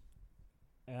interesting,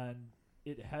 and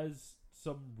it has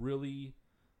some really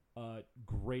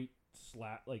great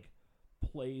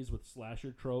plays with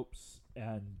slasher tropes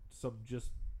and some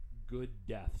just good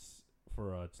deaths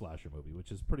for a slasher movie,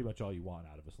 which is pretty much all you want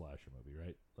out of a slasher movie,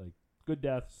 right? Like good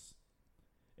deaths,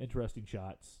 interesting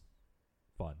shots,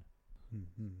 fun.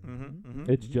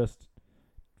 It's just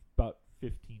about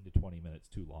 15 to 20 minutes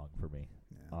too long for me.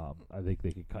 Yeah. I think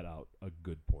they could cut out a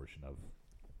good portion of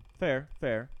fair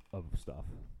of stuff.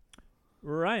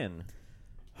 Ryan.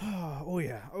 Oh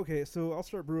yeah. Okay, so I'll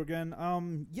start Brew Again.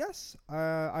 Yes,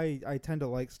 I tend to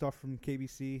like stuff from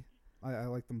KBC. I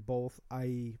like them both.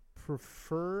 I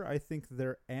prefer, I think,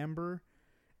 their Amber.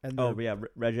 And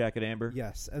Red Jacket Amber.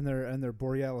 Yes, and their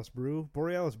Borealis Brew.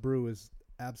 Borealis Brew is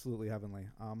absolutely heavenly.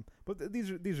 But these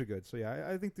are good. So yeah,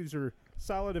 I think these are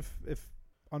solid, if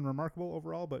unremarkable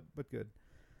overall, but good.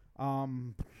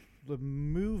 The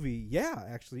movie, yeah,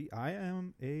 actually, I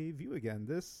am a view again.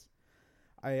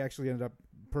 I actually ended up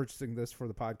purchasing this for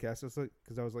the podcast.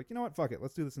 Because I was like, you know what, fuck it,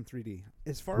 let's do this in 3D.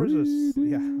 As far as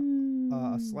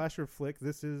a slasher flick,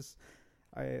 this is.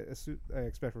 I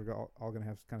expect we're all going to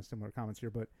have kind of similar comments here,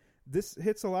 but this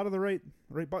hits a lot of the right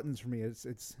buttons for me.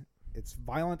 It's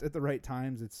violent at the right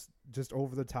times. It's just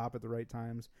over the top at the right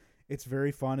times. It's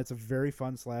very fun. It's a very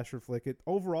fun slasher flick.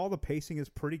 Overall, the pacing is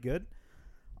pretty good.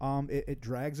 It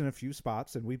drags in a few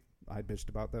spots, and I bitched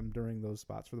about them during those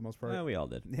spots for the most part. Yeah, we all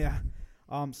did. Yeah.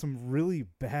 Some really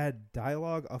bad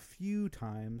dialogue a few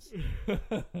times.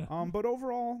 But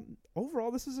overall,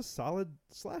 this is a solid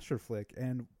slasher flick.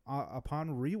 And upon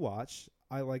rewatch,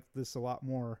 I like this a lot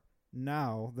more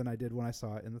now than I did when I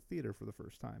saw it in the theater for the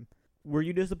first time. Were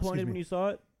you disappointed when you saw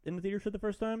it in the theater for the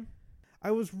first time?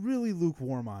 I was really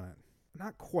lukewarm on it.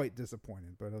 Not quite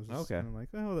disappointed, but I was just kind of like,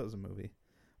 oh, that was a movie.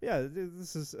 Yeah,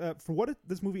 this is for what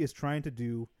this movie is trying to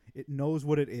do. It knows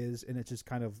what it is, and it just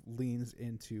kind of leans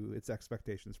into its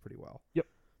expectations pretty well. Yep.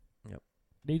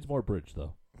 Needs more bridge,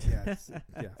 though. Yeah,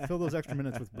 fill those extra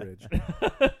minutes with bridge.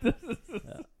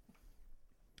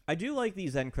 I do like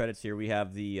these end credits here. We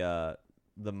have the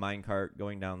minecart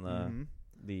going down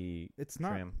the It's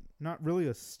tram. not really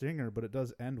a stinger, but it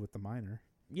does end with the miner.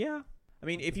 Yeah, I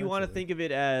mean, if you want to think of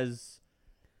it as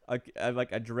like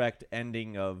a direct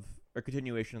ending of or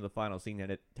continuation of the final scene,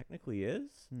 that it technically is.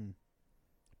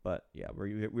 But yeah,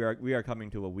 we are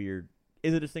coming to a weird.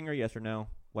 Is it a stinger? Yes or no?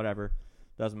 Whatever,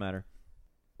 doesn't matter.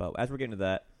 But as we're getting to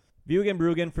that, view again,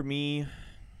 brew again for me.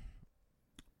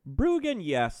 Brew again,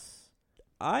 yes.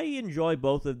 I enjoy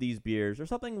both of these beers. There's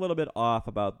something a little bit off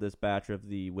about this batch of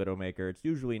the Widowmaker. It's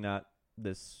usually not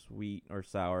this sweet or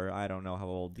sour. I don't know how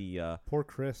old the poor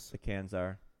Chris the cans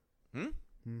are.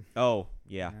 Oh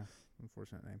yeah.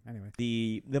 Unfortunate name. Anyway,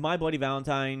 the My Bloody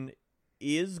Valentine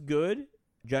is good.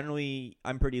 Generally,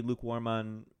 I'm pretty lukewarm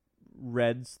on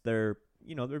reds. They're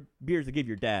beers to give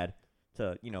your dad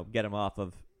to get him off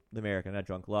of the American Net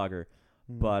Drunk Lager.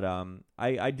 But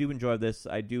I do enjoy this.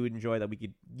 I do enjoy that we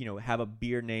could have a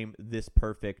beer name this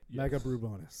perfect. Mega brew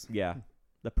bonus. Yeah,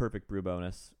 the perfect brew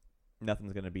bonus.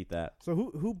 Nothing's gonna beat that. So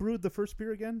who brewed the first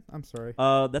beer again? I'm sorry.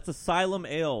 That's Asylum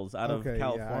Ales out of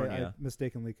California. Yeah, I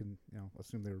mistakenly can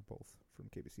assume they were both from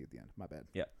KBC at the end. My bad.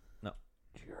 Yeah. No.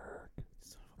 Jerk.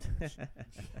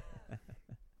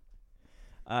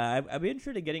 I'd be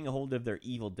interested in getting a hold of their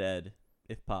Evil Dead,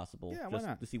 if possible. Yeah, why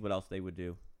not? To see what else they would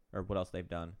do or what else they've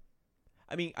done.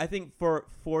 I mean, I think for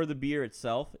the beer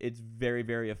itself, it's very,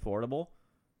 very affordable.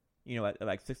 At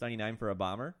like $6.99 for a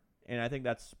bomber, and I think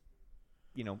that's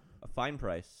a fine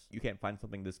price. You can't find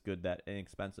something this good that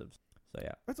inexpensive. So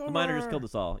yeah, that's the miner just killed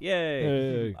us all.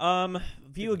 Yay! Hey.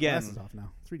 View again. Glasses off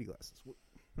now. 3D glasses.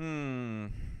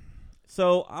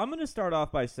 So I'm gonna start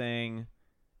off by saying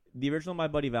the original My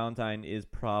Bloody Valentine is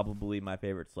probably my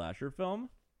favorite slasher film.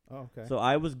 Oh, okay. So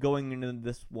I was going into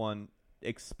this one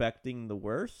expecting the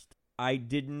worst. I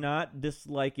did not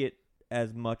dislike it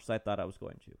as much as I thought I was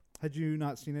going to. Had you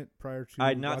not seen it prior to? I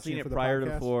had not seen it prior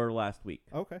to for last week.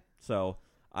 Okay. So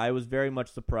I was very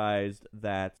much surprised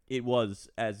that it was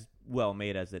as well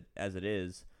made as it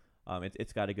is.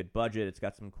 It's got a good budget. It's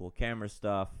got some cool camera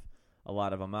stuff. a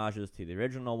lot of homages to the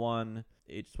original one.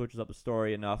 It switches up the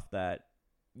story enough that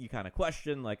you kind of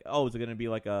question, like, oh, is it going to be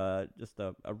like just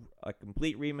a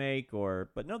complete remake?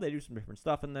 But no, they do some different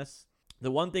stuff in this.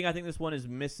 The one thing I think this one is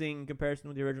missing in comparison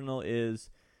with the original is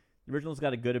the original's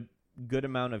got a good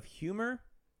amount of humor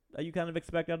that you kind of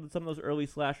expect out of some of those early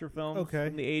slasher films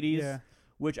from the 80s,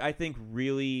 which I think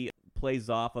really plays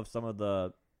off of some of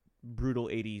the brutal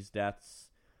 80s deaths.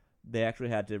 They actually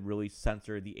had to really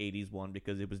censor the 80s one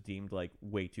because it was deemed like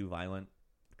way too violent,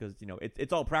 because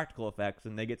it's all practical effects,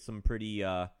 and they get some pretty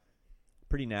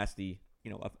nasty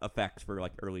effects for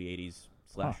like early 80s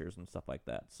slashers and stuff like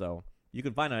that. So you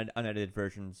can find unedited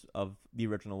versions of the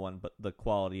original one, but the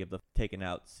quality of the taken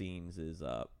out scenes is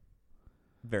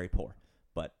very poor.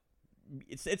 But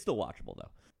it's still watchable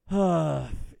though.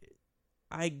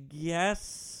 I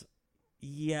guess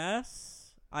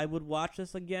yes, I would watch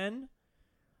this again,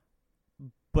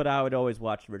 but I would always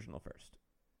watch the original first.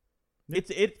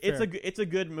 It's a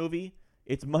good movie.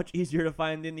 It's much easier to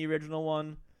find than the original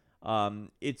one.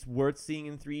 It's worth seeing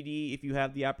in 3D if you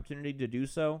have the opportunity to do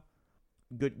so.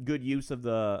 Good use of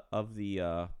the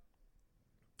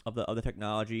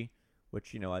technology,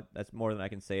 which that's more than I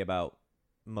can say about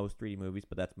most 3D movies,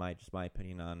 but that's just my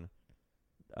opinion on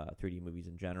 3D movies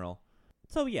in general.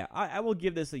 So yeah, I will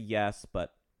give this a yes,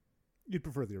 but you'd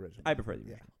prefer the original. I prefer the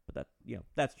original, but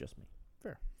that's just me.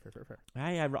 Fair.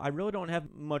 I really don't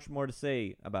have much more to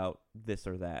say about this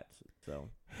or that.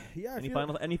 So yeah,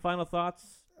 any final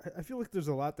thoughts? I feel like there's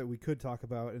a lot that we could talk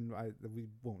about, and we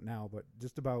won't now, but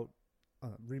just about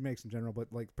remakes in general,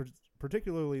 but like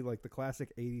particularly like the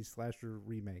classic 80s slasher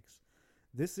remakes.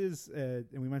 This is, and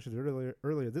we mentioned it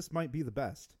earlier, this might be the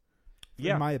best,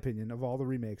 in my opinion, of all the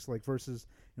remakes, like versus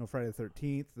Friday the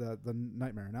 13th, the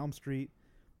Nightmare on Elm Street,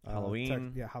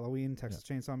 Halloween, Halloween, Texas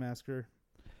Chainsaw Massacre.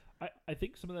 I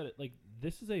think some of that, like,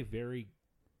 this is a very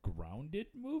grounded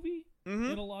movie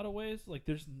in a lot of ways. Like,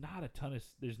 there's not a ton of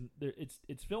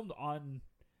it's filmed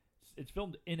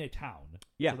in a town,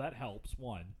 so that helps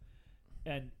one,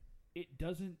 and it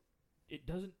doesn't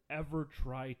ever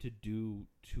try to do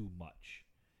too much.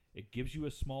 It gives you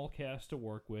a small cast to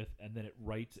work with, and then it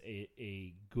writes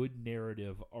a good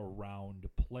narrative around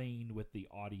playing with the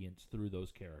audience through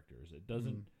those characters. It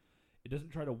doesn't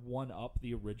try to one up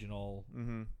the original.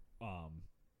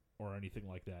 Or anything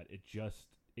like that. It just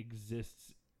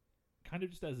exists kind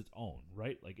of just as its own,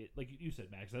 right? Like you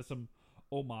said, Max, has some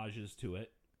homages to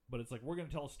it, but it's like, we're going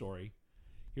to tell a story.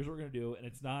 Here's what we're going to do, and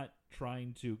it's not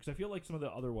trying to, because I feel like some of the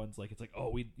other ones, like, it's like, oh,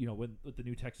 with the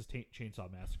new Texas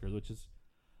Chainsaw Massacre, which is,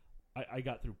 I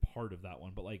got through part of that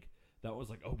one, but like, that was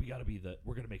like, oh,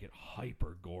 we're going to make it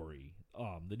hyper gory.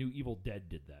 The new Evil Dead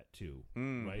did that too,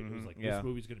 right? It was like, this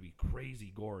movie's going to be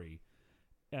crazy gory,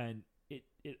 and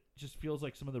it just feels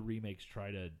like some of the remakes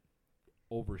try to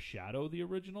overshadow the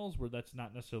originals, where that's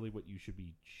not necessarily what you should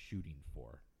be shooting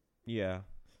for. Yeah.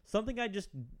 Something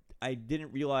I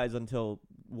didn't realize until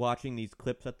watching these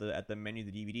clips at the menu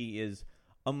of the DVD is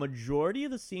a majority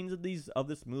of the scenes of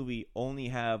this movie only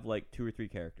have like 2 or 3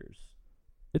 characters.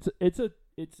 It's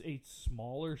a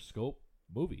smaller scope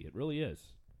movie. It really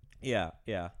is. Yeah.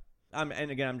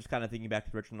 And again, I'm just kind of thinking back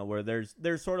to the original, where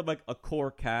there's sort of like a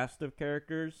core cast of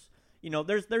characters.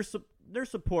 They're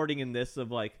supporting in this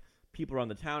of like people around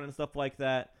the town and stuff like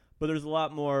that, but there's a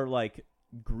lot more like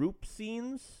group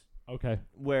scenes. Okay.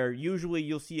 Where usually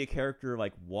you'll see a character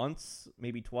like once,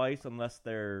 maybe twice, unless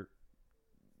they're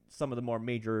some of the more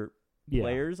major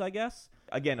players, I guess.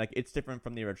 Again, like, it's different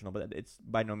from the original, but it's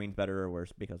by no means better or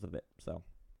worse because of it. So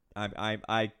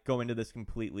I go into this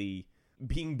completely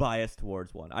being biased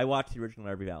towards one. I watch the original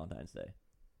every Valentine's Day.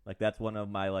 Like, that's one of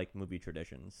my like movie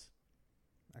traditions.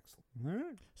 Excellent. All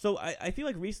right. So I feel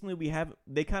like recently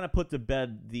they kind of put to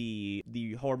bed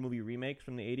the horror movie remakes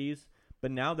from the 80s,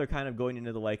 but now they're kind of going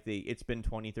into it's been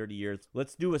 20, 30 years.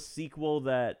 Let's do a sequel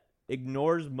that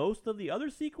ignores most of the other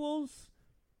sequels.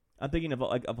 I'm thinking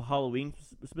of Halloween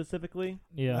specifically.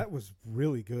 Yeah. That was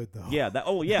really good though. Yeah, that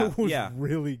was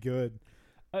really good.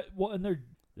 Well, and they're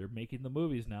making the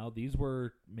movies now. These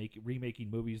were remaking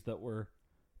movies that were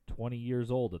 20 years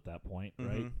old at that point,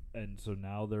 right? And so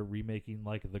now they're remaking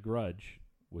like The Grudge,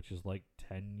 which is like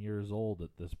 10 years old at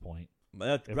this point.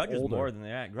 But Grudge is more than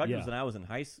that. Grudge was when I was in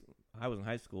high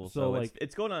school, so like,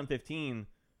 it's going on 15.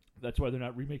 That's why they're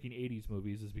not remaking 80s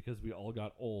movies, is because we all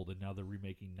got old, and now they're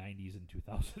remaking 90s and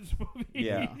 2000s movies.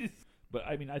 Yeah. But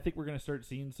I mean, I think we're going to start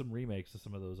seeing some remakes of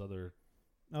some of those other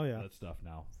that stuff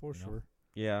now. For sure.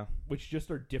 Yeah. Which just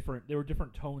are different. They were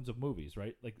different tones of movies,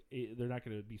 right? Like, they're not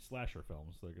going to be slasher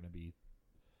films. They're going to be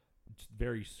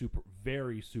very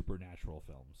supernatural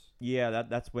films. Yeah,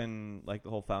 that's when like the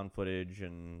whole found footage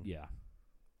and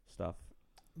stuff.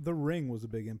 The Ring was a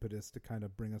big impetus to kind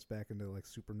of bring us back into like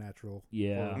supernatural.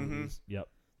 Yeah. horror Mhm. movies. Yep.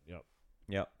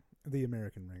 Yep. The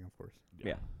American Ring, of course.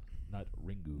 Yeah. Not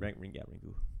Ringu.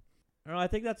 Ringu. All right, I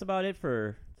think that's about it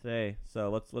for today. So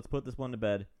let's put this one to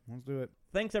bed. Let's do it.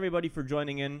 Thanks everybody for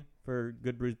joining in for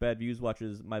Good Brews Bad Views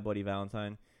watches My Buddy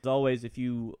Valentine. As always, if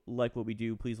you like what we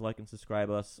do, please like and subscribe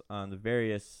us on the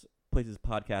various places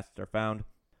podcasts are found: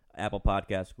 Apple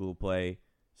Podcasts, Google Play,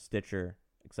 Stitcher,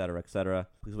 etc., etc.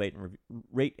 Please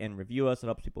rate and review us. It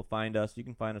helps people find us. You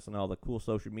can find us on all the cool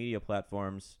social media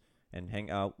platforms and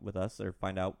hang out with us or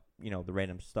find out, the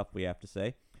random stuff we have to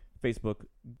say. Facebook,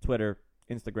 Twitter,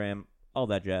 Instagram, all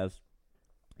that jazz.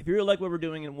 If you really like what we're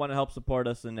doing and want to help support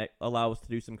us and allow us to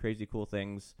do some crazy cool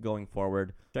things going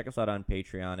forward, check us out on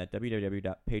Patreon at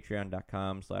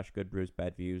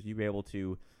www.patreon.com/goodbrewsbadviews.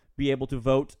 You'll be able to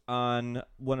vote on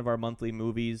one of our monthly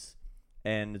movies,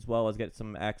 and as well as get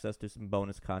some access to some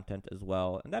bonus content as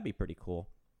well, and that'd be pretty cool.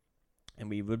 And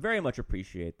we would very much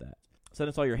appreciate that. Send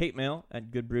us all your hate mail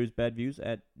at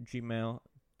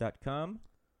goodbrewsbadviews@gmail.com.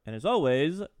 And as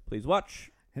always, please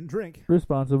watch And drink.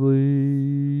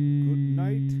 Responsibly. Good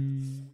night.